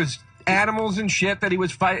 There was animals and shit that he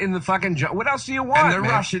was fighting in the fucking... What else do you want, And the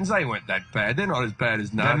man? Russians, they weren't that bad. They're not as bad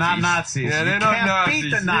as Nazis. They're not Nazis. Yeah, you they're not can't Nazis.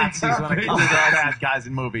 beat the Nazis when it comes to bad guys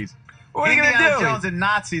in movies. What are you Indiana gonna do? Jones and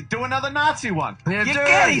Nazis. Do another Nazi one. Yeah, You do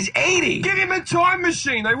get it. he's 80. Give him a time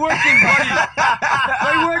machine. They work in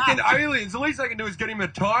they work in Aliens. The least they can do is get him a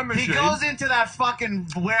time machine. He goes into that fucking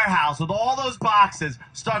warehouse with all those boxes,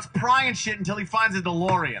 starts prying shit until he finds a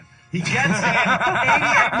DeLorean. He gets in, 88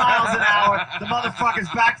 miles an hour. The motherfucker's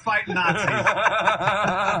back fighting Nazis.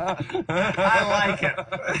 I like it.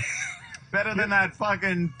 Better than that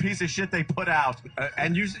fucking piece of shit they put out.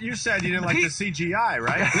 And you said you didn't like the CGI,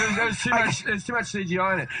 right? There's too much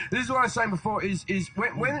CGI in it. This is what I was saying before, is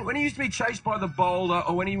when he used to be chased by the boulder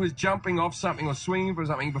or when he was jumping off something or swinging for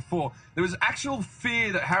something before, there was actual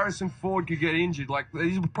fear that Harrison Ford could get injured, like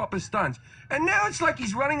these were proper stunts. And now it's like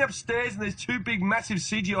he's running upstairs and there's two big massive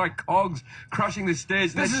CGI cogs crushing the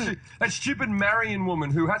stairs. That stupid Marion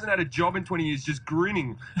woman who hasn't had a job in 20 years just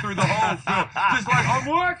grinning through the whole film. Just like, I'm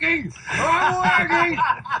working!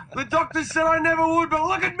 The doctor said I never would, but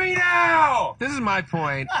look at me now! This is my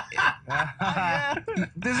point.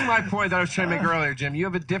 This is my point that I was trying to make earlier, Jim. You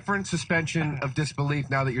have a different suspension of disbelief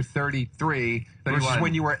now that you're 33 versus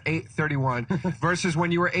when you were 31 versus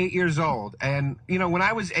when you were 8 years old. And, you know, when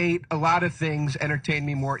I was 8, a lot of things entertained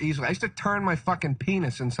me more easily. I used to turn my fucking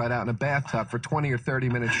penis inside out in a bathtub for 20 or 30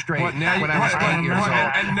 minutes straight when I was 8 years old.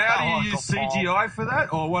 And now do you use CGI for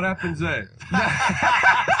that, or what happens there?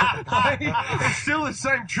 It's still the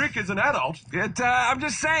same trick as an adult. I'm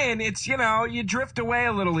just saying, it's, you know, you drift away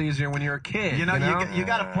a little easier when you're a kid. You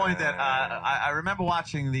got a point that I remember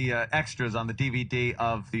watching the extras on the DVD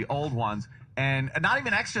of the old ones, and not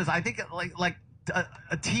even extras. I think like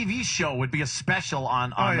a TV show would be a special on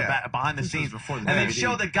behind the scenes before the DVD. And they'd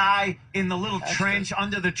show the guy in the little trench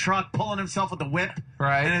under the truck pulling himself with the whip.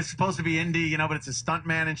 Right. And it's supposed to be indie, you know, but it's a stunt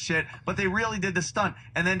man and shit. But they really did the stunt.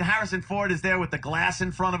 And then Harrison Ford is there with the glass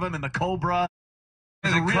in front of him and the Cobra. The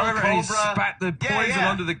Cobra, and he spat the poison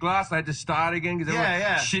onto the glass. They had to start again because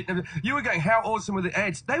shit. You were going, how awesome were the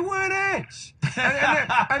ants? They weren't ants.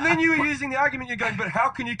 and then you were using the argument. You're going, but how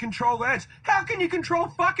can you control the ants? How can you control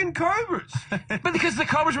fucking cobras? But because the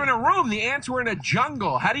cobras were in a room, the ants were in a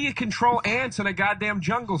jungle. How do you control ants in a goddamn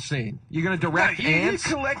jungle scene? You're going to direct ants?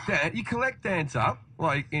 You collect ants up.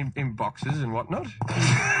 Like in boxes and whatnot. They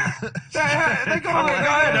got all the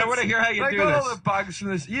I want to hear how you do this. They got all the bugs from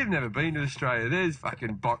this. You've never been to Australia. There's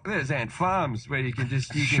fucking there's ant farms where you can go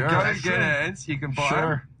get ants. You can buy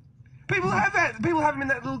them. People have that. People have them in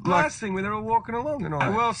that little glass thing where they're all walking along and all I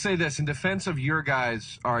that. will say this in defense of your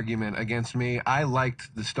guys' argument against me. I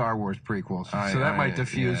liked the Star Wars prequels, so that might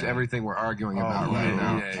diffuse everything we're arguing about right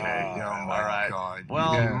now. All right. God.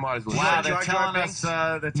 Well, wow, they're telling us.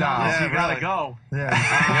 You gotta go. Your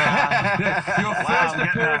first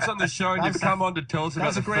appearance on the show, and you've come on to tell us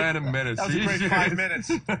about the Phantom Menace. That was a great 5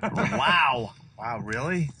 minutes. Wow. Wow,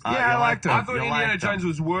 really? Yeah, I liked it. I thought Indiana Jones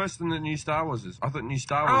was worse than the new Star Wars. I thought new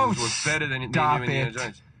Star Wars was better than the new Indiana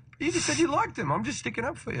Jones. You just said you liked them. I'm just sticking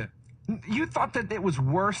up for you. You thought that it was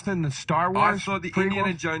worse than the Star Wars? I thought the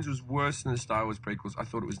Indiana Jones was worse than the Star Wars prequels. I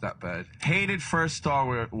thought it was that bad. Hated first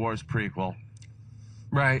Star Wars prequel.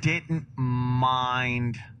 Right. Didn't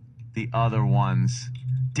mind the other ones.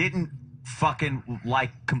 Didn't fucking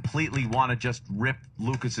completely want to just rip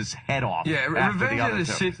Lucas's head off. Yeah, Revenge of the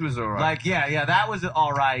Sith was alright. That was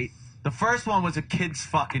alright. The first one was a kids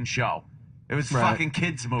fucking show. It was fucking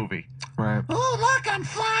kids movie. Right. Oh, look, I'm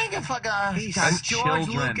flying a fucking... George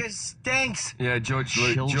Lucas stinks. Yeah, George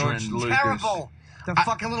Lucas. Terrible. The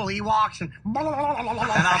fucking little Ewoks and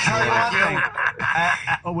I'll tell you one thing.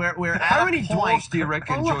 How many dwarfs do you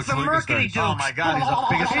reckon George Lucas knows? Oh my God, he's the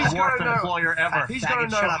biggest dwarf employer ever. He's got to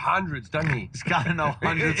know hundreds, doesn't he? He's got to know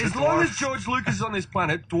hundreds. As long as George Lucas is on this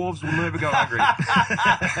planet, dwarves will never go hungry.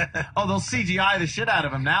 Oh, they'll CGI the shit out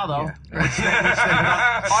of him now, though.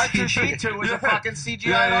 R2-D2 was a fucking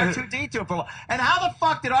CGI R2-D2 for a while. And how the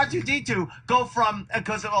fuck did R2-D2 go from,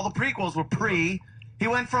 because all the prequels were he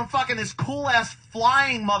went from fucking this cool-ass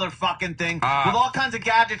flying motherfucking thing with all kinds of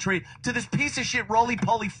gadgetry to this piece of shit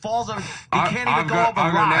roly-poly falls over. He can't even go over I've got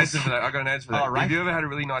an rocks. answer for that. I've got an answer for that. Right. Have you ever had a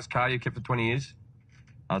really nice car you kept for 20 years?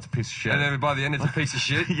 Oh, it's a piece of shit. And then by the end, it's a piece of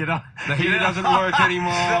shit. You know, the heater doesn't work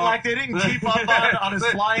anymore. Like they didn't keep up on his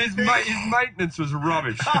flying his maintenance was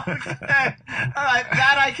rubbish. Okay. All right,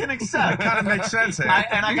 that I can accept. It kind of makes sense. And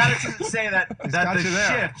I got to say that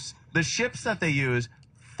the ships that they use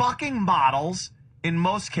fucking models, in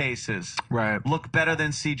most cases, look better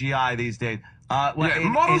than CGI these days.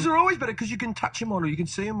 Models are always better because you can touch a model, you can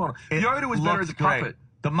see a model. Yoda was better as a puppet.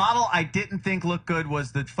 The model I didn't think looked good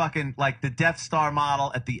was the fucking, like, the Death Star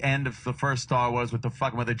model at the end of the first Star Wars with the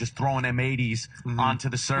fucking, where they're just throwing M80s onto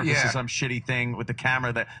the surface of some shitty thing with the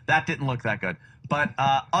camera. That didn't look that good. But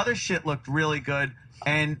other shit looked really good.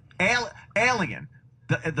 And Alien,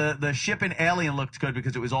 the ship in Alien looked good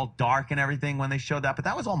because it was all dark and everything when they showed that. But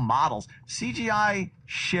that was all models. CGI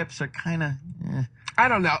ships are kind of, I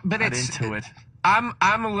don't know, but not into it. I'm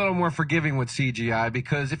a little more forgiving with CGI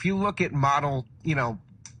because if you look at model, you know,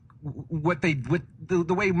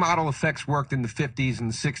 the way model effects worked in the 50s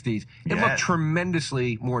and the 60s, it looked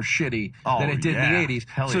tremendously more shitty than it did in the 80s.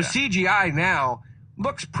 So CGI now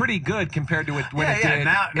looks pretty good compared to when it did in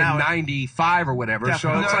 95 or whatever.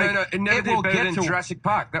 Definitely. So it's it never did better than Jurassic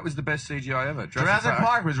Park. That was the best CGI ever. Jurassic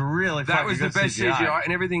Park was really fucking That was the good best CGI,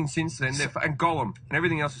 and everything since then, and Gollum, and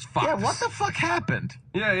everything else is fucked. Yeah, what the fuck happened?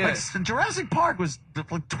 Yeah. Like, Jurassic Park was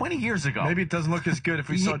like 20 years ago. Maybe it doesn't look as good if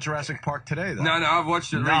we saw Jurassic Park today, though. No, I've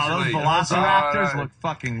watched it recently. Those Velociraptors look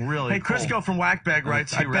fucking really cool. Hey, Crisco from Whackbag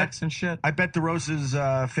writes, T-Rex and shit. I bet DeRosa's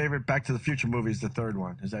favorite Back to the Future movie is the third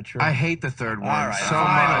one. Is that true? I hate the third one All right. so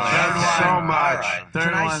much. Right.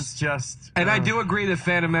 Third one's just... And I do agree that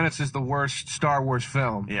Phantom Menace is the worst Star Wars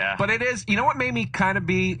film. Yeah. But it is... You know what made me kind of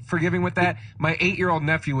be forgiving with that? My 8-year-old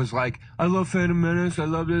nephew was like, I love Phantom Menace, I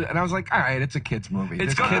love it. And I was like, all right, it's a kid's movie.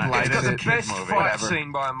 It's got the best fight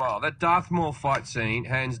scene by a mile. That Darth Maul fight scene,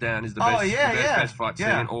 hands down, is the best fight scene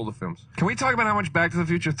in all the films. Can we talk about how much Back to the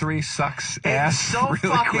Future 3 sucks ass? It's so really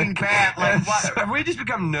fucking quick? bad. Like, what? Have we just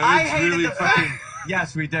become nerds? I hated really the fucking... fact...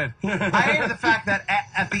 Yes, we did. I hated the fact that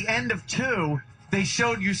at the end of 2, they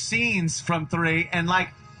showed you scenes from 3, and like,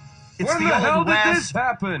 it's when the hell old did West. this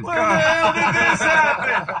happen? When the hell did this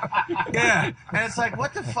happen? Yeah, and it's like,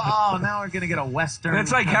 what the fuck? Oh, now we're gonna get a Western. And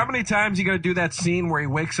it's like, how many times you gotta do that scene where he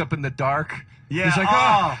wakes up in the dark? Yeah. He's like,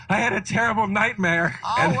 oh, I had a terrible nightmare.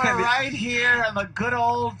 Oh, and we're right here on the good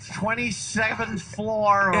old 27th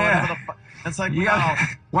floor or whatever the fuck. It's like, you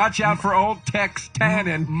gotta watch out for old Tex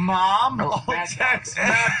Tannen. Mom? Old Tex,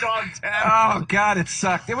 Mad Dog Tannen. Oh, God, it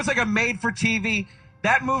sucked. It was like a made-for-TV...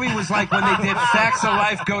 That movie was like when they did Facts of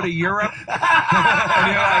Life Go to Europe. And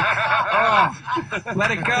you're like, oh, let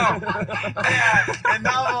it go. Yeah,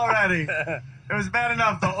 enough already. It was bad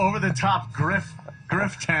enough, the over-the-top Griff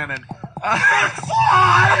Tannen.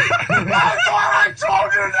 McFly! That's what I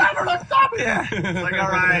told you never to stop! Yeah. It's like, all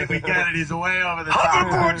right, we get it. He's way over the top.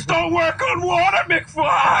 Hoverboards don't work on water,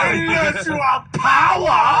 McFly! Unless you have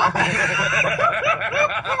power!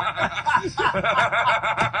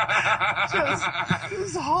 It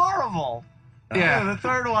was horrible. Yeah, the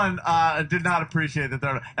third one did not appreciate the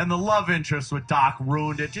third one. And the love interest with Doc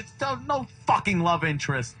ruined it. Just no fucking love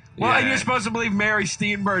interest. Well, and you're supposed to believe Mary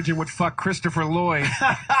Steenburgen would fuck Christopher Lloyd.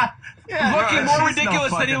 Looking more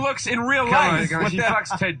ridiculous than he looks in real life. She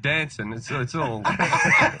fucks Ted Danson. It's all...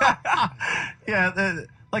 Yeah,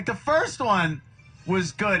 like the first one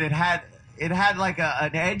was good. It had like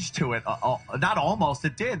an edge to it. Not almost,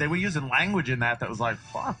 it did. They were using language in that was like,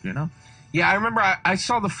 fuck, you know? Yeah, I remember I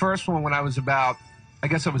saw the first one when I was about, I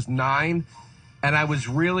guess I was 9, and I was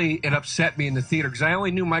really, it upset me in the theater because I only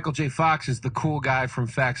knew Michael J. Fox as the cool guy from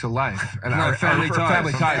Facts of Life. And Family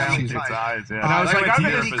Ties. And I was like,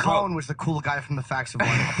 Andy Cohen was the cool guy from the Facts of Life.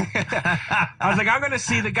 I was like, I'm going to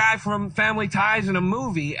see the guy from Family Ties in a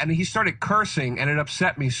movie, and he started cursing, and it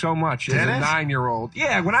upset me so much as a 9-year-old.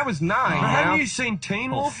 Yeah, when I was 9. Haven't you seen Teen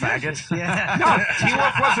Wolf? Faggot. Yeah. No, Teen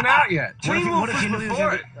Wolf wasn't out yet. Teen Wolf was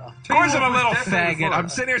before it. Of course I'm a little faggot. I'm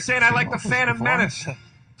sitting here saying I like the Phantom Menace.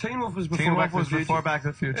 Teen Wolf was before Back to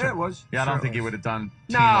the Future. Yeah, it was. Yeah, I don't think he would have done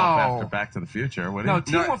Teen Wolf after Back to the Future, would he? No,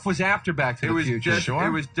 Teen Wolf was after Back to the Future. It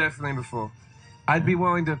was definitely before. I'd be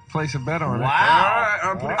willing to place a bet on it.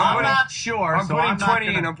 Wow. I'm not sure. I'm putting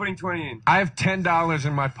 20 in. I'm putting 20 in. I have $10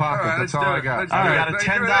 in my pocket. That's all I got. All right, got a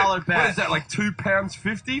 $10 bet. What is that, like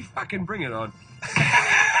 £2.50? Fucking bring it on.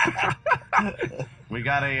 We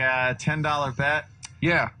got a $10 bet.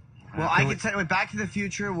 Yeah. Well, I can tell you, Back to the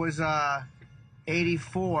Future was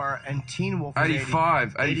 84, and Teen Wolf was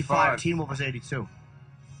 85. 85. Teen Wolf was 82.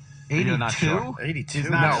 82? Sure. 82? He's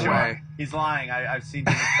not no sure. way. He's lying. I've seen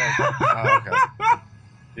Jimmy's face. Oh, okay.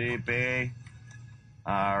 DB.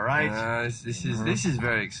 All right. This is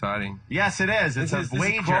very exciting. Yes, it is. It's a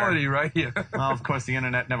wager. Quality right here. Well, of course, the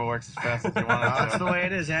internet never works as fast as you want it to. That's the way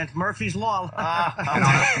it is, and Murphy's Law.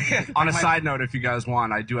 On a side note, if you guys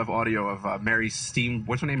want, I do have audio of Mary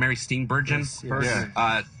What's her name? Mary Steenburgen?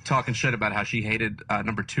 Yes. Talking shit about how she hated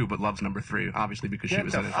number 2 but loves number 3, obviously because she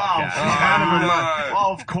was in it.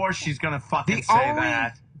 Well, of course she's going to fucking say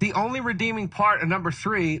that. The only redeeming part of number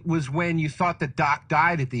 3 was when you thought that Doc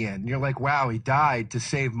died at the end. You're like, wow, he died to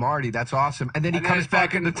save Marty. That's awesome. And then he comes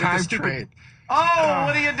back in the time train. Oh,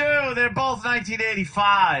 what do you do? They're both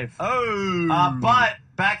 1985. Oh. But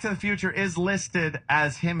Back to the Future is listed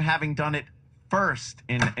as him having done it first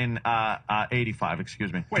in 85,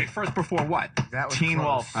 excuse me. Wait, first before what? That was Teen close.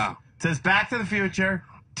 Wolf. Oh. It says Back to the Future,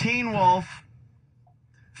 Teen Wolf,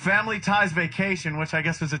 Family Ties Vacation, which I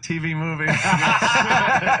guess was a TV movie.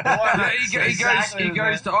 He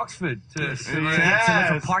goes to Oxford to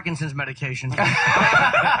for Parkinson's medication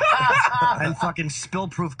and fucking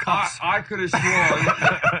spill-proof cups. I could have sworn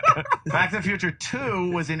Back to the Future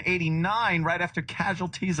 2 was in 89, right after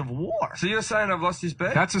Casualties of War. So you're saying I've lost this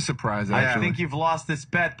bet? That's a surprise, I actually. think you've lost this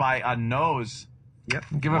bet by a nose. Yep.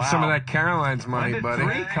 Give up some of that Caroline's money, buddy.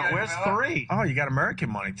 Where's 3? Oh, you got American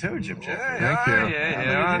money too, Jim Jefferies. Thank you.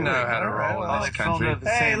 Yeah, I know how to roll in this country.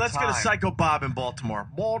 Hey, let's get a Psycho Bob in Baltimore.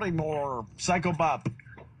 Baltimore, Psycho Bob.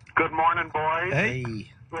 Good morning, boys.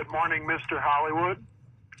 Hey. Good morning, Mr. Hollywood.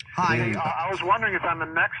 Hi. Hey, I was wondering if on the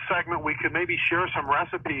next segment we could maybe share some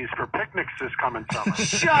recipes for picnics this coming summer.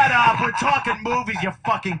 Shut up! We're talking movies, you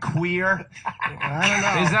fucking queer. I don't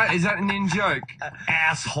know. Is that an in-joke?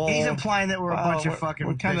 Asshole. He's implying that we're a bunch of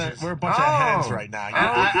fucking bitches. We're a bunch of heads right now.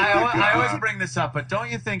 I always bring this up, but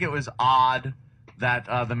don't you think it was odd that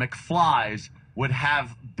the McFlys would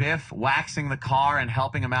have Biff waxing the car and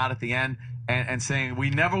helping him out at the end and saying, we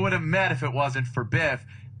never would have met if it wasn't for Biff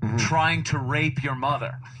trying to rape your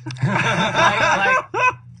mother.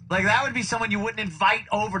 Like that would be someone you wouldn't invite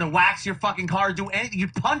over to wax your fucking car or do anything.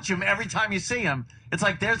 You'd punch him every time you see him. It's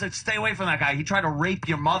like, stay away from that guy. He tried to rape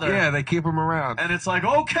your mother. Yeah, they keep him around. And it's like,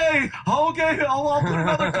 okay, I'll put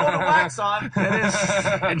another coat of wax on.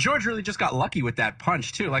 And George really just got lucky with that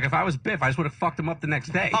punch, too. Like, if I was Biff, I just would have fucked him up the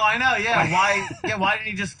next day. Oh, I know, yeah. Why didn't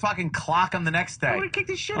he just fucking clock him the next day? I would have kicked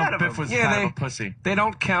the shit out of him. Biff was kind of a pussy. They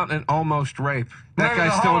don't count an almost rape. That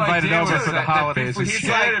guy's still invited over for the holidays. He's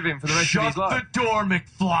scared of him for the rest of his life. Shut the door,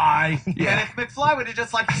 McFly. Yeah. And if McFly would have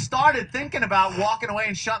just started thinking about walking away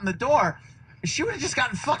and shutting the door, she would have just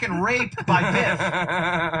gotten fucking raped by Biff.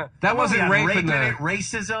 That wasn't rape in it,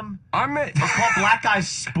 racism. I meant or call black guys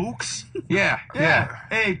spooks. Yeah.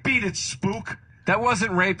 Hey, beat it, spook. That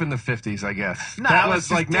wasn't rape in the 50s, I guess. No, that was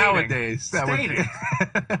like dating. nowadays. Dating.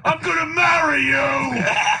 I'm gonna marry you.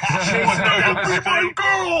 Be my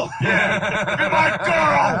girl. Yeah, be my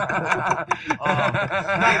girl.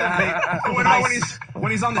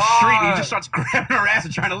 When he's on the street, and he just starts grabbing her ass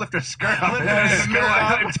and trying to lift her skirt up in the middle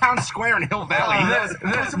of town square in Hill Valley. It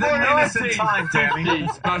was a more innocent time, Tammy. It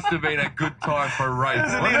must have been a good time for rape. It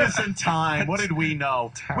was an innocent time. What did we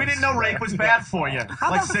know? We didn't know rape was bad for you,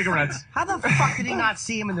 like cigarettes. How the fuck did he not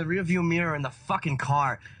see him in the rearview mirror in the fucking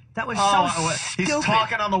car? That was so stupid. He's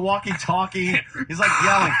talking on the walkie-talkie. He's like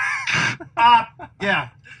yelling. Yeah.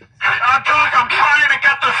 Doc, I'm trying to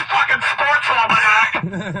get this fucking sports almanac. I'm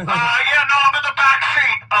in the back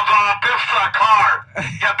seat of Biff's car.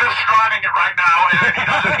 Yeah, Biff's driving it right now, and he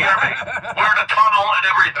doesn't hear me. We're in a tunnel and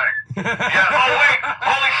everything. Yeah. Oh, wait.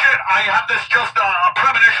 Holy shit. I have this just a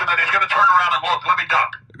premonition that he's going to turn around and look. Let me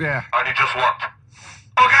duck. Yeah. And he just looked.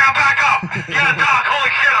 Okay, I'm back up. Yeah, Doc,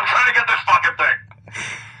 holy shit, I'm trying to get this fucking thing.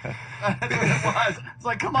 That's what it was. It's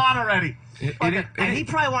like, come on already. And he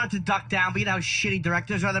probably wanted to duck down, but you know how shitty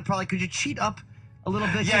directors are. They're probably, could you cheat up a little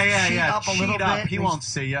bit? Yeah. Up a little bit. He won't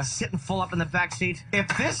see you. Sitting full up in the back seat. If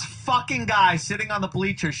this fucking guy sitting on the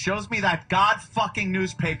bleachers shows me that god fucking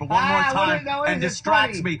newspaper one more time and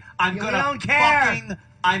distracts me, I'm gonna fucking...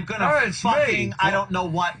 I don't know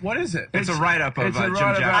what. What is it? It's a write-up of Jim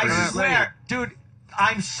Jefferies. I swear, dude.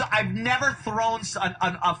 I've never thrown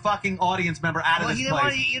a fucking audience member out of this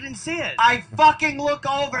place. You didn't see it. I fucking look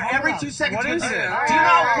over every 2 seconds. What is it? Do you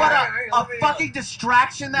know what a fucking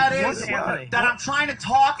distraction that is? That I'm trying to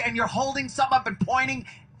talk and you're holding something up and pointing.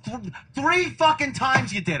 3 fucking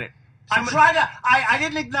times you did it. I'm trying to. I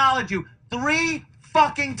didn't acknowledge you. 3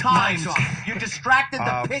 fucking times. You distracted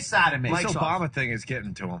the piss out of me. This Obama thing is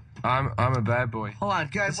getting to him. I'm a bad boy. Hold on,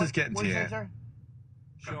 guys. This is getting to you.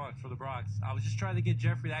 Sean for the Bronx. I was just trying to get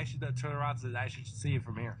Jeffrey to actually turn around so that I should see it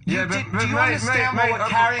from here. Yeah, do you understand what we're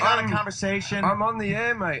carrying on a conversation? I'm on the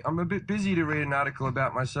air, mate. I'm a bit busy to read an article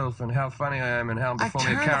about myself and how funny I am and how I'm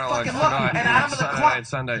performing at Caroline's tonight and Saturday and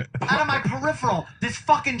Sunday. Out of my peripheral, this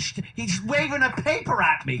fucking he's waving a paper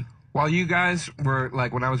at me. While you guys were,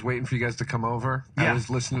 like, when I was waiting for you guys to come over, I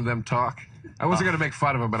was listening to them talk. I wasn't going to make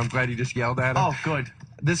fun of him, but I'm glad you just yelled at him. Oh, good.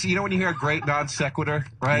 This, you know when you hear a great non sequitur,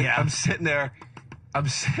 right? Yeah. I'm sitting there.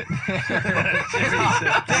 It's so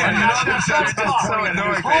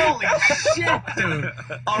annoying. Holy shit, dude.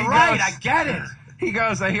 All right, I get it. He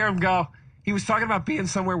goes, I hear him go, He was talking about being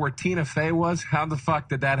somewhere where Tina Fey was. How the fuck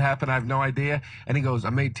did that happen? I have no idea. And he goes, I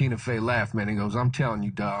made Tina Fey laugh, man. He goes, I'm telling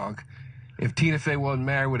you, dog. If Tina Fey wasn't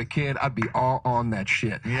married with a kid, I'd be all on that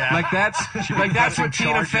shit. Yeah. Like that's what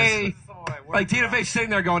Tina Fey. Like Tina Fey's sitting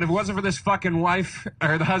there going, if it wasn't for this fucking wife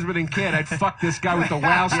or the husband and kid, I'd fuck this guy with the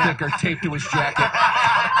wow sticker taped to his jacket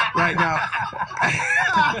right now.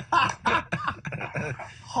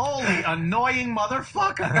 Holy annoying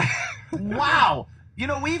motherfucker! Wow. You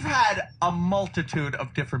know, we've had a multitude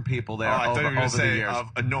of different people there over the years. Of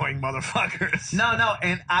annoying motherfuckers. No,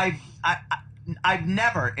 and I've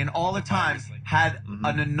never, in all the time, had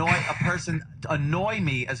a person annoy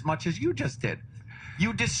me as much as you just did.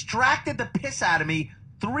 You distracted the piss out of me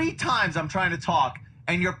 3 times I'm trying to talk,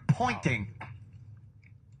 and you're pointing.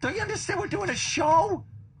 Don't you understand we're doing a show?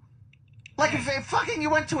 Like if fucking you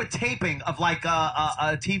went to a taping of like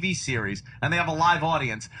a TV series and they have a live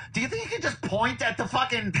audience, do you think you can just point at the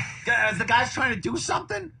fucking as the guy's trying to do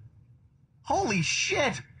something? Holy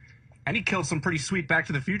shit! And he killed some pretty sweet Back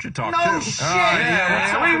to the Future talk, no too. shit!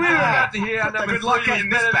 We were about to hear good luck getting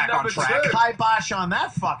this back on track. Kibosh on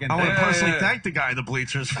that fucking thing. I want to personally thank the guy in the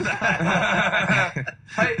bleachers for that.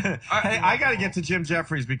 Hey, I got to get to Jim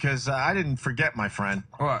Jefferies because I didn't forget, my friend.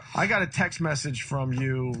 What? I got a text message from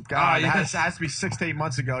you. God, it has to be 6 to 8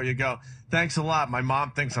 months ago. You go, thanks a lot. My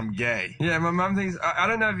mom thinks I'm gay. Yeah, my mom thinks, I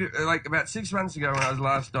don't know if you, like about 6 months ago when I was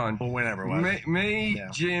last on. Or whenever it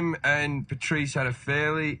was. Jim, and Patrice had a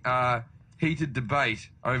fairly heated debate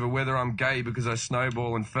over whether I'm gay because I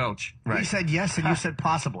snowball and felch. Right. He said yes, and you said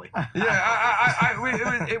possibly.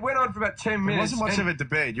 Yeah, it went on for about 10 minutes. It wasn't much of a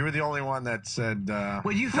debate. You were the only one that said...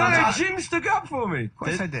 Well, you felt Jim stuck up for me. Of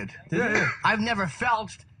course I did. Yeah. I've never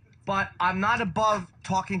felched, but I'm not above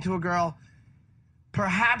talking to a girl.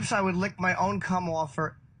 Perhaps I would lick my own cum off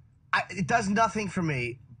her. It does nothing for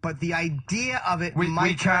me, but the idea of it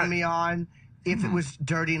might turn me on if it was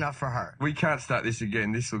dirty enough for her. We can't start this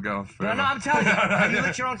again. This will go on forever. No, I'm telling you. Have you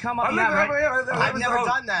licked your own cum up? I've never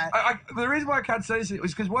done that. The reason why I can't say this is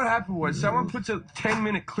because what happened was someone puts a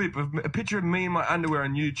 10-minute clip of a picture of me in my underwear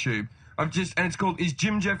on YouTube. And it's called "Is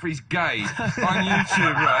Jim Jefferies Gay?" on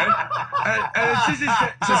YouTube, right? And it's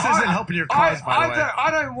this isn't helping your cause, by the way.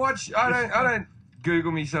 I don't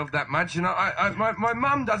Google myself that much, and my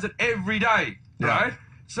mum does it every day, right?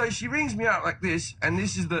 So she rings me up like this, and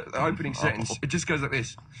this is the opening sentence. It just goes like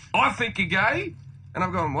this: "I think you're gay," and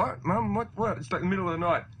I'm going, "What, Mum? What?" It's like the middle of the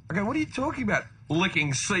night. I go, "What are you talking about?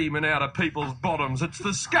 Licking semen out of people's bottoms? It's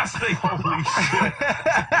disgusting." Holy shit!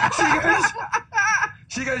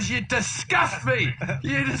 She goes, "You disgust me.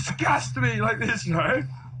 You disgust me," like this, right?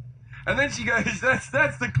 And then she goes, "That's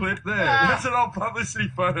the clip there. That's an old publicity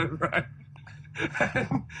photo, right?"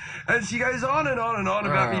 And she goes on and on and on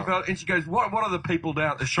about me, and she goes, what are the people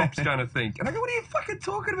down at the shops going to think? And I go, what are you fucking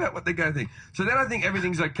talking about, what they're going to think? So then I think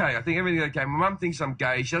everything's okay. My mum thinks I'm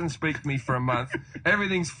gay. She doesn't speak to me for a month.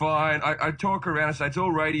 Everything's fine. I talk her around and say, it's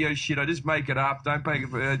all radio shit. I just make it up. I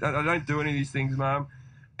don't do any of these things, Mum.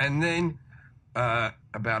 And then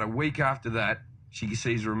about a week after that, she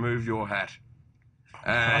sees Remove Your Hat.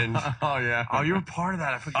 And you were part of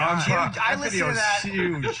that. I forgot. I listened to that.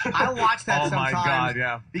 Huge. I watch that sometimes. Oh my God,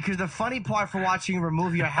 yeah. Because the funny part for watching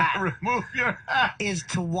Remove Your Hat is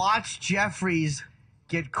to watch Jefferies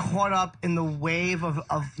get caught up in the wave of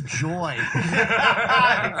joy.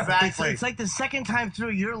 Exactly. It's like the second time through,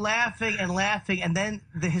 you're laughing, and then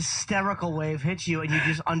the hysterical wave hits you, and you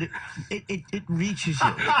just it reaches you.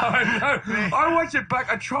 I know. I watch it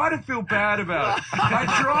back. I try to feel bad about it.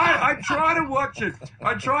 I try to watch it.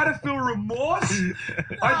 I try to feel remorse.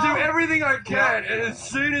 I do everything I can, and as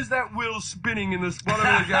soon as that wheel's spinning in the bottom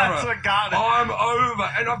of the camera, that's what got it. I'm over.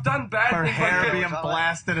 And I've done bad Her things. hair being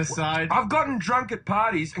blasted aside. I've gotten drunk at parties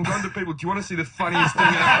and gone to people, do you want to see the funniest thing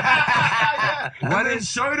ever? And then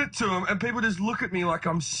showed it to them, and people just look at me like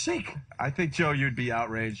I'm sick. I think, Joe, you'd be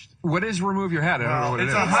outraged. What is Remove Your Hat? I don't know what it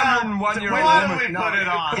is. It's a 101-year-old Why woman. don't we put it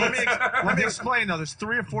on? Let me explain, though. There's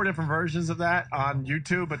 3 or 4 different versions of that on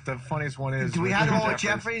YouTube, but the funniest one is... Do we have the one with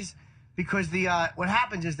Jefferies? Because what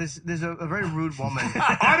happens is there's a very rude woman.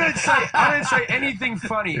 I don't say anything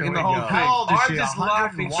funny in the whole thing. How old is I'm she? just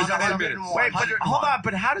laughing for 10 minutes. Wait, but hold on.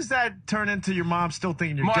 But how does that turn into your mom still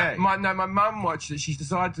thinking you're gay? My mum watched it. She's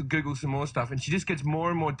decided to Google some more stuff, and she just gets more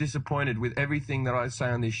and more disappointed with everything that I say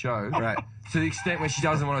on this show. Right. To the extent where she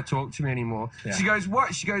doesn't want to talk to me anymore. Yeah. She goes,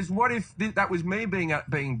 what? She goes, what if that was me being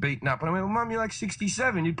beaten up? And I went, well, Mum, you're like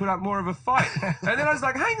 67. You'd put up more of a fight. And then I was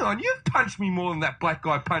like, hang on, you've punched me more than that black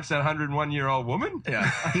guy punched that 101-year-old woman.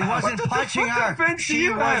 Yeah. He wasn't punching her. She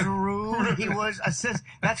was rude rude. He was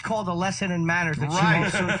that's called a lesson in manners that she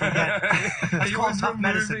won't soon forget. It's called tough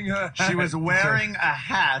medicine. She was wearing a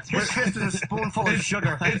hat. His fist is a spoonful of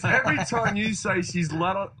sugar. It's every time you say she's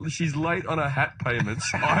late on her hat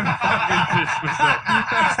payments, I'm fucking pissed with that.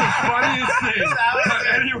 That's the funniest thing that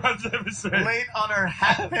anyone's ever said. Late on her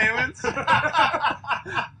hat payments?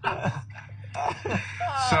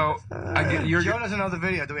 So, Joe doesn't know the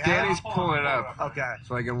video. Do we have Danny's it? pulling it up. Okay.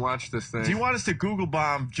 So I can watch this thing. Do you want us to Google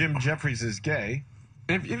bomb Jim Jefferies is gay?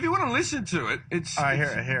 If you want to listen to it, it's... All right,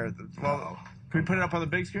 here. Well, can we put it up on the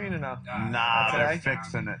big screen or no? Nah, they're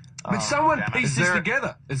fixing it. But someone damn it. pieced this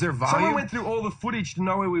together. Is there volume? Someone went through all the footage to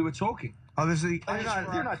know where we were talking. Oh, this is For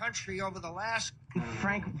our country over the last...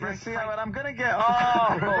 Frank. See what I'm gonna get?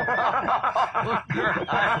 Oh!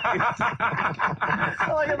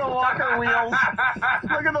 Look at the walker wheels.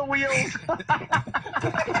 Look at the wheels.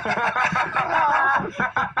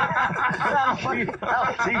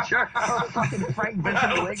 That'll teacher. Fucking Frank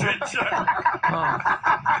Vincent wig.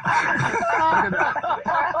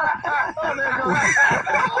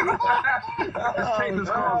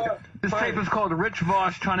 This tape is called Rich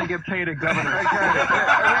Voss Trying to Get Paid at Governor.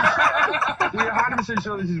 We're 100%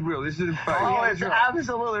 sure this is real. This isn't fake. Oh, it's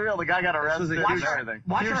absolutely real. The guy got arrested and everything.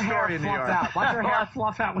 Watch her hair fluff out. Watch her hair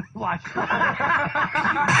fluff out when you watch.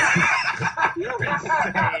 You're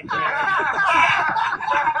insane,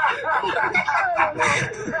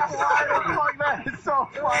 That is so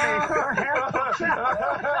funny. Her hair fluffs out.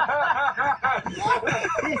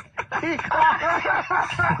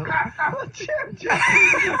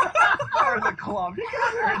 Or the club. You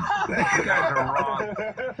guys are insane. You guys are wrong.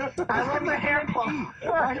 I love the hair club.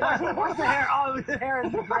 What's the hair? Oh, the hair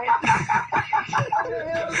is great.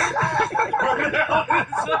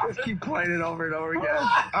 Just keep playing it over and over again.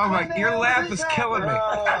 Oh my! Your laugh is killing me. Look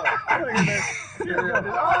at this.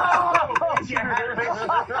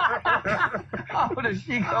 Oh, the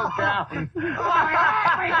she goes down.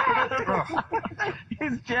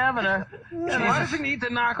 He's jamming her. Why does he need to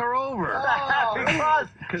knock her over?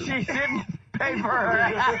 Because she didn't pay for her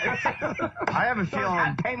hat. I have a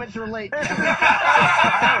feeling payments are late.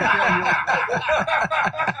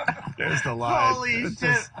 There's the line. Holy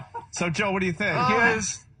shit. So, Joe, what do you think?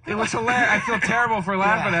 It was hilarious. I feel terrible for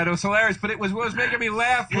laughing at it. It was hilarious, but what was making me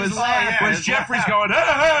laugh was Jefferies going,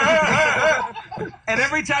 and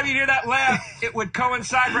every time you hear that laugh, it would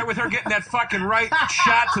coincide right with her getting that fucking right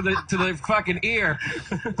shot to the fucking ear.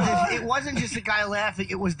 It wasn't just the guy laughing;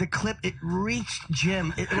 it was the clip. It reached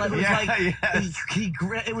Jim. It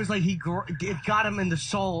got him in the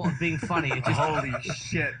soul of being funny. It just, holy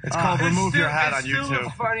shit! It's called "Remove Your Hat" on YouTube. It's still the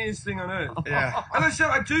funniest thing on earth. Yeah. And I said,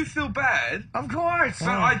 I do feel bad. Of course.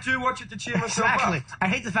 But I do watch it to cheer myself up. I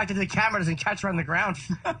hate the fact that the camera doesn't catch her on the ground.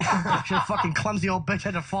 She fucking clumsy old bitch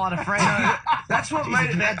had to fall out of frame. That's what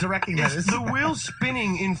made it bad directing. It's the wheel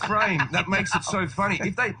spinning in frame that makes it so funny.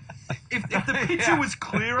 If the picture was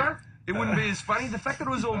clearer, it wouldn't be as funny. The fact that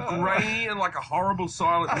it was all grainy and like a horrible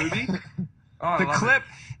silent movie. Oh,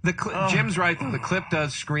 Jim's right. The clip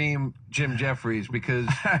does scream Jim Jefferies because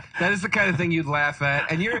that is the kind of thing you'd laugh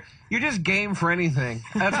at, and you're just game for anything.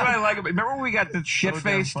 That's what I like about. Remember when we got the shit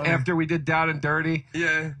faced after we did Down and Dirty?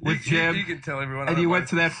 Yeah, with Jim. You can tell everyone. And you went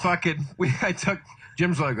to that fucking. I took.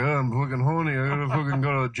 Jim's like, oh, I'm fucking horny. I gotta fucking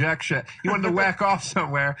go to a jack shack. He wanted to whack off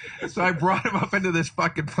somewhere, so I brought him up into this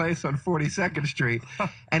fucking place on 42nd Street,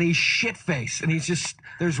 and he's shit faced, and he's just.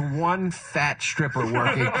 There's one fat stripper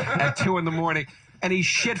working at 2 a.m. and he's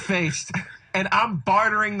shit faced. And I'm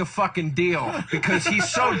bartering the fucking deal because he's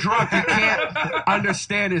so drunk you can't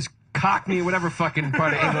understand his Cockney, whatever fucking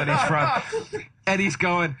part of England he's from. And he's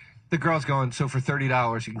going, the girl's going, so for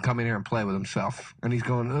 $30 he can come in here and play with himself. And he's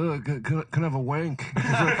going, can I have a wank? He's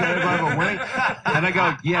like, can I have a wank? And I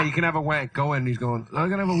go, yeah, you can have a wank. Go in. And he's going, I'm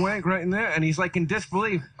going to have a wank right in there. And he's like in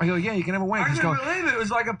disbelief. I go, yeah, you can have a wank. I couldn't believe it. It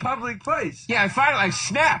was like a public place. Yeah, I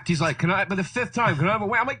snapped. He's like, but the 5th time, can I have a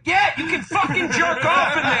wank? I'm like, yeah, you can fucking jerk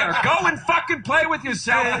off in there. Go and fucking play with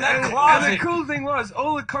yourself in that closet. And the cool thing was,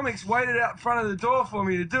 all the comics waited out in front of the door for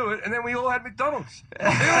me to do it, and then we all had McDonald's.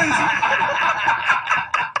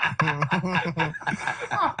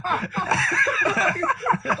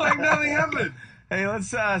 Like nothing happened. Hey,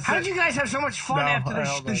 let's. How did you guys have so much fun after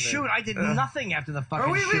the shoot? I did nothing after the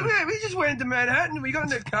fucking shoot. We just went to Manhattan. We got in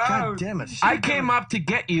the car. God damn it! I came up to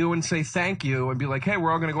get you and say thank you and be like, hey,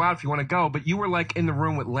 we're all gonna go out if you want to go. But you were like in the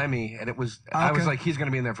room with Lemmy, and it was. Okay. I was like, he's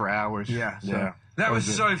gonna be in there for hours. Yeah. So that was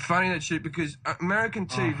so funny, that shoot, because American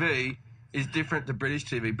TV is different to British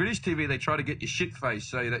TV. British TV, they try to get you shit faced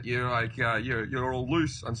so that you're like you're all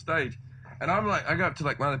loose on stage. And I'm like, I go up to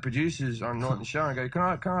like one of the producers on Night and Show and I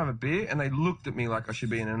go, can I have a beer? And they looked at me like I should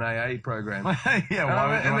be in an AA program. And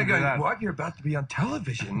they go, what? You're about to be on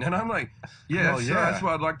television. And I'm like, that's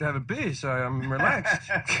why I'd like to have a beer, so I'm relaxed.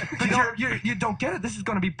 you don't get it. This is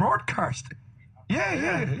going to be broadcast.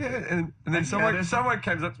 Yeah. And then someone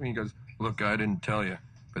comes up to me and goes, look, I didn't tell you,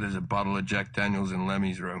 but there's a bottle of Jack Daniels in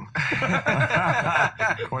Lemmy's room.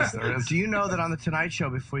 Of course there is. Do you know that on the Tonight Show,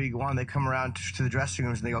 before you go on, they come around to the dressing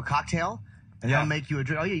rooms and they go, cocktail? And they'll make you a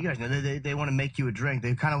drink. Oh, yeah, you guys know. They want to make you a drink.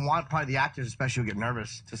 They kind of want, probably the actors especially, get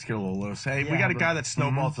nervous. Just get a little loose. Hey, we got a guy that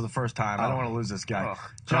snowballed for the first time. I don't want to lose this guy.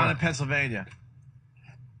 John in Pennsylvania.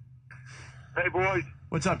 Hey, boys.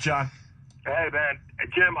 What's up, John? Hey, man.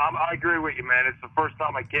 Jim, I agree with you, man. It's the first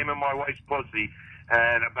time I came in my wife's pussy,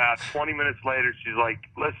 and about 20 minutes later, she's like,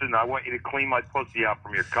 listen, I want you to clean my pussy out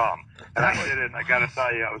from your cum. And I did it, and I got to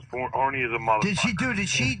tell you, I was horny as a motherfucker.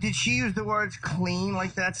 Did she use the words clean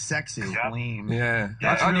like that? Sexy. Yep. Clean. Yeah.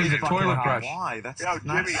 That's I really use a toilet hot. brush. Why? That's Yo,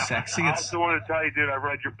 not Jimmy, sexy. I also want to tell you, dude, I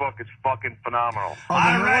read your book. It's fucking phenomenal.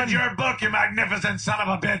 I read your book, you magnificent son of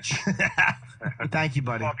a bitch. Thank you,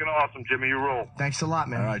 buddy. Fucking awesome, Jimmy. You rule. Thanks a lot,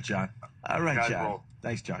 man. All right, John. All right, Guys John. roll.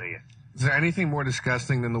 Thanks, John. See ya. Is there anything more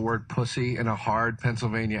disgusting than the word pussy in a hard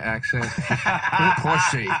Pennsylvania accent?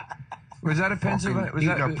 Pussy. Was that a Pennsylvania? Was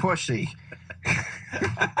that a pussy?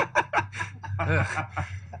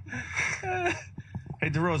 Hey,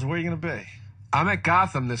 DeRosa, where are you going to be? I'm at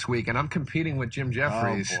Gotham this week, and I'm competing with Jim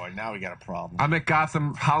Jefferies. Oh, boy, now we got a problem. I'm at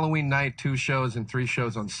Gotham Halloween night, 2 shows and 3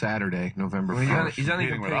 shows on Saturday, November 1st. He's only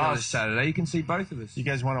competing on this Saturday. You can see both of us. You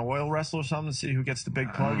guys want to oil wrestle or something to see who gets the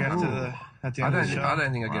big plug at the end of the show? I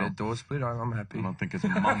don't think I get a door split. I'm happy. I don't think his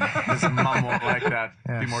mum won't like that.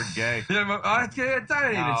 Be more gay. Yeah, but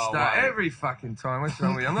don't even start every fucking time. What's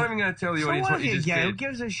wrong with you? I'm not even going to tell the audience what you just did. Who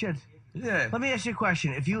gives a shit? Yeah. Let me ask you a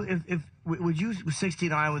question. Would you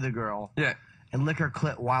 69 with a girl? Yeah. And lick her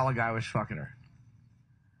clit while a guy was fucking her?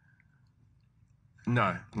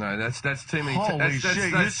 No, that's too many. Holy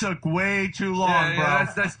shit! You took way too long, bro.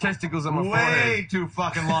 Yeah, that's testicles on my forehead. Way too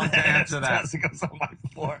fucking long to answer that. Testicles on my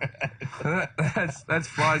forehead. that's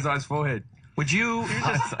Fly's eyes forehead. Would you?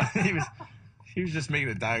 He was just making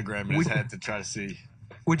a diagram in his head to try to see.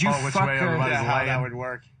 Would you which fuck way everybody's how that would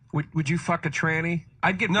work? Would you fuck a tranny?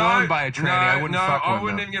 I'd get blown by a tranny. I wouldn't fuck one. I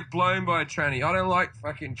wouldn't even get blown by a tranny. I don't like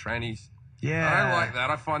fucking trannies. Yeah. I don't like that.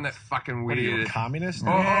 I find that fucking weird. What are you, a communist?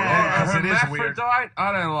 Yeah, it is weird. I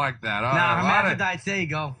don't like that. Hermaphrodites, there you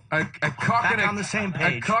go. A cock Back and on the same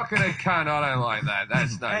page. A cock and a cunt, I don't like that.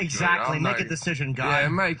 That's not exactly. Good. Make a decision, guy. Yeah,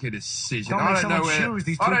 make a decision. Don't make someone choose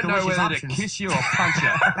these two I don't know whether options. to kiss you or punch you.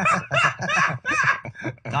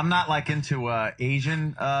 I'm not like into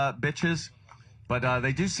Asian bitches. But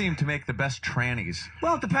they do seem to make the best trannies.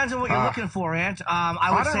 Well, it depends on what you're looking for, Ant.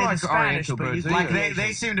 I would say the Spanish, but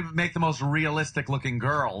they seem to make the most realistic-looking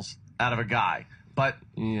girls out of a guy. But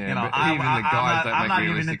yeah, you know, but even the guys I'm not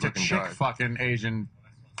even into looking chick-fucking Asian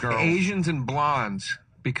girls. Asians and blondes.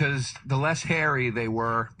 Because the less hairy they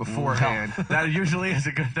were beforehand. No, that usually is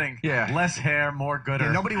a good thing. Yeah. Less hair, more gooder.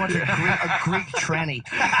 Yeah, nobody wants a Greek tranny.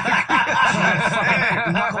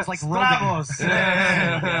 Knuckles like Rogen.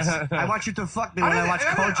 I want you to fuck me when I watch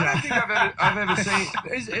Kojak. I don't think I've ever seen...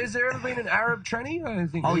 Is there ever been an Arab tranny? I don't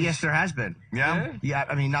think. Oh, yes, there has been. Yeah? Yeah,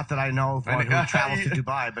 I mean, not that I know of one who travels to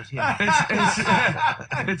Dubai, but yeah.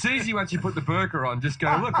 It's easy once you put the burqa on. Just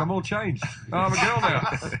go, look, I'm all changed. Oh, I'm a girl now.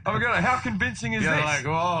 I'm a girl now. How convincing is this? Like,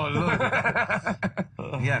 oh,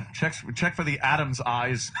 look. Yeah, check for the Adam's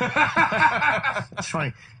eyes. It's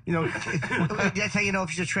funny. You know, that's how you know if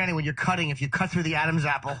she's a tranny when you're cutting. If you cut through the Adam's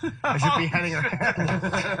apple as you're beheading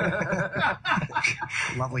her.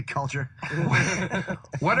 Lovely culture.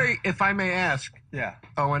 What are, if I may ask? Yeah.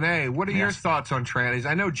 O&A, what are your thoughts on trannies?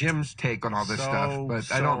 I know Jim's take on all this stuff,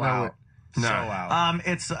 but I don't know it. No. So out.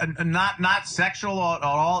 It's not sexual at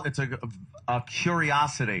all. It's a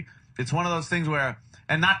curiosity. It's one of those things where,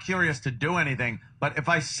 and not curious to do anything, but if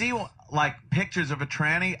I see like pictures of a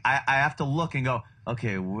tranny, I have to look and go,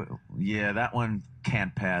 okay, yeah, that one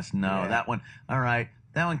can't pass. No, that one, all right,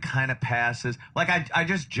 that one kind of passes. Like I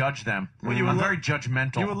just judge them. I'm very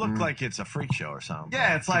judgmental. You would look like it's a freak show or something.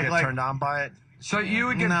 Yeah, it's like turned on by it. So you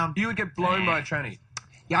would get blown by a tranny.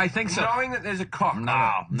 Yeah, I think so. Knowing that there's a cock.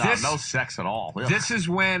 No sex at all. This is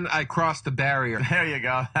when I crossed the barrier. There you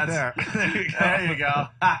go. There you go.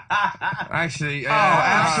 Actually,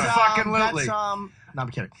 absolutely. No, I'm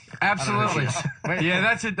kidding. Absolutely. Yeah,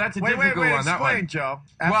 that's a difficult one. Explain, that one. Joe.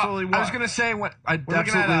 Absolutely. Well, I was going to say I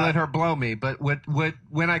absolutely let her blow me, but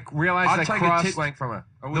when I realized I crossed a tit wank from her.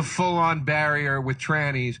 The full-on barrier with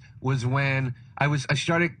trannies was when I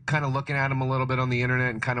started kind of looking at him a little bit on the internet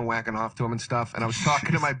and kind of whacking off to him and stuff. And I was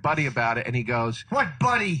talking to my buddy about it, and he goes, "What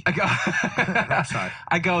buddy?" I go, I'm sorry.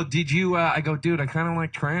 I go, "Did you?" I go, "Dude, I kind of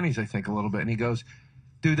like trannies, I think, a little bit." And he goes,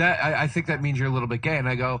 "Dude, I think that means you're a little bit gay." And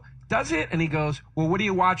I go, "Does it?" And he goes, "Well, what do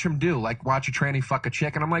you watch him do? Like watch a tranny fuck a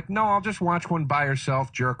chick?" And I'm like, "No, I'll just watch one by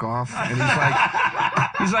herself jerk off." And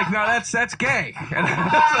he's like, "No, that's gay." And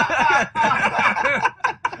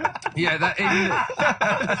yeah,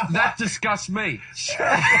 that disgusts me. Can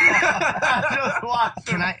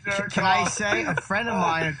I say a friend of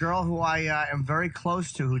mine, a girl who I am very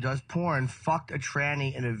close to, who does porn, fucked a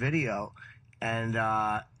tranny in a video, and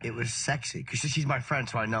it was sexy because she's my friend,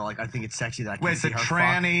 so I know. Like, I think it's sexy that I can see her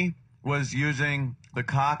tranny was using the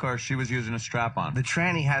cock, or she was using a strap-on? The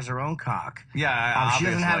tranny has her own cock. Yeah, she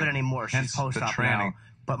doesn't have it anymore. She's post op now.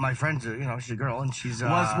 But my friend's, she's a girl, and she's...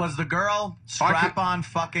 Was the girl strap-on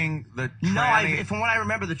fucking the tranny? No, from what I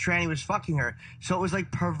remember, the tranny was fucking her. So it was,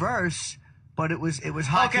 like, perverse, but it was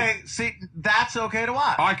hot. Okay, see, that's okay to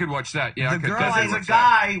watch. I could watch that, yeah. The girl is a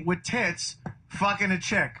guy with tits fucking a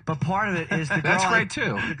chick. But part of it is the girl... That's great,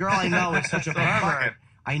 too. The girl I know is such a pervert.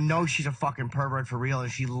 I know she's a fucking pervert for real,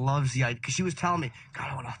 and she loves the idea. Because she was telling me,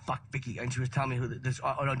 God, I want to fuck Vicky. And she was telling me who this,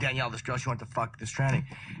 Danielle, this girl, she wanted to fuck this tranny.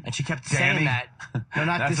 And she kept saying that. No,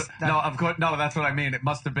 not this. No, of course, no, that's what I mean. It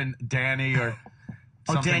must have been Danny or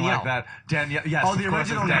something like that. Danielle, yes. Oh, the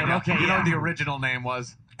original name, okay. You know what the original name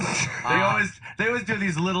was? They always do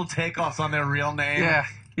these little takeoffs on their real name.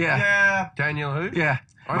 Yeah. Danielle who? Yeah.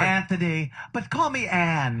 Anthony, but call me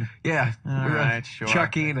Ann. Yeah. All right, sure.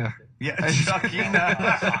 Chuckina. Yeah, Chuckina.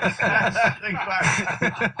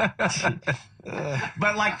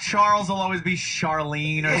 But like Charles will always be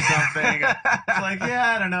Charlene or something. It's like,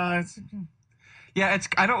 yeah, I don't know.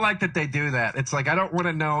 I don't like that they do that. It's like, I don't want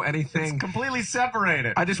to know anything. It's completely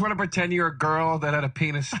separated. I just want to pretend you're a girl that had a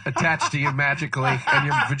penis attached to you magically and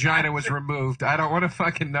your vagina was removed. I don't want to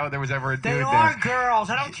fucking know there was ever a dude there. They are girls.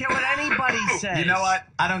 I don't care what anybody says. You know what?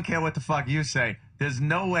 I don't care what the fuck you say. There's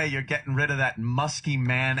no way you're getting rid of that musky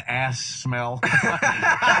man ass smell. That's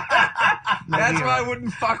why I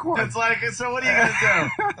wouldn't fuck one. It's like, so what are you going to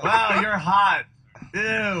do? Wow, you're hot.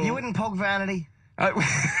 Ew. You wouldn't poke Vanity?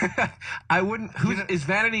 I wouldn't. Is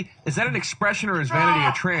Vanity? Is that an expression, or is Vanity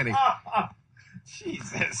a tranny?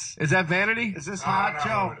 Jesus. Is that Vanity? Is this hot,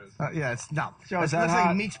 Joe? Yeah, it's no. Joe, it looks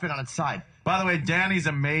like meat spit on its side. By the way, Danny's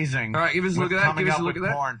amazing. All right, give us a look at that. Give us a look at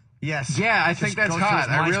that. Porn. Yes. Yeah, I think that's hot.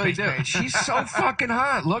 I really do. She's so fucking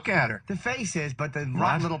hot. Look at her. The face is, but the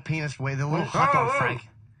rotten little penis way, the little hot dog Frank.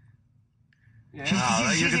 Yeah.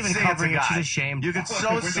 She's even covering it. She's ashamed. You can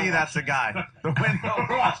so see that's a guy. The window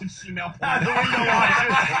We're watching female porn. The window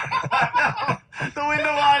watchers. The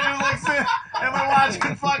window watchers looks in, and we're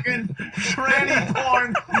watching fucking tranny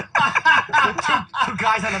porn. two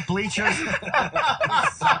guys on the bleachers.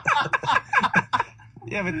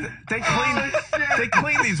 Yeah, but they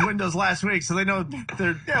cleaned these windows last week, so they know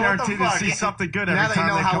they're guaranteed to see something good every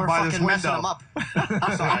time they come by this window. Them up.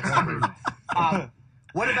 I'm sorry.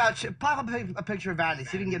 What about pop up a picture of Vanity?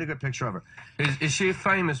 See if you can get a good picture of her. Is she a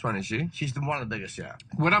famous one? Is she? She's one of the biggest. Yeah.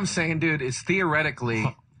 What I'm saying, dude, is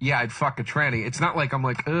theoretically, yeah, I'd fuck a tranny. It's not like I'm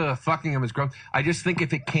like, ugh, fucking him is gross. I just think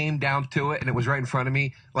if it came down to it and it was right in front of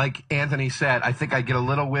me, like Anthony said, I think I'd get a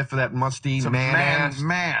little whiff of that musty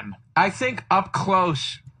man. I think up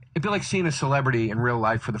close, it'd be like seeing a celebrity in real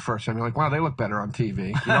life for the first time. You're like, wow, they look better on TV.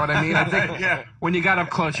 You know what I mean? I think when you got up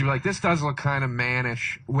close, you'd be like, this does look kind of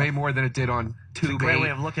mannish, way more than it did on Tubi. It's a great way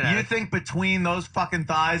of looking at it. You think between those fucking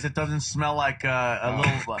thighs, it doesn't smell like a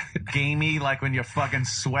little gamey, like when you're fucking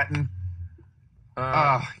sweating?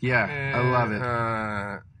 Yeah, I love it.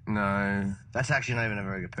 No. That's actually not even a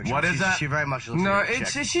very good picture. What is that? She very much looks like a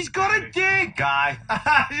chick. She's got a dick. Guy.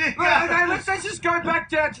 Let's just go back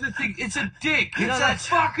down to the thing. It's a dick. It's a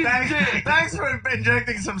fucking dick. Thanks for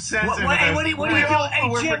injecting some sense into what do you do?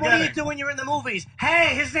 Hey, Jim, what do you do when you're in the movies?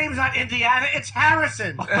 Hey, his name's not Indiana, it's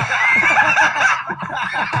Harrison.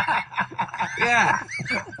 Yeah.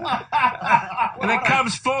 And it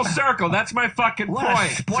comes full circle. That's my fucking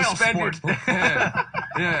point. Spoil sport.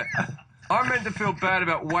 Yeah. I'm meant to feel bad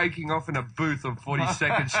about waking off in a booth on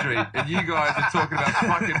 42nd Street, and you guys are talking about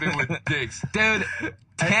fucking people with dicks. Dude,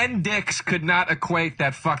 10 dicks could not equate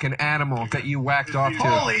that fucking animal that you whacked off to.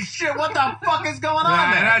 Holy shit, what the fuck is going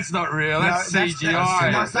on there? That's not real. That's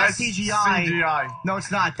CGI. No, it's not CGI. CGI. No, it's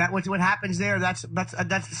not. What happens there, that's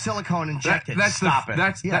silicone injected. Stop it.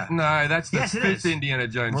 That's the yes, fifth Indiana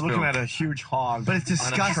Jones We're looking film. at a huge hog. But it's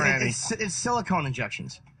disgusting. On a tranny. It's silicone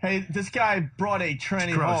injections. Hey, this guy brought a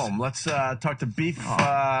tranny home. Let's talk to Beef.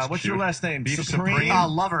 What's your last name? Beef Supreme?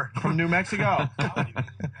 Lover. From New Mexico.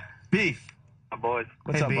 Beef. Hi, boys.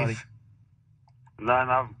 What's Hey, up, Beef. buddy? then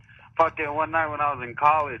fucking one night when I was in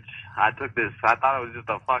college, I took this. I thought it was just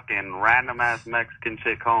a fucking random ass Mexican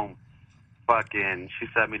chick home. Fucking, she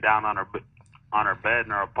set me down on her bed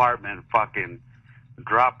in her apartment. Fucking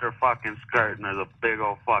dropped her fucking skirt, and there's a big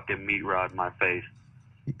old fucking meat rod in my face.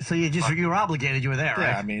 So you were obligated. You were there, right?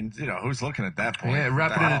 Yeah, I mean, who's looking at that point? Yeah,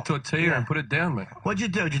 wrap it in a tortilla and put it down, man. What'd you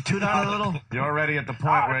do? Did you toot on it a little? You're already at the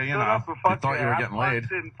point where, you thought you were getting laid.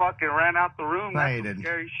 I fucking ran out the room. No, That's you didn't.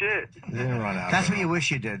 Scary shit. You didn't run out. That's what you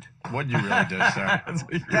wish you did. What'd you really do, sir?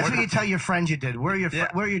 That's what you tell your friends you did. Where are your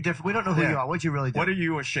different? We don't know who you are. What'd you really do? What are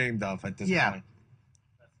you ashamed of at this point?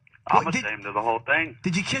 I'm ashamed of the whole thing.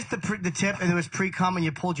 Did you kiss the tip and there was pre-cum and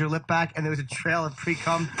you pulled your lip back and there was a trail of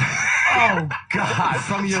pre-cum? Oh, God.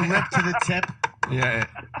 From your lip to the tip? Yeah.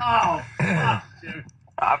 Oh, fuck, dude.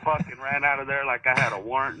 I fucking ran out of there like I had a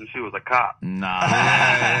warrant and she was a cop. Nah.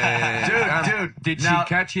 Dude, did she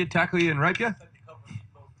catch you, tackle you, and rape you?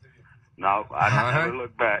 No, I never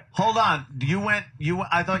looked back. Hold on.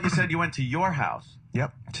 I thought you said you went to your house.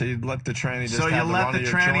 Yep. So you let the tranny just So you have the left run the of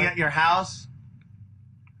your tranny joint? at your house?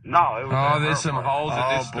 No, it was. Oh, there's some holes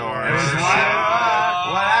in this story. What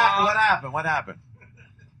happened? What happened?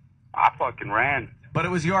 I fucking ran. But it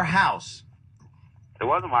was your house. It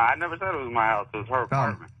wasn't I never said it was my house. It was her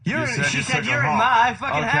apartment. She said you're in my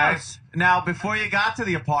fucking house. Now, before you got to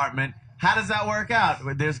the apartment, how does that work out?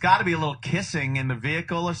 There's got to be a little kissing in the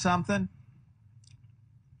vehicle or something?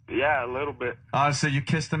 Yeah, a little bit. Oh, so you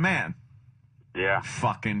kissed a man? Yeah.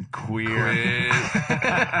 Fucking queer. Fucking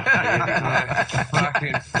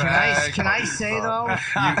fag. Can I say, though?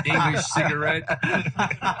 You English cigarette.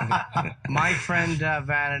 My friend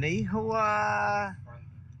Vanity, who,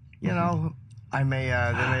 there may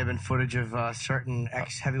have been footage of a certain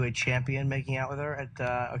ex-heavyweight champion making out with her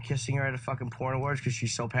or kissing her at a fucking porn awards because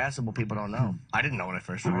she's so passable people don't know. I didn't know when I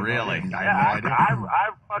first read it. Really?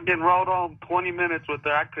 I fucking rode on 20 minutes with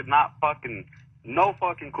her. I could not no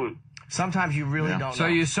fucking clue. Sometimes you really don't know. So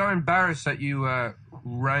you're so embarrassed that you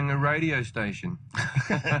rang a radio station.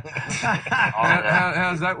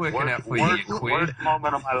 How's that working out for you? Worst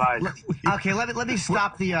moment of my life. Okay, let me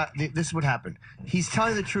stop this is what happened. He's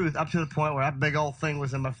telling the truth up to the point where that big old thing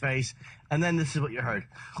was in my face, and then this is what you heard.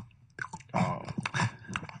 Oh.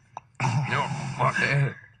 No, fuck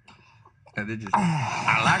it. I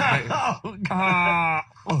like that.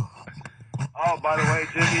 Oh, by the way,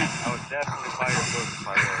 Jimmy, I would definitely buy your book if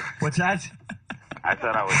I read. What's that? I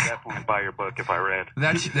said I would definitely buy your book if I read. He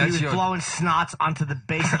was blowing snots onto the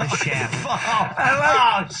base of the shaft.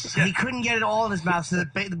 Shit. He couldn't get it all in his mouth, so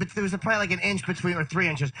there was probably like an inch between, or 3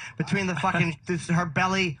 inches, between the fucking her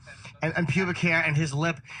belly and pubic hair and his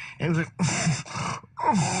lip. And it was like...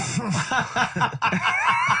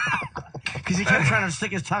 Because he kept trying to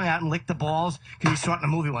stick his tongue out and lick the balls, because he saw it in a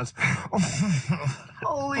movie once.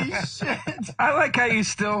 Holy shit. I like how you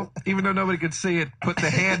still, even though nobody could see it, put the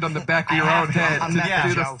hand on the back of your own head to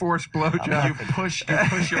do the forced blowjob. You push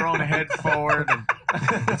your own head forward, and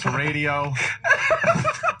it's radio.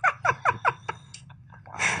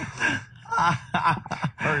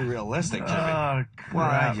 Very realistic, Jimmy. Well,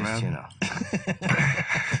 I just,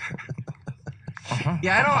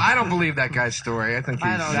 Yeah, I don't believe that guy's story. I think he's...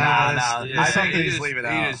 I think he's leaving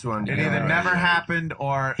out. It either never happened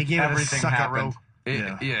or he gave everything happened.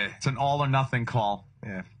 Yeah. It's an all or nothing call.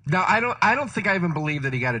 Yeah. No, I don't think I even believe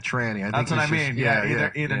that he got a tranny. That's what I mean.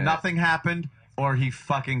 Either nothing happened or he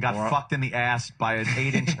fucking got fucked in the ass by an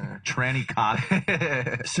 8-inch tranny cock.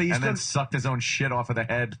 So you then sucked his own shit off of the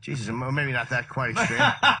head. Jesus, maybe not that quite extreme.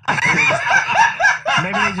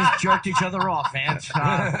 Maybe they just jerked each other off, man.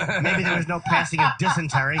 Maybe there was no passing of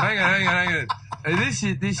dysentery. Hang on. This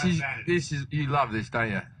is you love this, don't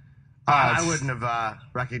you? I wouldn't have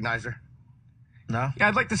recognized her. No? Yeah,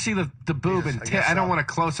 I'd like to see the boob and tit. I don't want a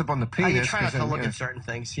close-up on the penis. You try not to look at certain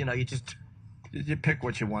things. You just... You pick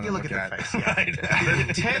what you want to look at. The face, yeah.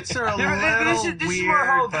 The tits are a little this weird. This is my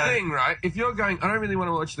whole thing, right? If you're going, I don't really want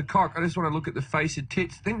to watch the cock, I just want to look at the face and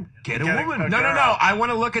tits, then get a woman. No. I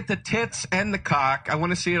want to look at the tits and the cock. I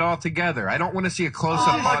want to see it all together. I don't want to see a close-up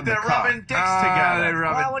on the cock. They're rubbing dicks together. They're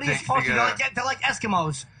rubbing what are you supposed to do? They're like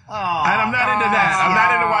Eskimos. And I'm not into that. I'm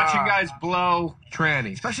not into watching guys blow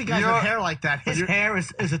trannies. Especially guys with hair like that. His hair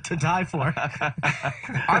is to die for.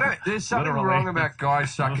 There's something wrong about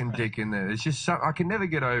guys sucking dick in there. It's just I can never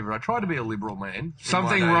get over. I try to be a liberal man.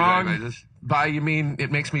 Something wrong? By you mean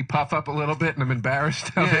it makes me puff up a little bit and I'm embarrassed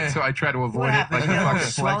of it, so I try to avoid it. Like a fucking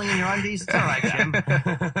swelling in your undies? It's all right, Jim.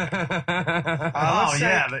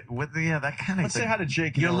 That kind of Let's say hi to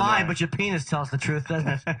Jake. You're lying, but your penis tells the truth, doesn't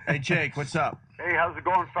it? Hey, Jake, what's up? Hey, how's it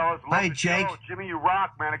going, fellas? Hey, Jake. Jimmy, you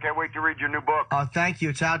rock, man. I can't wait to read your new book. Oh, thank you.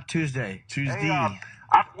 It's out Tuesday. Hey,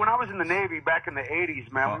 When I was in the Navy back in the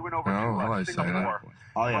 80s, man, we went over to Singapore.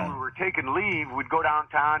 Oh, yeah. When we were taking leave, we'd go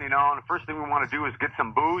downtown, and the first thing we want to do is get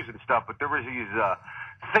some booze and stuff. But there was these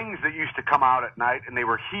things that used to come out at night, and they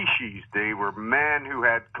were he-she's. They were men who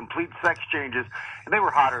had complete sex changes, and they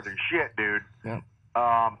were hotter than shit, dude. Yeah.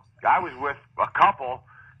 I was with a couple,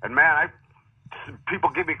 and man, people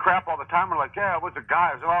give me crap all the time. They're like, yeah, it was a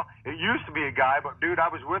guy. I was, well, it used to be a guy, but dude, I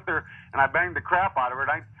was with her, and I banged the crap out of her,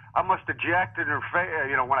 and I must have jacked in her face.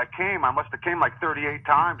 When I came, I must have came like 38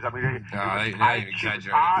 times. I mean, you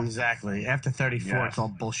exaggerated. Exactly. After 34, it's all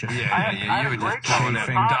bullshit. Yeah. You were just blowing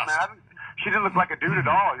dust. She didn't look like a dude at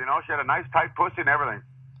all. She had a nice tight pussy and everything.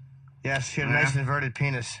 Yes, she had a nice inverted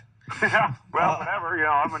penis. Yeah, well, whatever.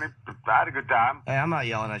 I had a good time. Hey, I'm not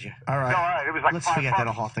yelling at you. All right. No, all right. It was like let's forget that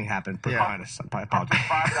the whole thing happened. Put behind us. I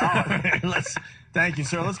apologize. Thank you,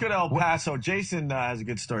 sir. Let's go to El Paso. Jason has a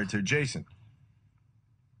good story, too. Jason.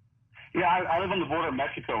 Yeah, I live on the border of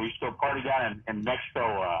Mexico. We used to go party down in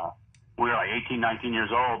Mexico. We were like 18, 19 years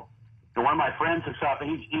old. And one of my friends hooks up,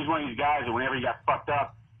 and he's one of these guys that whenever he got fucked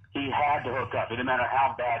up, he had to hook up. It didn't matter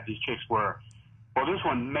how bad these chicks were. Well, this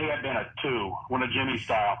one may have been a 2, one of Jimmy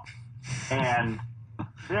style. And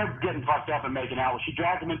they're getting fucked up and making out. Well, she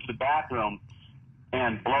drags him into the bathroom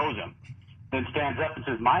and blows him. Then stands up and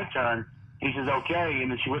says, my turn. He says, okay.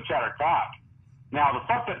 And then she whips out her cock. Now, the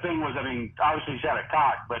fucked up thing was, obviously she had a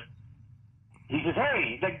cock, but he says,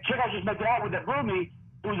 hey, the chick I was just making out with that blew me,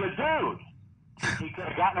 it was a dude. He could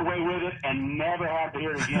have gotten away with it and never had to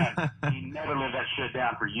hear it again. He never lived that shit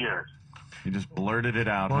down for years. He just blurted it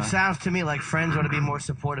out. Well, it sounds to me like friends ought to be more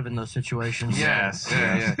supportive in those situations. Yes.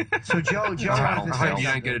 Yeah. So Joe, I hope you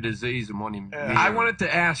don't get a disease and want him. I wanted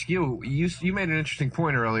to ask you. You made an interesting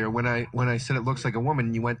point earlier when I said it looks like a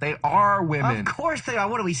woman. You went, they are women. Of course they are.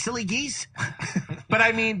 What are we, silly geese? But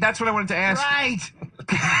I mean, that's what I wanted to ask. Right.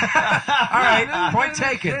 All right. Point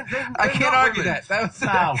taken. I can't argue that.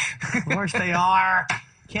 Of course they are.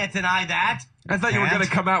 Can't deny that. I thought you were going to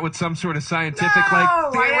come out with some sort of scientific,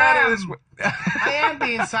 I am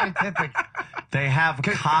being scientific. They have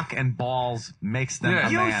cock and balls makes them a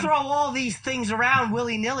You man. throw all these things around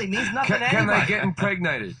willy-nilly means nothing to Can anybody. they get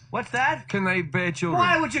impregnated? What's that? Can they bear children?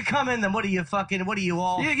 Why would you come in them? What are you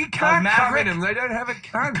all? Yeah, you can't come in them. They don't have a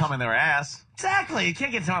cunt. Come in their ass. Exactly. You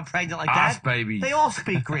can't get someone pregnant like Ass that. babies. They all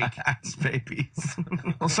speak Greek. Ass babies.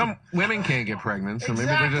 Well, some women can't get pregnant, so maybe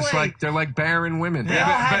Exactly. they're like barren women. They all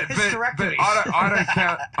have but hysterectomies.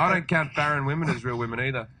 I don't count barren women as real women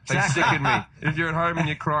either. They sicken me. If you're at home and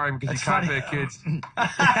you're crying because you can't bear kids,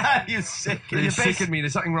 You sick. you sicken me.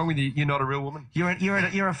 There's something wrong with you. You're not a real woman. You're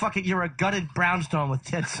a gutted brownstone with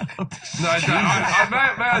tits. No, may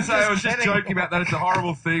I say I was just joking about that. It's a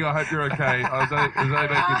horrible thing. I hope you're okay. I was only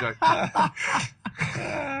making a joke.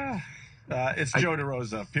 It's Joe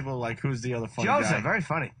DeRosa. People are like, who's the other funny Joseph, guy? very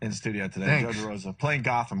funny. In studio today. Thanks. Joe DeRosa. Playing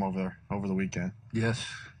Gotham over the weekend. Yes,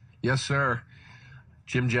 sir.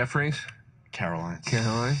 Jim Jefferies. Caroline.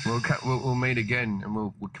 We'll meet again and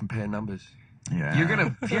we'll compare numbers. Yeah. You're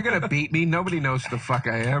gonna beat me. Nobody knows who the fuck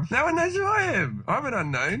I am. No one knows who I am. I'm an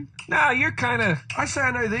unknown. No, you're kind of. I say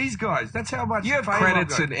I know these guys. That's how much You have fame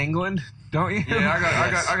credits I've got. in England, don't you? Yeah,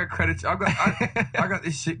 I got credits. I got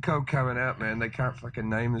this sitcom coming out, man. They can't fucking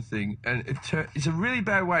name the thing, and it's a really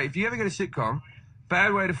bad way. If you ever get a sitcom,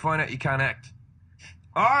 bad way to find out you can't act.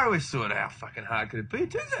 I always thought, how fucking hard could it be?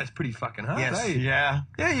 It turns out it's pretty fucking hard. Yes. Eh? Yeah.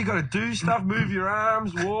 Yeah, you got to do stuff, move your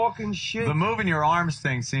arms, walk and shit. The moving your arms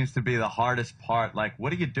thing seems to be the hardest part. Like, what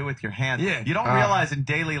do you do with your hands? Yeah. You don't realize in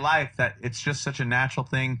daily life that it's just such a natural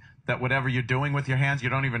thing that whatever you're doing with your hands, you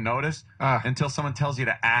don't even notice until someone tells you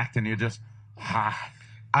to act and you're just, I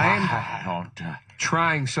am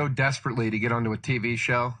trying so desperately to get onto a TV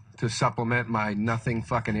show to supplement my nothing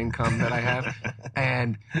fucking income that I have.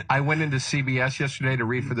 And I went into CBS yesterday to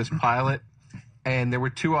read for this pilot, and there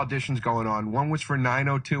were 2 auditions going on. One was for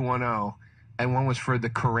 90210, and one was for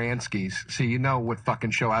the Koranskis. So you know what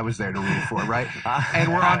fucking show I was there to read for, right?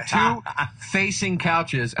 And we're on 2 facing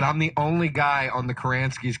couches, and I'm the only guy on the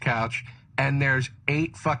Koranskis couch. And there's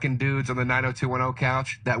 8 fucking dudes on the 90210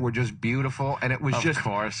 couch that were just beautiful. And it was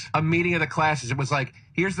a meeting of the classes. It was like,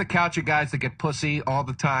 here's the couch of guys that get pussy all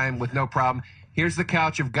the time with no problem. Here's the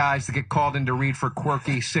couch of guys that get called in to read for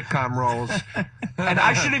quirky sitcom roles. And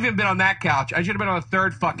I shouldn't have even been on that couch. I should have been on a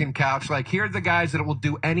 3rd fucking couch. Like, here are the guys that will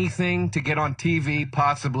do anything to get on TV,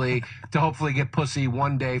 possibly, to hopefully get pussy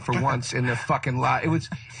one day for once in their fucking life.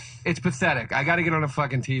 It's pathetic. I got to get on a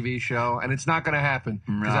fucking TV show, and it's not going to happen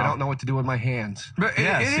because I don't know what to do with my hands. But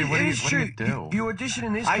it is true. You audition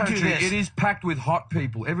in this country, it is packed with hot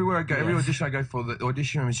people. Everywhere I go, every audition I go for, the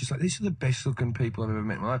audition room is just like, these are the best looking people I've ever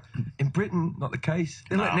met in my life. In Britain, not the case.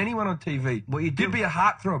 They're letting anyone on TV. Well, you'd be a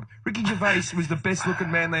heartthrob. Ricky Gervais was the best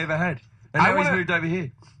looking man they ever had. And now he's moved over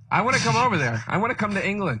here. I want to come over there. I want to come to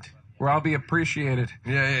England, where I'll be appreciated.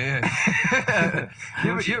 Yeah.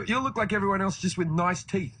 You look like everyone else, just with nice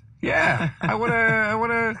teeth. Yeah, I want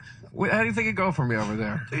to. How do you think it go for me over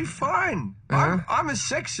there? Do fine. I'm a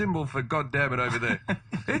sex symbol, for goddamn it, over there.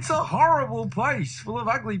 It's a horrible place full of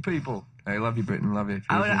ugly people. Hey, love you, Britain. Love you.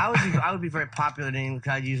 I would be very popular in England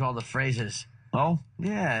because I'd use all the phrases. Oh?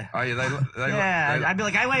 Yeah. Oh, yeah, I'd be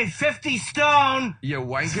like, I weigh 50 stone. You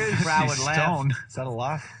wankers. Crowd would laugh. Is that a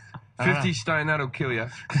lot? 50 stone, that'll kill you.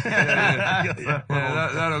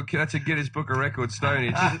 That'll kill. That's a Guinness Book of Records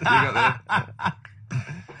stonage. You got that.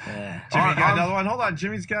 Jimmy got another one. Hold on,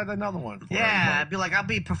 Jimmy's got another one. Yeah, I'd be like, I'll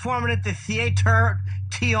be performing at the Theater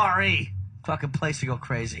TRE. Fucking place to go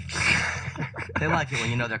crazy. They like it when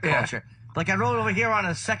you know their culture. Like I rode over here on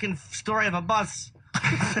a second story of a bus.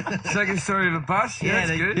 Second story of a bus? Yeah,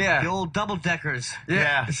 that's good. The old double deckers.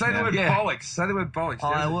 Yeah. Say the word bollocks. Say the word bollocks. Oh,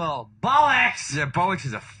 I will. Bollocks! Yeah, bollocks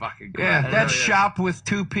is a fucking good word. That's shop with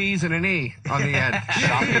 2 P's and an E on the end.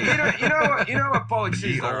 You know what bollocks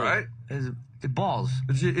is, though, right? Balls.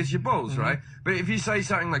 It's your balls, right? But if you say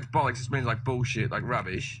something like bollocks, it means like bullshit, like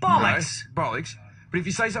rubbish. Bollocks. Right? Bollocks. But if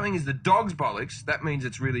you say something is the dog's bollocks, that means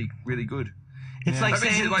it's really, really good. It's like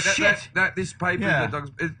saying shit. This paper is the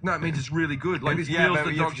dog's... it means it's really good. Like this feels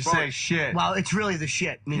the dog's say shit. Well, it's really the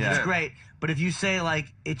shit. It means it's great. But if you say,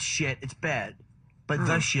 like, it's shit, it's bad. But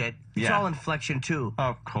the shit, it's all inflection, too.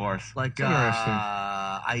 Of course. Like, if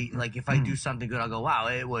I do something good, I'll go, wow,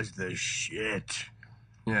 it was the shit.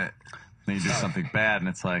 Yeah. Then you do something bad, and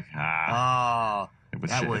it's like, it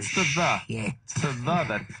was that shit. was it's the shit. It's the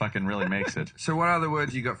that fucking really makes it. So what other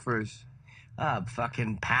words you got for us?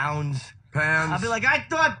 Fucking pounds. Pounds. I'll be like, I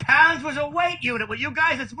thought pounds was a weight unit. Well, you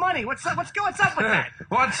guys, it's money. What's up with that?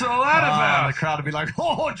 What's all that about? The crowd would be like,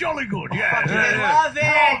 oh, jolly good. Love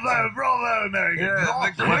it. Bravo, American.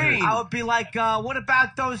 Yeah, the Queen. I would be like, what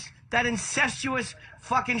about that incestuous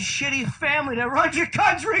fucking shitty family that runs your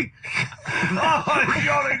country? Oh,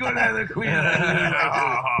 jolly good, the Queen.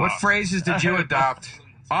 What phrases did you adopt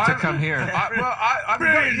to come here? You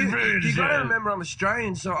got to remember I'm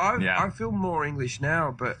Australian, so I feel more English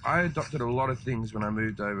now, but I adopted a lot of things when I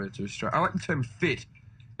moved over to Australia. I like the term fit.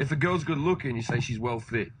 If a girl's good looking, you say she's well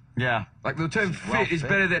fit. Yeah. Like the term fit is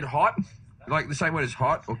better than hot. Like the same word as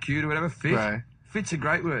hot or cute or whatever. Fit. Right. Fit's a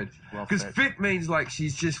great word. Because fit means like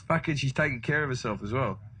she's taking care of herself as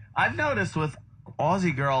well. I've noticed with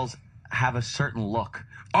Aussie girls have a certain look.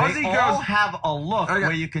 Aussie girls have a look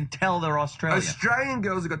where you can tell they're Australian. Australian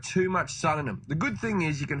girls have got too much sun in them. The good thing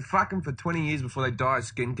is you can fuck them for 20 years before they die of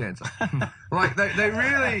skin cancer. Like they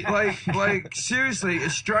really like seriously,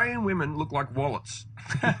 Australian women look like wallets.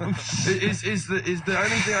 is the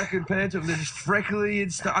only thing I compare to them. They're just freckly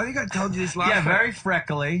and stuff. I think I told you this last time. Yeah, very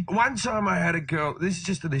freckly. One time I had a girl. This is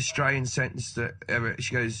just an Australian sentence that ever.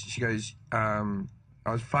 She goes.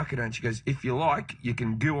 I was fucking her and she goes, if you like, you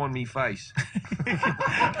can goo on me face. That's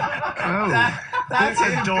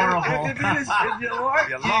adorable. If you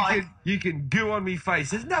like, you can goo on me face.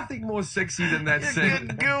 There's nothing more sexy than that sentence. You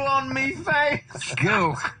can goo on me face.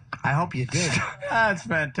 Goo. I hope you did. That's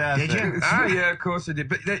fantastic. Did you? Oh yeah, of course I did.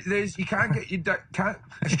 But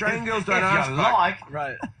Australian girls don't ask you fuck. Like.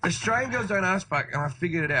 Right. Australian girls don't ask fuck, and I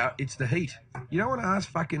figured it out. It's the heat. You don't want to ask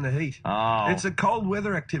fuck in the heat. Oh. It's a cold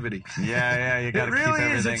weather activity. Yeah, you got to keep everything. It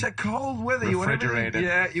really is. It's a cold weather. You want everything,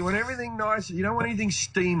 you want everything nice. You don't want anything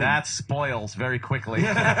steaming. That spoils very quickly.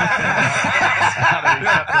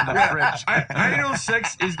 Anal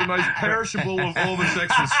sex is the most perishable of all the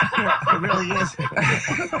sexes. It really is.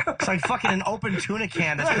 It's like fucking an open tuna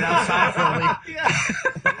can that's been outside for a week.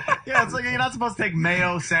 Yeah, it's like you're not supposed to take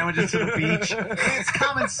mayo sandwiches to the beach. It's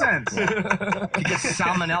common sense. You get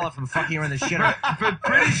salmonella from fucking her in the shitter. But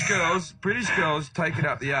British girls take it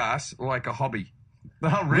up the ass like a hobby.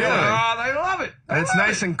 Oh, really? Oh, they love it. And it's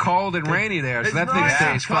nice and cold and rainy there, so that thing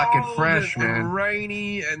stays fucking fresh, man. And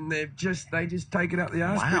rainy, and they just take it up the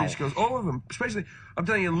ass. Wow. British girls, all of them. Especially, I'm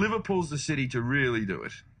telling you, Liverpool's the city to really do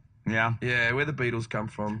it. Yeah? Yeah, where the Beatles come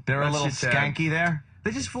from. They're a little skanky there?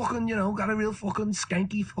 They just fucking, got a real fucking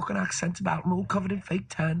skanky fucking accent about them, all covered in fake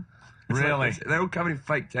tan. Really? They're all covered in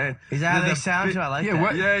fake tan. Is that how they sound? I like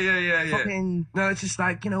that. Yeah. Fucking... No, it's just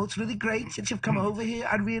like, it's really great since you've come over here.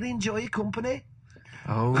 I'd really enjoy your company.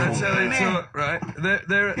 Oh, that's how they talk, right?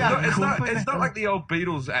 It's not like the old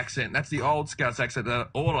Beatles accent. That's the old Scots accent.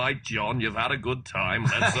 All right, John, you've had a good time.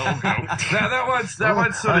 Let's all go. that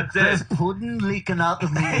one's sort of dead. There's pudding leaking out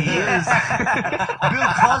of my ears. Bill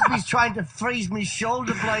Cosby's trying to freeze me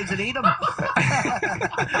shoulder blades and eat them.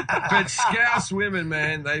 But Scouse women,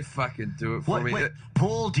 man, they fucking do it for me. Wait,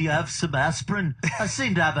 Paul, do you have some aspirin? I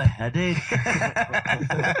seem to have a headache.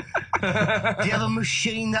 Do you have a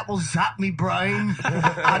machine that will zap me brain?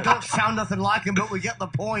 I don't sound nothing like him, but we get the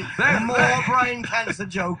point. More brain cancer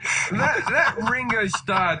jokes. That Ringo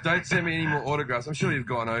Starr, don't send me any more autographs. I'm sure you've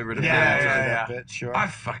gone over it. Yeah. Sure. I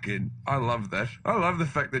love that. I love the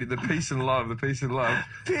fact that the peace and love.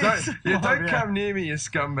 Don't come near me, you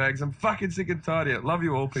scumbags. I'm fucking sick and tired of it. Love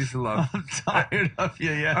you all, peace and love. I'm tired of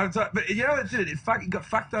you, yeah. But you know what did it? It got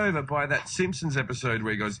fucked over by that Simpsons episode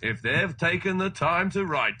where he goes, if they've taken the time to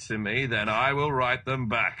write to me, then I will write them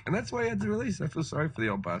back. And that's why he had to release. I feel sorry for the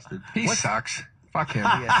old bastard. He sucks. Fuck him.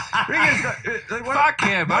 Fuck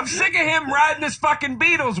him. I'm sick of him riding this fucking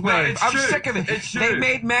Beatles wave. I'm sick of it. They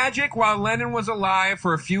made magic while Lennon was alive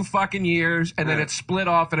for a few fucking years, and then it split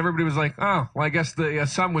off, and everybody was like, oh, well, I guess the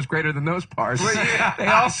sum was greater than those parts. They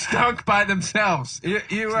all stunk by themselves.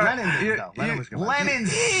 Lennon sucked.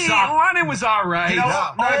 Lennon was all right.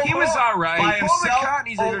 He was all right. Paul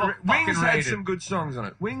McCartney's Wings had some good songs on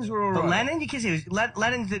it. Wings were all right. But Lennon, you can see,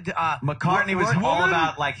 Lennon did... McCartney was all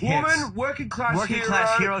about, like, hits. Woman, working class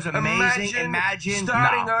Heroes, amazing. Imagine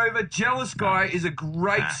starting over. Jealous Guy is a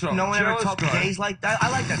great song. No one ever talks gays like that. I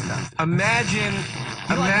like that stuff. Imagine.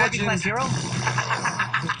 You like Working Class Hero?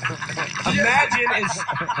 Imagine is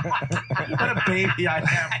what a baby I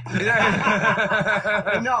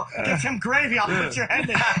am. No, get some gravy. I'll put your head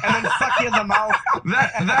in and then fuck you in the mouth.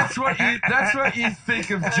 That's what you think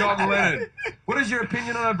of John Lennon. What is your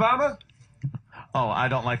opinion on Obama? Oh, I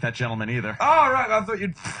don't like that gentleman either. Oh, right. I thought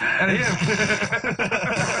you'd...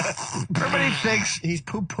 Everybody thinks he's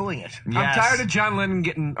poo-pooing it. Yes. I'm tired of John Lennon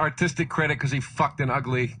getting artistic credit because he fucked an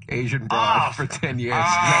ugly Asian broad for 10 years.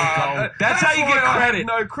 That's how you get credit.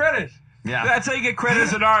 No credit. Yeah. That's how you get credit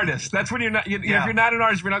as an artist. That's when you're not. If you're not an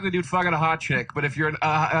artist, you're an ugly dude fucking a hot chick. But if you're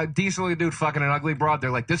a decently dude fucking an ugly broad,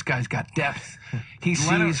 they're like, this guy's got depth. He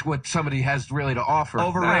sees what somebody has really to offer.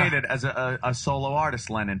 Overrated as a solo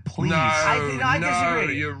artist, Lennon. Please. No, I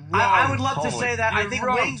disagree. You're wrong. I would love to say that. You're I think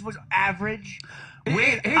wrong. Wings was average.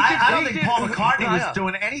 I don't think Paul McCartney was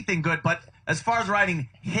doing anything good, but as far as writing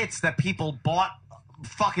hits that people bought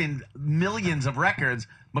fucking millions of records,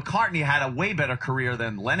 McCartney had a way better career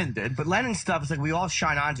than Lennon did. But Lennon's stuff is like We All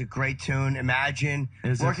Shine On's a great tune. Imagine.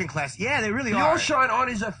 Working Class. Yeah, they really are. We All Shine On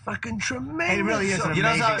is a fucking tremendous It really is an You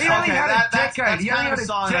know, amazing He only had a decade. He only had a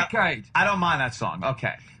decade. I don't mind that song.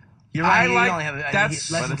 Okay. You're right. I like only have that's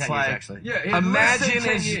less than 10 years, actually. Yeah, Imagine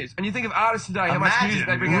 10 is years. And you think of artists today, how much music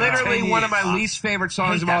they bring out. Literally one of my least favorite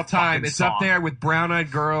songs of all time. It's up there with Brown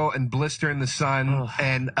Eyed Girl and Blister in the Sun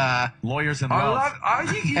and Lawyers in Love.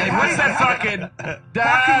 And what's that fucking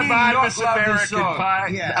American Pie?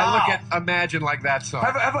 Yeah. I look at Imagine like that song.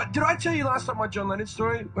 Did I tell you last time my John Lennon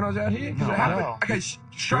story when I was out here? No. Okay,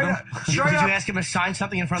 straight up. Did you ask him to sign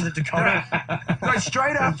something in front of the Dakota? No,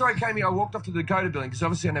 straight after I came here, I walked off to the Dakota building because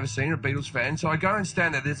obviously I'd never seen a Beatles fan. So I go and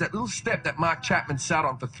stand there. There's that little step that Mark Chapman sat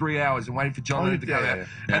on for 3 hours and waited for John Lennon to go out.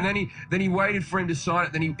 And then he waited for him to sign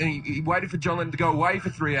it. Then he waited for John Lennon to go away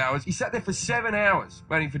for 3 hours. He sat there for 7 hours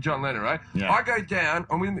waiting for John Lennon, right? Yeah. I go down.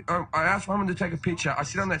 I ask someone to take a picture. I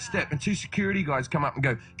sit on that step and 2 security guys come up and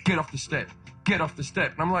go, get off the step. Get off the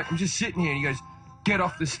step. And I'm like, I'm just sitting here. And he goes, get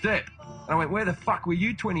off the step. And I went, where the fuck were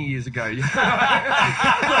you 20 years ago?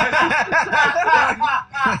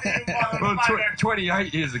 Well,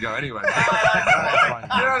 28 years ago, anyway. You know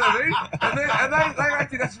what I mean? And they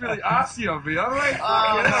think that's really arsey of me. I'm like,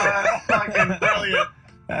 that's fucking brilliant.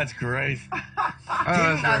 That's great.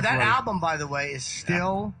 That album, by the way, is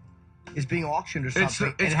still... is being auctioned or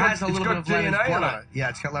something. It has a little bit of Lennon's blood on it. Yeah,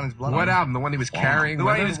 it's got Lennon's blood on it. What album? The one he was carrying? The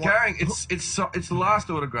one he was carrying. It's the last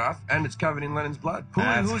autograph, and it's covered in Lennon's blood.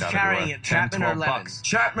 Who's carrying it? Chapman or Lennon?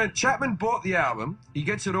 Chapman bought the album. He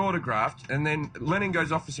gets it autographed, and then Lennon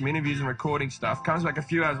goes off for some interviews and recording stuff. Comes back a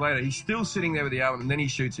few hours later. He's still sitting there with the album, and then he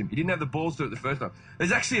shoots him. He didn't have the balls to do it the first time.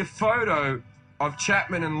 There's actually a photo of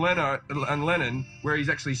Chapman and Lennon where he's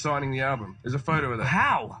actually signing the album. There's a photo of that.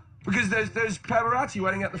 How? Because there's paparazzi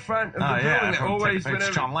waiting at the front of the building. They're always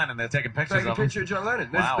John Lennon. They're taking pictures of him. Taking a picture of John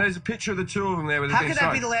Lennon. There's a picture of the two of them there with. How could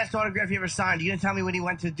that be the last autograph you ever signed? You didn't tell me when he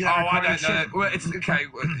went to do that. Oh, I don't know. Well, it's okay.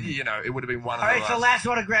 You know, it would have been one of the last. All right, it's the last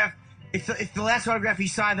autograph. It's the last autograph he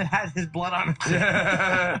signed that had his blood on it.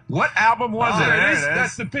 What album was it?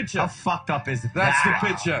 That's the picture. How fucked up is that? That's the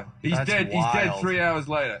picture. He's dead. Wild. He's dead 3 hours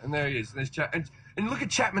later, and there he is. And there's And look at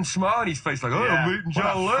Chapman smile on his face like, oh, I'm meeting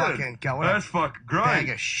John Lennon. That's fucking great. Bag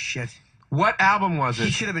of shit. What album was it?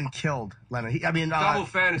 He should have been killed, Lennon. Double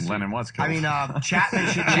Fantasy. Lennon was killed. Chapman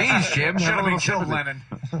should. Jeez, Jim, should have been killed, Lennon.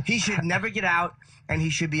 He should never get out, and he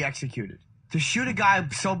should be executed. To shoot a guy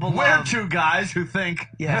so beloved. We're two guys who think.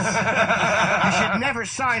 Yes. You should never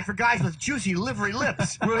sign for guys with juicy livery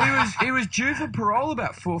lips. Well, he was due for parole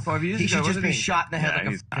about 4 or 5 years ago. He should just be shot in the head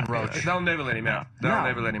like a fucking roach. They'll never let him out. They'll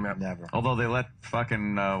never let him out. Never. Although they let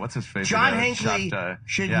fucking what's his face? John Hinckley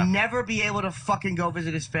should never be able to fucking go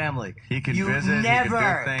visit his family. He could visit. Never. He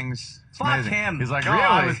could do things. It's Fuck amazing. him. He's like,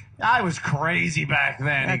 Really? I was crazy back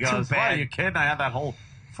then. He Too goes, bad. what, are you kidding? I had that whole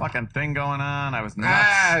fucking thing going on. I was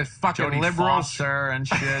nuts. Fucking Jodie liberals. Foster and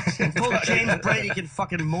shit. Until James Brady can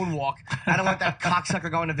fucking moonwalk. I don't want that cocksucker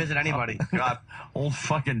going to visit anybody. Oh, God, old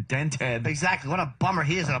fucking denthead. Exactly. What a bummer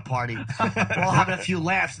he is at a party. We're all having a few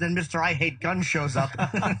laughs, and then Mr. I Hate Guns shows up.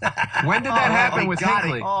 When did that happen with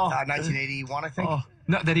Hinckley? 1981, I think.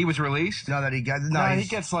 No, that he was released? No, that he got. No, he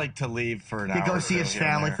gets like to leave for an hour. He goes see his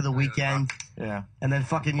family for the weekend. Yeah. And then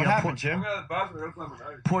fucking, What happened, Jim?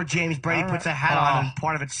 Poor James Brady puts a hat on and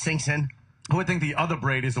part of it sinks in. Who would think the other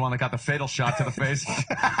Brady's the one that got the fatal shot to the face?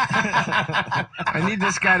 I need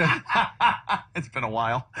this guy to... It's been a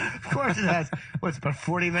while. Of course it has. What's about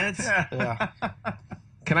 40 minutes? Yeah.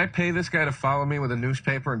 Can I pay this guy to follow me with a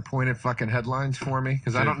newspaper and point at fucking headlines for me?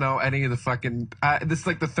 Because I don't know any of the fucking... this is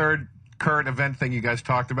like the third current event thing you guys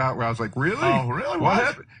talked about where I was like, really? Oh, really? What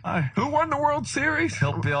happened? Who won the World Series?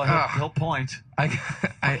 He'll point.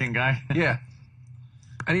 Fucking guy. Yeah.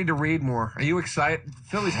 I need to read more. Are you excited?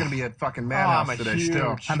 Philly's going to be a fucking madhouse today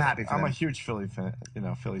still. I'm happy for them. I'm a huge Phillies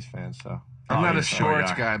fan, so. I'm not a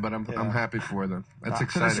shorts guy, but I'm happy for them. That's To the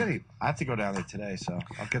exciting. city. I have to go down there today, so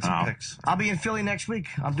I'll get some pics. I'll be in Philly next week.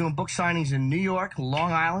 I'm doing book signings in New York,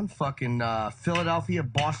 Long Island, fucking Philadelphia,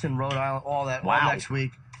 Boston, Rhode Island, all next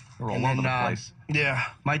week. We're all over the place. Yeah.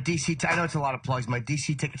 My DC, I know it's a lot of plugs. My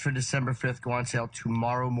DC tickets for December 5th go on sale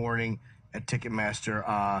tomorrow morning at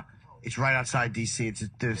Ticketmaster. It's right outside D.C. It's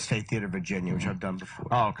at the State Theater, Virginia, which I've done before.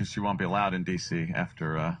 Oh, because you won't be allowed in D.C.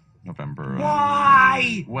 after November.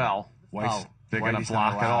 Why? Well, they're going to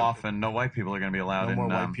block it off, and no white people are going to be allowed in. No more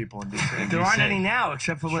white people in D.C. There aren't any now,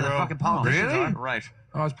 except for where the fucking politicians are. Right.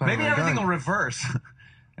 Maybe everything will reverse.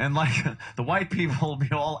 And, like, the white people will be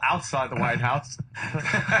all outside the White House.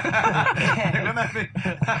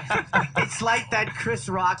 It's like that Chris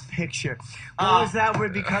Rock picture. What was that where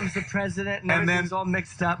he becomes the president and everything's all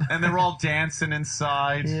mixed up? And they're all dancing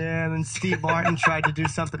inside. Yeah, and then Steve Martin tried to do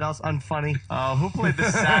something else unfunny. Oh, who played the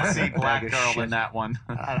sassy black girl in that one?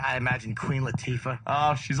 I imagine Queen Latifah.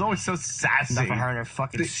 Oh, she's always so sassy. Enough of her and her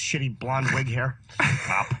fucking shitty blonde wig hair.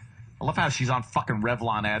 I love how she's on fucking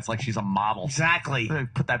Revlon ads like she's a model. Exactly.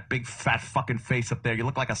 Put that big fat fucking face up there. You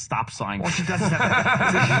look like a stop sign. Well, she doesn't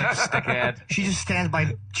have a lipstick ad. She just stands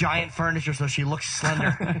by giant furniture so she looks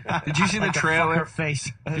slender. Did you see the trailer? Her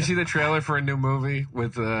face. Did you see the trailer for a new movie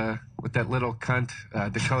with that little cunt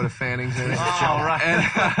Dakota Fanning's in it? Oh, right.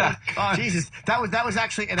 And, Jesus, that was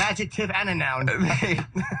actually an adjective and a noun.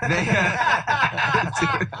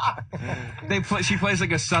 She plays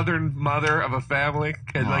like a southern mother of a family,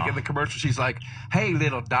 and like in the commercial, she's like, "Hey,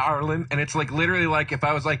 little darling," and it's like literally like if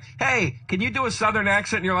I was like, "Hey, can you do a southern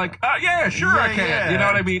accent?" And you're like, "Oh yeah, sure I can." Yeah. You know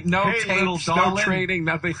what I mean? No Hey, little tapes, no darling. training,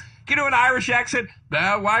 nothing. Can you do an Irish accent?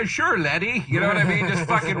 Why, sure, Letty. You know what I mean? Just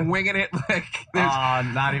fucking winging it. Like,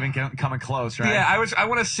 not even coming close, right? Yeah, I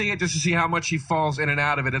want to see it just to see how much he falls in and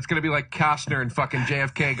out of it. It's going to be like Costner and fucking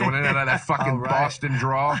JFK going in and out of that fucking Boston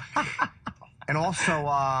drawl. And also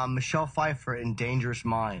Michelle Pfeiffer in Dangerous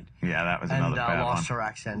Mind. Yeah, that was another bad one. Lost her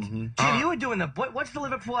accent. Jim, you were doing what's the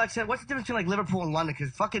Liverpool accent? What's the difference between like Liverpool and London?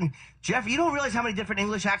 Because fucking Jeff, you don't realize how many different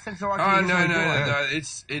English accents there are. Oh no.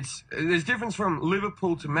 There's difference from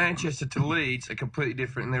Liverpool to Manchester to Leeds are completely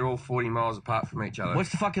different, and they're all 40 miles apart from each other.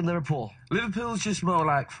 What's the fucking Liverpool? Liverpool's just more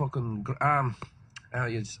like fucking. I'll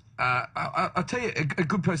tell you, a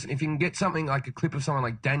good person, if you can get something like a clip of someone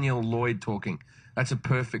like Daniel Lloyd talking, that's a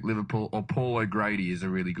perfect Liverpool, or Paul O'Grady is a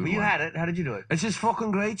really good one. You had it. How did you do it? It's just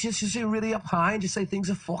fucking great. Just say really up high and just say things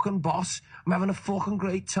are fucking boss. I'm having a fucking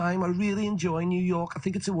great time. I really enjoy New York. I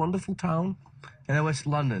think it's a wonderful town. And then what's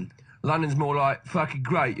London? London's more like fucking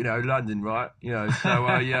great, London, right? So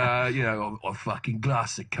I fucking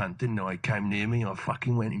glassed the cunt, didn't I? He came near me, I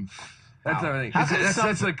fucking went in. That's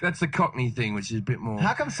everything. That's the Cockney thing, which is a bit more.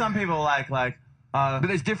 How come some people like? But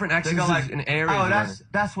there's different accents in areas. Oh,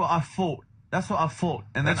 that's what I thought. That's what I thought.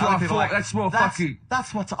 And that's what I thought. Like, that's more fucking.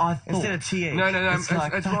 That's what I thought. Instead of TH. No. It's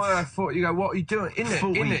more what I thought. You go, what are you doing? In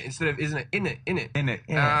it, instead of isn't it? In it. And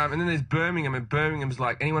then there's Birmingham, and Birmingham's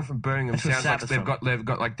like anyone from Birmingham sounds like they've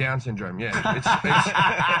got like Down syndrome. Yeah.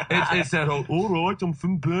 It's that whole. All right, I'm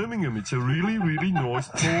from Birmingham. It's a really nice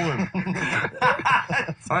town.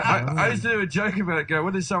 I used to do a joke about it. Go,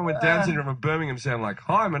 what does someone with Down syndrome from Birmingham sound like?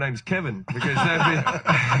 Hi, my name's Kevin. Because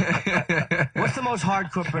what's the most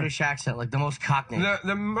hardcore British accent? Like the most Cockney.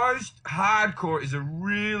 The most hardcore is a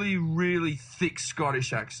really thick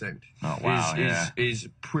Scottish accent. Oh wow! Is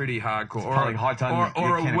pretty hardcore.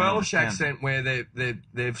 Or a Welsh accent where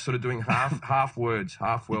they're sort of doing half words,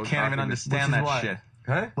 half Welsh. You can't even understand that shit.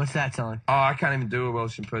 Huh? What's that telling? Oh, I can't even do a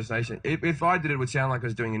Welsh impersonation. If I did it, would sound like I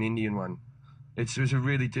was doing an Indian one. It was a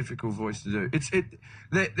really difficult voice to do.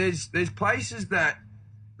 There's places that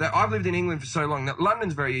I've lived in England for so long. Now,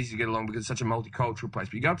 London's very easy to get along because it's such a multicultural place.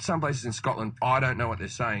 But you go up to some places in Scotland, I don't know what they're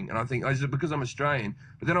saying. And I think, is it because I'm Australian?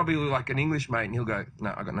 But then I'll be like an English mate and he'll go,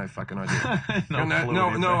 no, I got no fucking idea.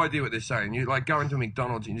 no idea what they're saying. You like go into a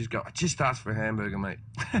McDonald's and you just go, I just asked for a hamburger, mate.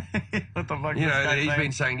 What the fuck? You know, he's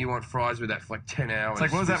been saying you want fries with that for like 10 hours. It's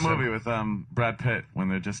like, what was that movie with Brad Pitt when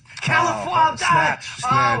they're just California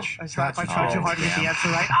Snatch. If I try too hard to get the answer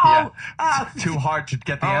right. Too hard to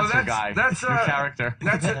get the answer, guy. That's your character.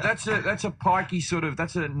 That's a pikey sort of.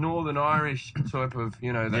 That's a Northern Irish type of.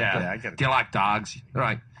 You know. I get it. Do you like dogs?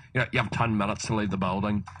 Right. You have 10 minutes to leave the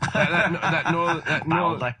building. that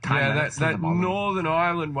Northern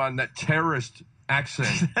Ireland one, that terrorist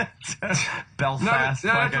accent. Belfast.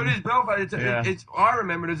 No, that's what it is. Belfast. It's I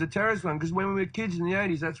remember it as a terrorist one because when we were kids in the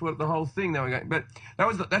 80s, that's what the whole thing they were going. But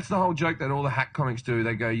that's the whole joke that all the hack comics do.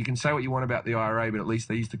 They go, you can say what you want about the IRA, but at least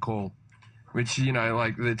they used to call. Which, you know,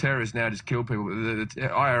 like the terrorists now just kill people.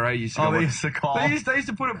 The IRA used to go. They used to call. They used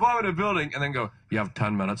to put a bomb in a building and then go, you have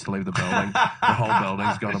 10 minutes to leave the building. The whole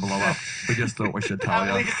building's going to blow up. We just thought we should tell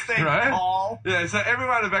you. Right? Yeah, so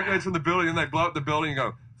everyone evacuates from the building and they blow up the building and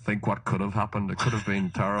go, think what could have happened. It could have been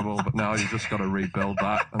terrible, but now you just got to rebuild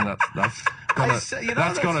that. And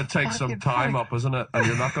that's going to take some time up, isn't it? And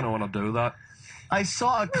you're not going to want to do that. I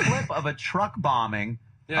saw a clip of a truck bombing.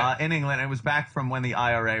 In England, it was back from when the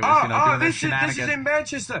IRA was, doing their shenanigans. This is in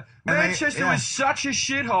Manchester. Manchester was such a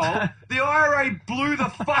shithole. The IRA blew the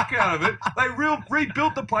fuck out of it. They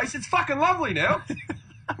rebuilt the place. It's fucking lovely now.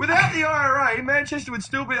 Without the IRA, Manchester would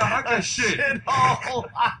still be a hunk of shit. Shithole.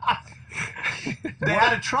 They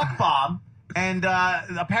had a truck bomb, and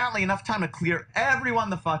apparently enough time to clear everyone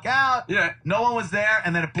the fuck out. Yeah. No one was there,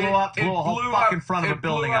 and then it blew up, blew a whole fucking front of a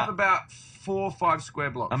building up. It blew up about 4 or 5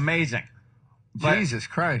 square blocks. Amazing. Jesus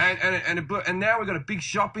Christ! And now we've got a big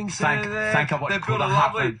shopping centre there. They've built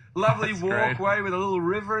a lovely walkway with a little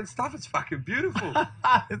river and stuff. It's fucking beautiful.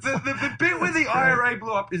 the bit where the IRA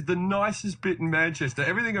blew up is the nicest bit in Manchester.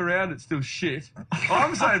 Everything around it's still shit.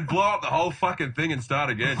 I'm saying blow up the whole fucking thing and start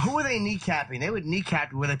again. Who were they kneecapping? They would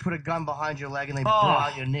kneecap you where they put a gun behind your leg and they blow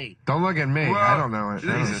out your knee. Don't look at me. Well, I don't know it.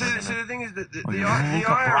 So the thing is that the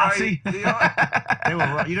IRA... They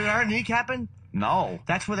were. You never heard kneecapping? No.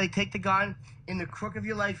 That's where they take the gun in the crook of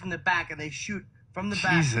your leg from the back and they shoot from the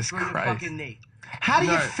back through your fucking knee. How do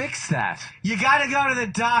you fix that? You gotta go to the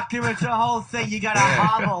doctor. It's a whole thing. You gotta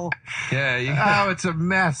hobble. Yeah. It's a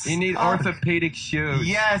mess. You need orthopedic shoes.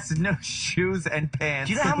 Yes, no shoes and pants.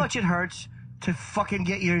 Do you know how much it hurts to fucking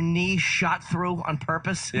get your knee shot through on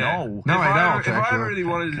purpose? Yeah. No, I don't. If I really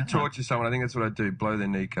wanted to torture someone, I think that's what I'd do. Blow their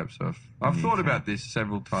kneecaps off. I've thought about this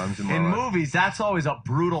several times in my life. In movies, that's always a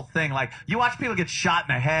brutal thing. Like, you watch people get shot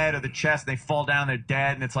in the head or the chest, and they fall down, they're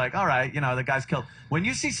dead, and it's like, all right, the guy's killed. When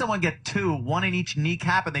you see someone get 2, 1 in each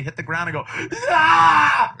kneecap, and they hit the ground and go,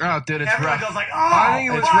 ah! Oh, dude, it's Everyone rough. goes like, oh!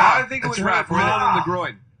 I think it was rough. More than the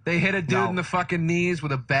groin. They hit a dude in the fucking knees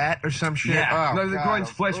with a bat or some shit. Yeah. Oh, no, the groin's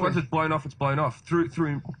flesh. Once it's blown off, it's blown off.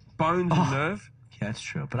 Through bones and nerve. Yeah, that's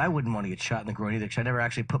true. But I wouldn't want to get shot in the groin either because I never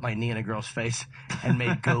actually put my knee in a girl's face and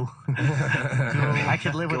made goo. I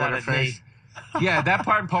could live without a knee. Yeah, that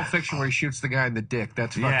part in Pulp Fiction where he shoots the guy in the dick,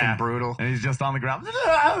 that's fucking brutal. And he's just on the ground.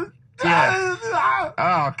 Yeah.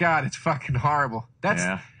 Oh, God, it's fucking horrible.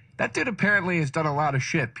 That dude apparently has done a lot of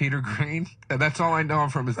shit, Peter Green. And that's all I know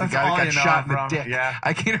him from is the guy that got shot in the dick. Yeah.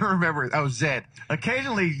 I can't even remember. Oh, Zed.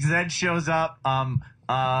 Occasionally, Zed shows up.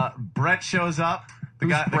 Brett shows up.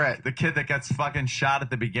 Who's Brett? The kid that gets fucking shot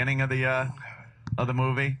at the beginning of the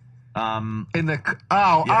movie. Frank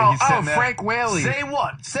Whaley. Say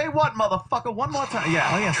what, motherfucker? One more time. Yeah.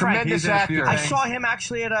 Oh, yeah. Tremendous actor. I saw him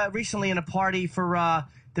actually at recently in a party for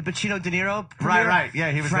the Pacino De Niro premiere. Right.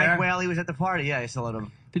 Yeah, he was Frank there. Whaley was at the party. Yeah, I saw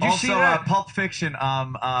him. Did you see that? Pulp Fiction.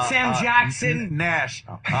 Sam Jackson. Nash.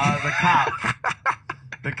 The cop.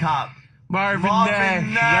 The cop.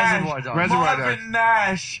 Marvin Nash. Reservoir Dogs. Marvin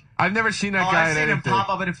Nash. I've never seen that guy. I've seen him pop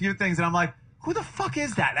up in a few things, and I'm like, who the fuck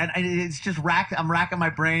is that? And it's just I'm racking my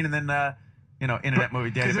brain, and then Internet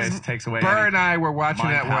Movie Database takes away. Burr and I were watching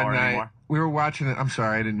that one night. Anymore. We were watching it. I'm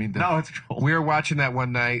sorry, I didn't mean to. No, it's cool. We were watching that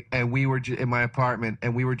one night, and we were in my apartment,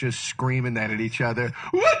 and we were just screaming that at each other.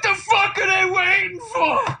 What the fuck are they waiting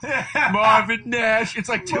for? Marvin Nash. It's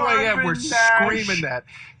like 2 a.m. We're screaming that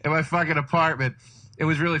in my fucking apartment. It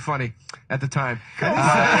was really funny at the time. No,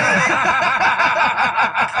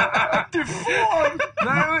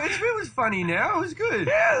 it was funny now. It was good.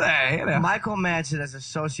 Yeah. Michael Madsen as a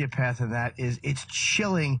sociopath in that it's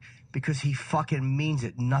chilling because he fucking means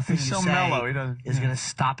it. Nothing He's you so say mellow. is going to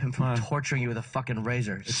stop him from torturing you with a fucking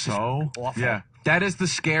razor. It's so awful. Yeah. That is the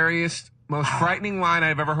scariest, most frightening line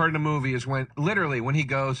I've ever heard in a movie is when he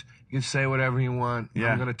goes, you can say whatever you want.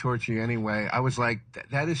 I'm going to torture you anyway. I was like,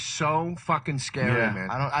 that is so fucking scary, man.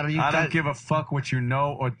 I don't give a fuck what you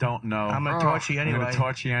know or don't know. I'm going to torture you anyway. I'm going to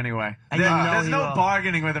torture you anyway. There's no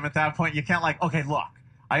bargaining with him at that point. You can't okay, look.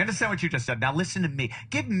 I understand what you just said. Now listen to me.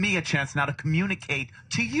 Give me a chance now to communicate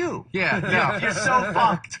to you. Yeah. You're so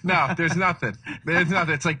fucked. No, there's nothing. There's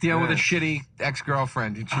nothing. It's like dealing with a shitty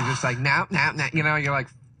ex-girlfriend. And she's just like, no. You know, you're like,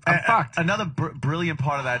 I'm fucked. Another brilliant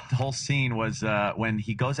part of that whole scene was when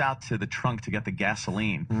he goes out to the trunk to get the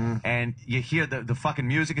gasoline. And you hear the fucking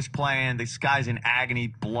music is playing. This guy's in agony,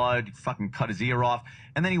 blood, fucking cut his ear off.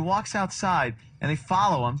 And then he walks outside, and they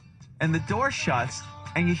follow him, and the door shuts.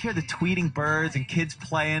 And you hear the tweeting birds and kids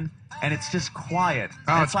playing, and it's just quiet.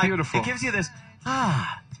 Oh, it's beautiful. It gives you this,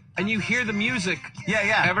 and you hear the music,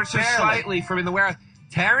 yeah, ever so slightly from in the warehouse.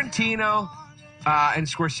 Tarantino and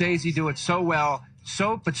Scorsese do it so well.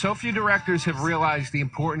 But so few directors have realized the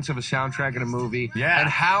importance of a soundtrack in a movie, and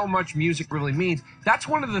how much music really means. That's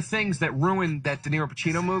one of the things that ruined that De Niro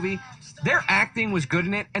Pacino movie. Their acting was good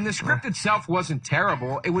in it, and the script itself wasn't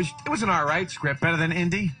terrible. It was an all right script, better than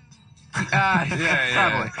Indy.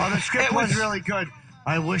 Probably. Oh, the script was really good.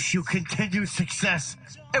 I wish you continued success.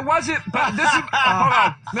 It wasn't, but this is... hold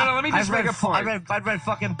on. No, let me just make a point. I've read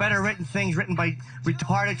fucking better written things written by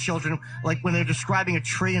retarded children, like when they're describing a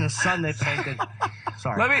tree and a sun they painted.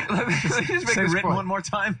 Sorry. Let me just make Say this written point. one more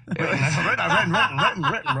time. Written,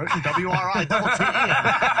 W-R-I, double T-E-N.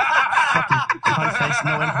 Fucking cunt-face,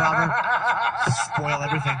 no improver. Spoil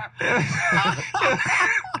everything.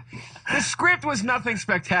 The script was nothing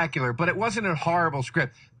spectacular, but it wasn't a horrible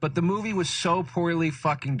script. But the movie was so poorly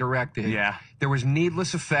fucking directed. Yeah. There was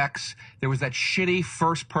needless effects. There was that shitty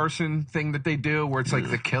first-person thing that they do where it's like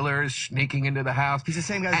the killer is sneaking into the house. He's the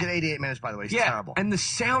same guy who did 88 Minutes, by the way. He's terrible. And the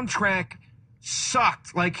soundtrack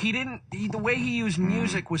sucked. Like, the way he used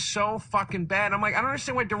music was so fucking bad. I'm like, I don't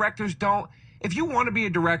understand why directors don't... If you want to be a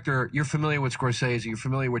director, you're familiar with Scorsese, you're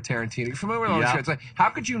familiar with Tarantino, you're familiar with all this shit. It's like,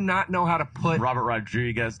 how could you not know how to put... Robert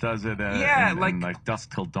Rodriguez does it. Like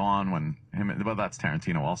Dusk Till Dawn when well, that's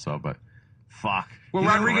Tarantino also, but fuck. Well,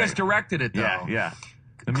 Rodriguez directed it, though. Yeah.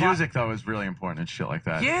 The music, though, is really important and shit like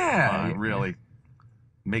that. Yeah. It really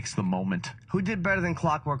makes the moment. Who did better than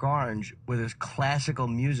Clockwork Orange with his classical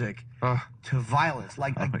music to violence?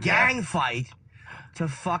 Like a gang fight to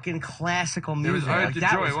fucking classical music. It was hard to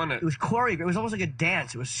enjoy, wasn't it? It was choreographed. It was almost like a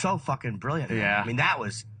dance. It was so fucking brilliant. Yeah. I mean, that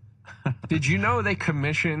was... Did you know they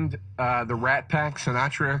commissioned the Rat Pack?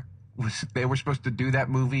 Sinatra they were supposed to do that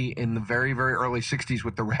movie in the very, very early 60s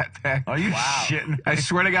with the Rat Pack. Are you shitting? I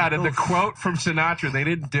swear to God, the quote from Sinatra, they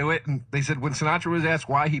didn't do it, and they said when Sinatra was asked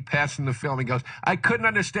why he passed in the film, he goes, I couldn't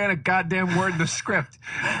understand a goddamn word in the script.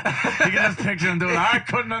 You can just picture him doing I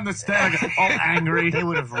couldn't understand, all angry. They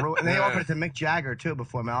would have ruined... They offered it to Mick Jagger, too,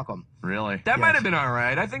 before Malcolm. Really? That might have been all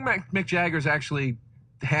right. I think Mick Jagger's actually...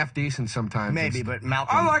 half decent sometimes. Maybe, but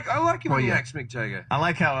Malcolm... I like him next Mick Jagger. I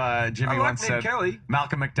like how Jimmy once said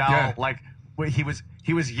Malcolm McDowell,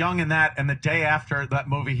 he was young in that, and the day after that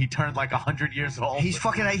movie, he turned like 100 years old.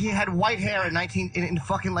 He had white hair in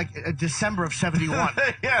fucking December of 71.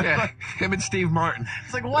 yeah. Him and Steve Martin.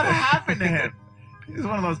 It's like, what happened to him? He's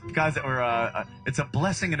one of those guys that were, it's a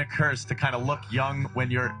blessing and a curse to kind of look young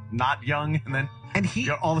when you're not young, and then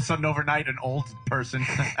you're all of a sudden overnight an old person.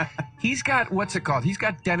 He's got, what's it called? He's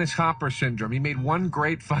got Dennis Hopper syndrome. He made one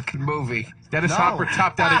great fucking movie. Dennis Hopper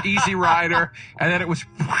topped out an Easy Rider, and then it was...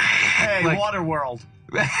 Hey, Waterworld.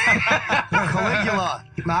 Caligula.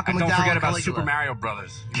 Malcolm McDowell. Don't forget about Caligula. Super Mario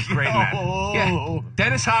Brothers. He's great in that. Yeah.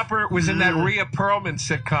 Dennis Hopper was in that Rhea Perlman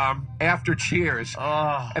sitcom after Cheers.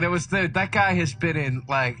 And it was that guy has been in,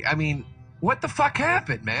 what the fuck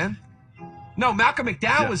happened, man? No, Malcolm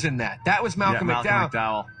McDowell was in that. That was Malcolm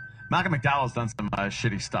McDowell. Malcolm McDowell's done some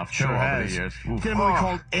shitty stuff too over the years. He did a movie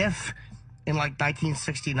called If in like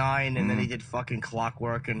 1969, and then he did fucking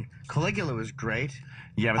Clockwork, and Caligula was great.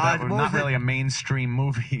 Yeah, but that was not really a mainstream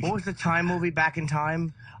movie. What was the time movie, Back in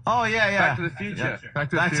Time? Oh, yeah. Back to the Future. Yeah. Back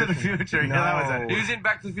to the Future. No. Yeah, that was it. He was in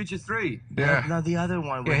Back to the Future 3. Yeah. No, the other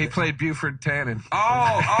one. Yeah, he played Buford Tannen.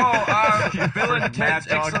 Bill and Ted's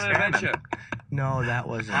Excellent Adventure. No, that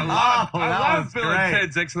wasn't. I love Bill and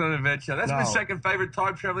Ted's Excellent Adventure. That's my second favorite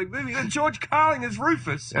time traveling movie. And George Carlin as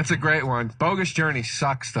Rufus. That's a great one. Bogus Journey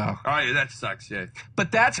sucks, though. Oh, yeah, that sucks, yeah.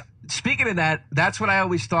 But speaking of that, that's what I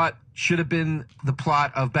always thought should have been the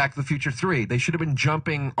plot of Back to the Future 3. They should have been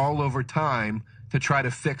jumping all over time to try to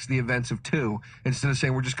fix the events of 2, instead of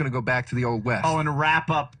saying we're just going to go back to the Old West. Oh, and wrap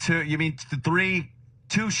up 2. You mean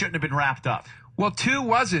 2 shouldn't have been wrapped up? Well, 2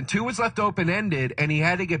 wasn't. 2 was left open-ended, and he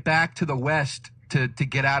had to get back to the West to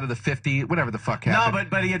get out of the 50, whatever the fuck happened. No,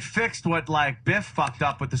 but he had fixed what, like, Biff fucked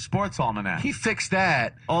up with the sports almanac. He fixed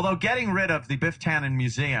that. Although getting rid of the Biff Tannen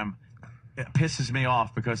Museum pisses me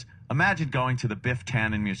off, because imagine going to the Biff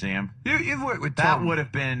Tannen Museum. You've worked with That Tom. would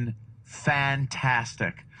have been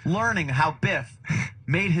fantastic. Learning how Biff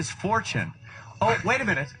made his fortune. Oh, wait a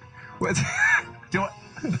minute. What?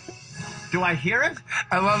 Do I hear it?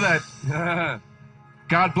 I love that.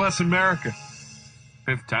 God bless America.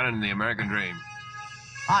 Biff Tannen and the American Dream.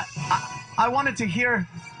 I wanted to hear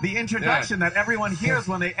the introduction that everyone hears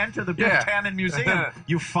when they enter the Biff Tannen Museum.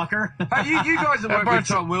 You fucker. Hey, you guys have worked with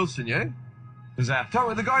Tom Wilson, yeah? Who's that?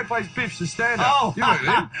 Tom, the guy who plays Biff's the stand-up. Oh, you know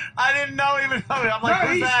him. I didn't know even. I'm like,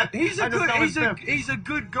 who's that? He's a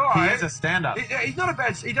good guy. He is a stand-up. He's not a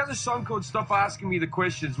bad. He does a song called "Stop Asking Me the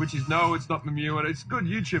Questions," which is no, it's not Mewes. It's good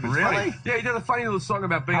YouTube. It's Really? funny. Yeah, he does a funny little song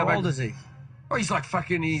about being. How old is he? Oh, he's like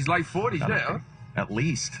fucking. He's late 40s now. At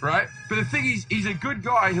least. Right? But the thing is, he's a good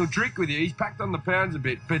guy. He'll drink with you. He's packed on the pounds a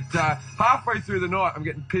bit. But halfway through the night, I'm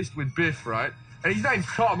getting pissed with Biff, right? And his name's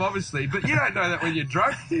Tom, obviously, but you don't know that when you're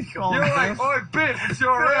drunk. You're like, oh, Biff, it's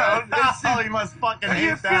your round. Oh, you must fucking hate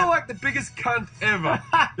you feel like the biggest cunt ever.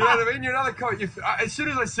 You know what I mean? You're another cunt. As soon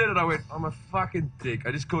as I said it, I went, I'm a fucking dick.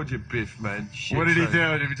 I just called you Biff, man. Shit, What did he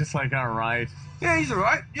do? Did he just like, all right? Yeah, he's all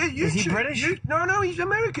right. Yeah, Is he British? No, he's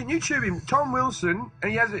American. YouTube him. Tom Wilson,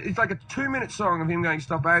 and it's like a 2-minute song of him going,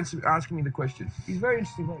 stop asking me the questions. He's very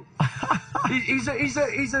interesting, mate.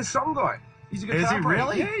 he's a song guy. He's a guitar Is he player.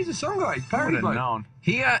 really? Yeah, he's a song guy. Parody bloke. Known.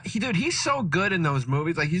 Dude, he's so good in those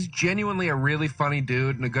movies. Like, he's genuinely a really funny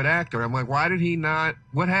dude and a good actor. I'm like, why did he not?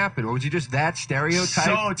 What happened? Or was he just that stereotype?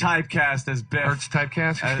 So typecast as Biff. Or it's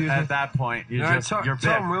typecast. Excuse me. At that point, you're Biff.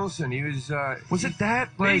 Tom Wilson. He was. Was it that?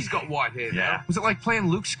 Like, he's got white hair. Yeah. Now. Was it like playing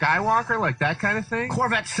Luke Skywalker, like that kind of thing?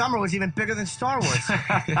 Corvette Summer was even bigger than Star Wars.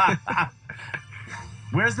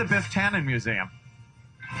 Where's the Biff Tannen Museum?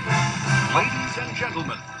 Ladies and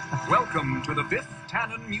gentlemen, welcome to the Biff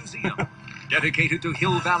Tannen Museum, dedicated to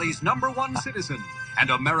Hill Valley's #1 citizen and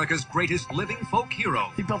America's greatest living folk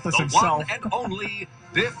hero. He built this the himself. one and only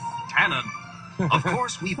Biff Tannen. Of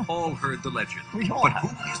course, we've all heard the legend. We all but have.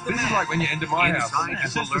 who is the This man? is like when you enter my house. Inside,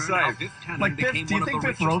 It's you will just the learn how same. Biff Tannen Like, Biff, became do you one of think the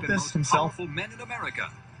Biff richest wrote and this most himself? powerful men in America.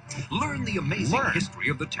 Learn the amazing history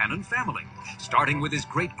of the Tannen family, starting with his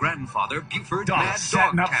great-grandfather, Buford Mad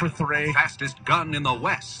setting Dog up for Tannen, 3. the fastest gun in the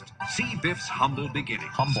West. See Biff's humble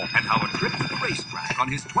beginnings. And how a trip to the racetrack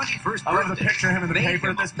on his 21st I love birthday the picture of him in the made paper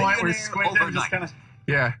him at this a point where he's millionaire squinting, just overnight. kind of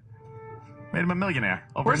Yeah. made him a millionaire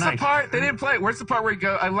Where's overnight. the part? They didn't play it. Where's the part where he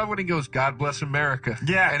goes? I love when he goes, God bless America.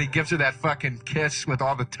 Yeah. And he gives her that fucking kiss with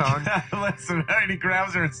all the tongue. Listen, and he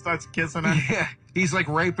grabs her and starts kissing her. Yeah. He's like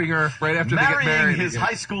raping her right after they get Marrying married. his again.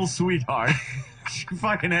 high school sweetheart.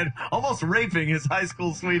 Fucking head, almost raping his high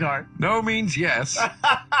school sweetheart. No means yes.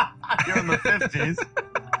 You're in the 50s.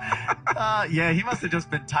 Yeah, he must have just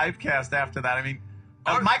been typecast after that. I mean,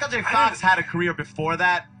 Michael J. Fox had a career before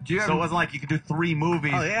that, so it wasn't like you could do 3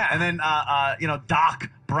 movies. Oh, yeah. And then, Doc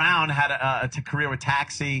Brown had a career with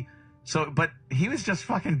Taxi. So, but he was just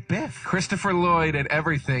fucking Biff. Christopher Lloyd and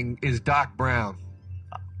everything is Doc Brown.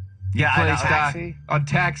 Yeah, He I know. plays Taxi? on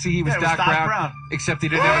Taxi, he was Yeah, it was Doc Doc Brown, Brown. except he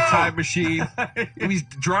didn't have a time machine. He was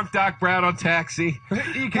drunk Doc Brown on Taxi.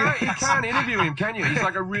 You can't interview him, can you? He's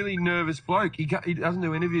like a really nervous bloke. He doesn't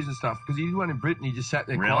do interviews and stuff because he did one in Britain. He just sat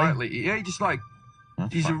there Really? quietly. Yeah, he just like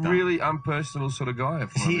he's a fucked up. really unpersonal sort of guy.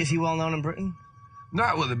 Is he well known in Britain? No,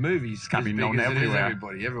 well, the movie's gotta as be big known as it is everywhere.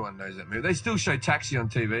 everybody. Everyone knows that movie. They still show Taxi on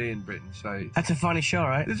TV in Britain, so That's a funny show,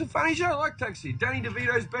 right? it's a funny show. I like Taxi. Danny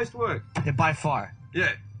DeVito's best work. Yeah, by far.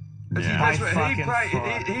 Yeah. That's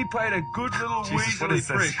what he played a good little weaselly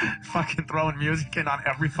trick. Fucking throwing music in on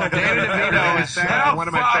every fucking. Danny DeVito is one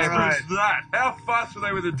of my favorites. How fast were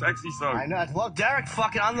they with the taxi song? I know. Well, Derek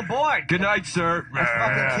fucking on the board. Good night, sir.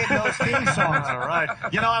 That fucking kid knows theme songs. All right.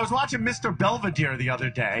 You know, I was watching Mr. Belvedere the other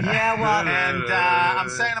day. Yeah, well, and I'm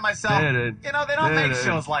saying to myself, you know, they don't make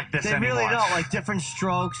shows like this anymore. They really don't. Like Different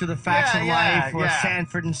Strokes or The Facts of Life or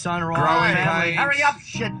Sanford and Son or all Growing Family. Pains. Hurry up,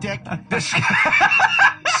 shit dick.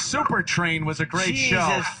 Super Train was a great Jesus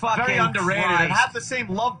show. fucking Very underrated. Christ. It had the same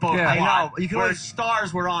Love Boat Yeah, I know. You can where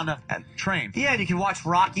stars were on a train. Yeah, and you can watch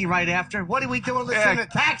Rocky right after. What are we doing listening to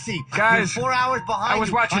Taxi? Guys, You're 4 hours behind. I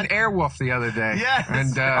was watching Airwolf the other day. Yes.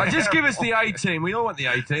 And just give us the A-team. We all want the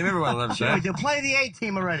A-team. Everyone loves Sure, that. we do. Play the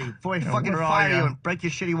A-team already before we fucking fire you and break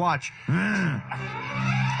your shitty watch. There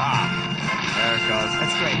it goes.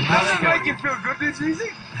 That's great. How does it make you feel good this easy?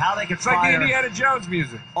 How they could It's like the fire Indiana Jones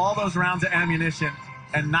music. all those rounds of ammunition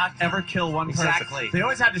and not ever kill one person. Exactly. They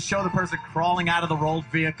always had to show the person crawling out of the rolled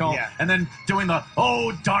vehicle Yeah. and then doing the,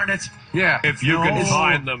 oh, darn it. yeah. If you can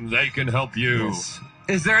find them, they can help you.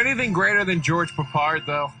 Is there anything greater than George Papard,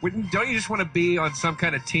 though? Don't you just want to be on some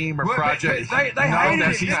kind of team or project? They hated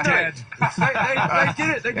it. He's didn't dead. They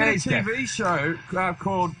did it. They did a he's dead. TV show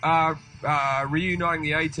called Reuniting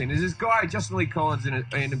the A-Team. There's this guy, Justin Lee Collins,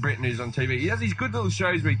 in Britain who's on TV. He has these good little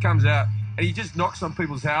shows where he comes out and he just knocks on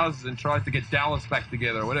people's houses and tries to get Dallas back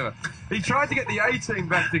together or whatever. He tried to get the A-Team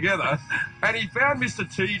back together, and he found Mr.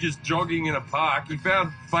 T just jogging in a park. He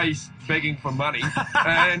found Face begging for money,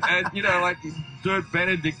 and you know, like Dirk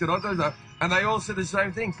Benedict and all those stuff. And they all said the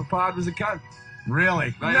same thing. Papard was a cunt.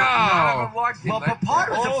 Really? None of them liked him. Well, Papard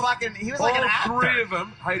was a fucking, he was like an actor. All three of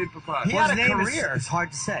them hated Papard. He had a career. It's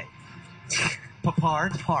hard to say.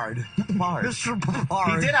 Papard. Mr.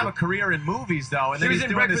 Papard. He did have a career in movies, though. And He then was he's in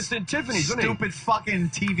doing Breakfast this at Tiffany's, wasn't he? stupid fucking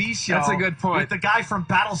TV show. That's a good point. With the guy from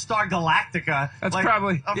Battlestar Galactica. That's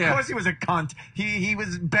probably- Of yeah. course he was a cunt. He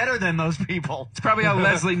was better than those people. It's probably how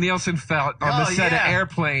Leslie Nielsen felt on the set of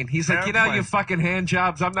Airplane. He's like, you know, you fucking hand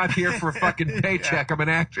jobs. I'm not here for a fucking paycheck. I'm an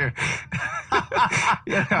actor.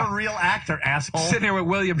 I'm a real actor, asshole. Sitting here with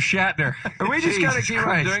William Shatner. Are we just going to Jesus keep on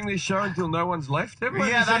Christ. doing this show until no one's left? Everyone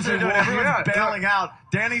Yeah, just that's what seems to they're doing. walk Everyone's out. bailing out.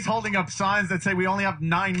 Danny's holding up signs that say we only have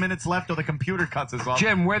 9 minutes left or the computer cuts us off.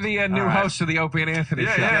 Jim, we're the new hosts of the Opie and Anthony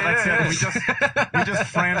show. That's it. We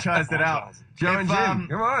just franchised it out. Joe and Jim,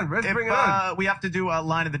 come on, let's bring it on. We have to do a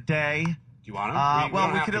line of the day. Do you want to?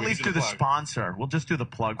 Well, we could at least do the sponsor. We'll just do the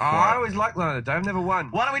plug for I it. always like line of the day. I've never won.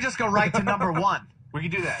 Why don't we just go right to number one? We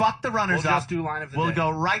can do that. Fuck the runners We'll up. just do line of the We'll day. go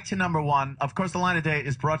right to number one. Of course, the line of the day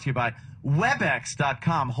is brought to you by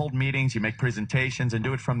WebEx.com. Hold meetings, you make presentations, and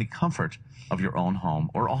do it from the comfort of your own home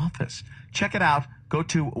or office. Check it out. Go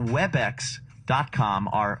to WebEx.com,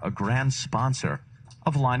 a grand sponsor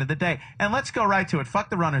of Line of the Day. And let's go right to it. Fuck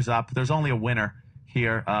the runners up. There's only a winner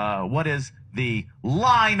here. What is the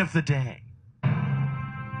line of the day?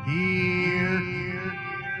 Here.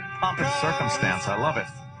 Pomp and circumstance. I love it.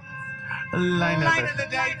 Line of the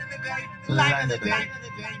day. Line of the day.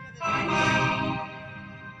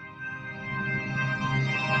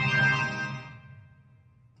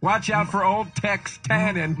 Watch out for old Tex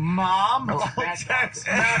Tannen. Mom? Old Tex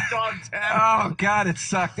Mac on Oh, God, it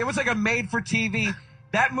sucked. It was like a made-for-TV.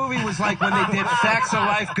 That movie was like when they did Facts of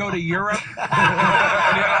Life Go to Europe.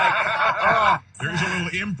 And you're like, oh. There's a little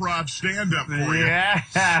improv stand-up for you. Yeah.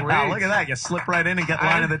 Look at that. You slip right in and get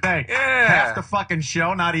line of the day. Yeah. Half the fucking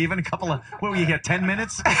show, not even. A couple of, what will you get, 10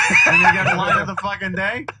 minutes? And you get line of the fucking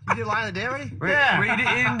day? You did line of the day already? Yeah. We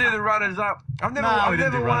didn't do the runners up. I've never we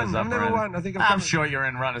didn't do runners up I've never already. won. I think I'm sure you're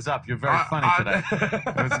in runners up. You're very funny today.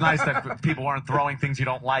 It was nice that people weren't throwing things you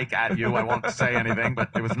don't like at you. I won't say anything, but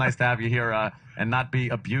it was nice to have you here and not be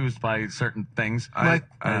abused by certain things. I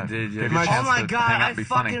did, yeah. Give you a Oh chance my to God! hang out I and be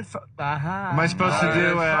fucking. funny. Am I supposed to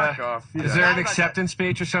do? fuck off. Is there an acceptance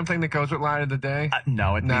speech or something that goes with line of the day?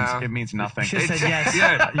 No, it means nothing. She said yes.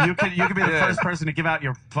 Yeah. You could be the first person to give out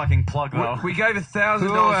your fucking plug though. We gave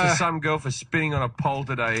 $1,000 to some girl for spinning on a pole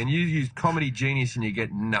today, and you use Comedy Genius and you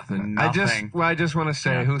get nothing. I just want to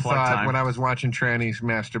say, Yeah, who plug thought time. when I was watching trannies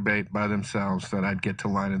masturbate by themselves that I'd get to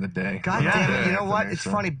line of the day? God Yeah. damn it! You know what? Anthony, It's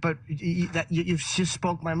so- funny, but you just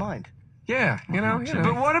spoke my mind. Yeah, you know.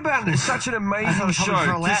 But what about it? It's such an I amazing was show. hoping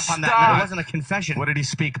for a to laugh on that. But it start. wasn't a confession. What did he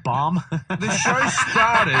speak? Bomb? The show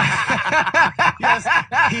started. Yes,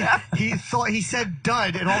 he thought he said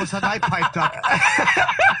dud, and all of a sudden I piped up.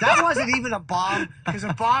 That wasn't even a bomb, because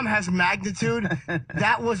a bomb has magnitude.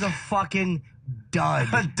 That was a fucking dud.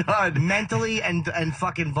 A dud. Mentally and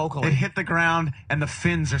fucking vocally. It hit the ground and the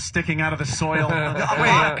fins are sticking out of the soil. Wait,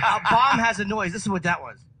 a bomb has a noise. This is what that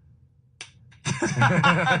was.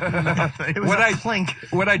 It was a clink.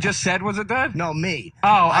 What I just said was it dead? No, me.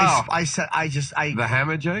 I said the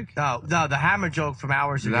hammer joke. No, the hammer joke from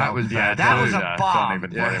hours ago. That was bad. That was a bomb.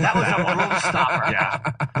 That was a rule stopper. Yeah.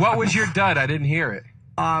 What was your dud? I didn't hear it.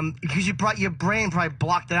 Because your brain probably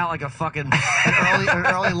blocked it out like a fucking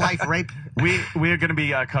early life rape. We are going to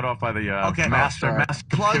be cut off by the master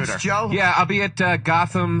Plugs, computer. Joe? Yeah, I'll be at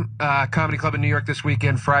Gotham Comedy Club in New York this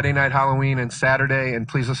weekend, Friday night, Halloween, and Saturday. And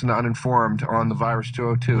please listen to Uninformed on the Virus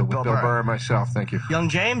 202 with Bill Burr and myself. Thank you. Young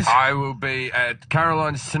James? I will be at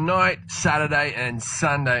Caroline's tonight, Saturday, and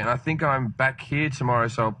Sunday. And I think I'm back here tomorrow,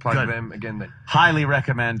 so I'll plug them again then. Highly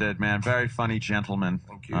recommended, man. Very funny gentleman.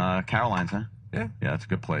 Thank you. Caroline's, huh? Yeah. Yeah, it's a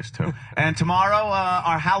good place, too. And tomorrow,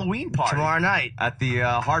 our Halloween party. Tomorrow night. At the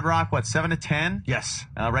Hard Rock, 7 to 10? Yes.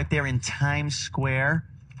 Right there in Times Square.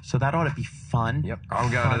 So that ought to be fun. Yep, I'm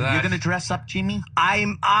going to that. You're going to dress up, Jimmy?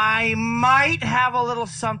 I might have a little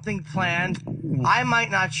something planned. I might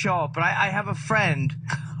not show up, but I have a friend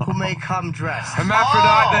who may come dressed.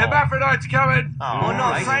 Hermaphrodite. The hermaphrodite's coming. Well,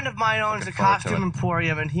 no, a friend of mine owns a costume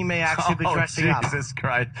emporium, and he may actually be dressing up. Jesus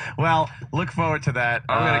Christ. Well, look forward to that.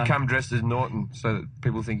 I'm going to come dressed as Norton so that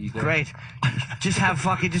people think he's there. Great. Just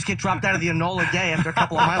get dropped out of the Enola Gay after a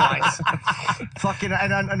couple of my lines.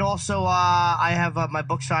 And also, I have my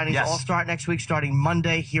book signings all start next week, starting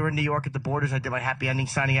Monday here in New York at the Borders. I did my happy ending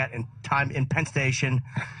signing in Penn Station,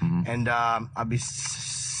 and I'll be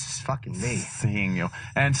fucking me seeing you.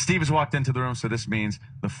 And Steve has walked into the room, so this means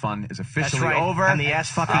the fun is officially over, and the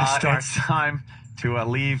ass fucking starts. It's time to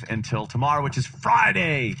leave until tomorrow, which is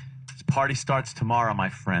Friday. This party starts tomorrow, my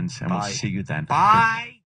friends, and we'll see you then.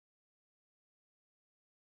 Bye.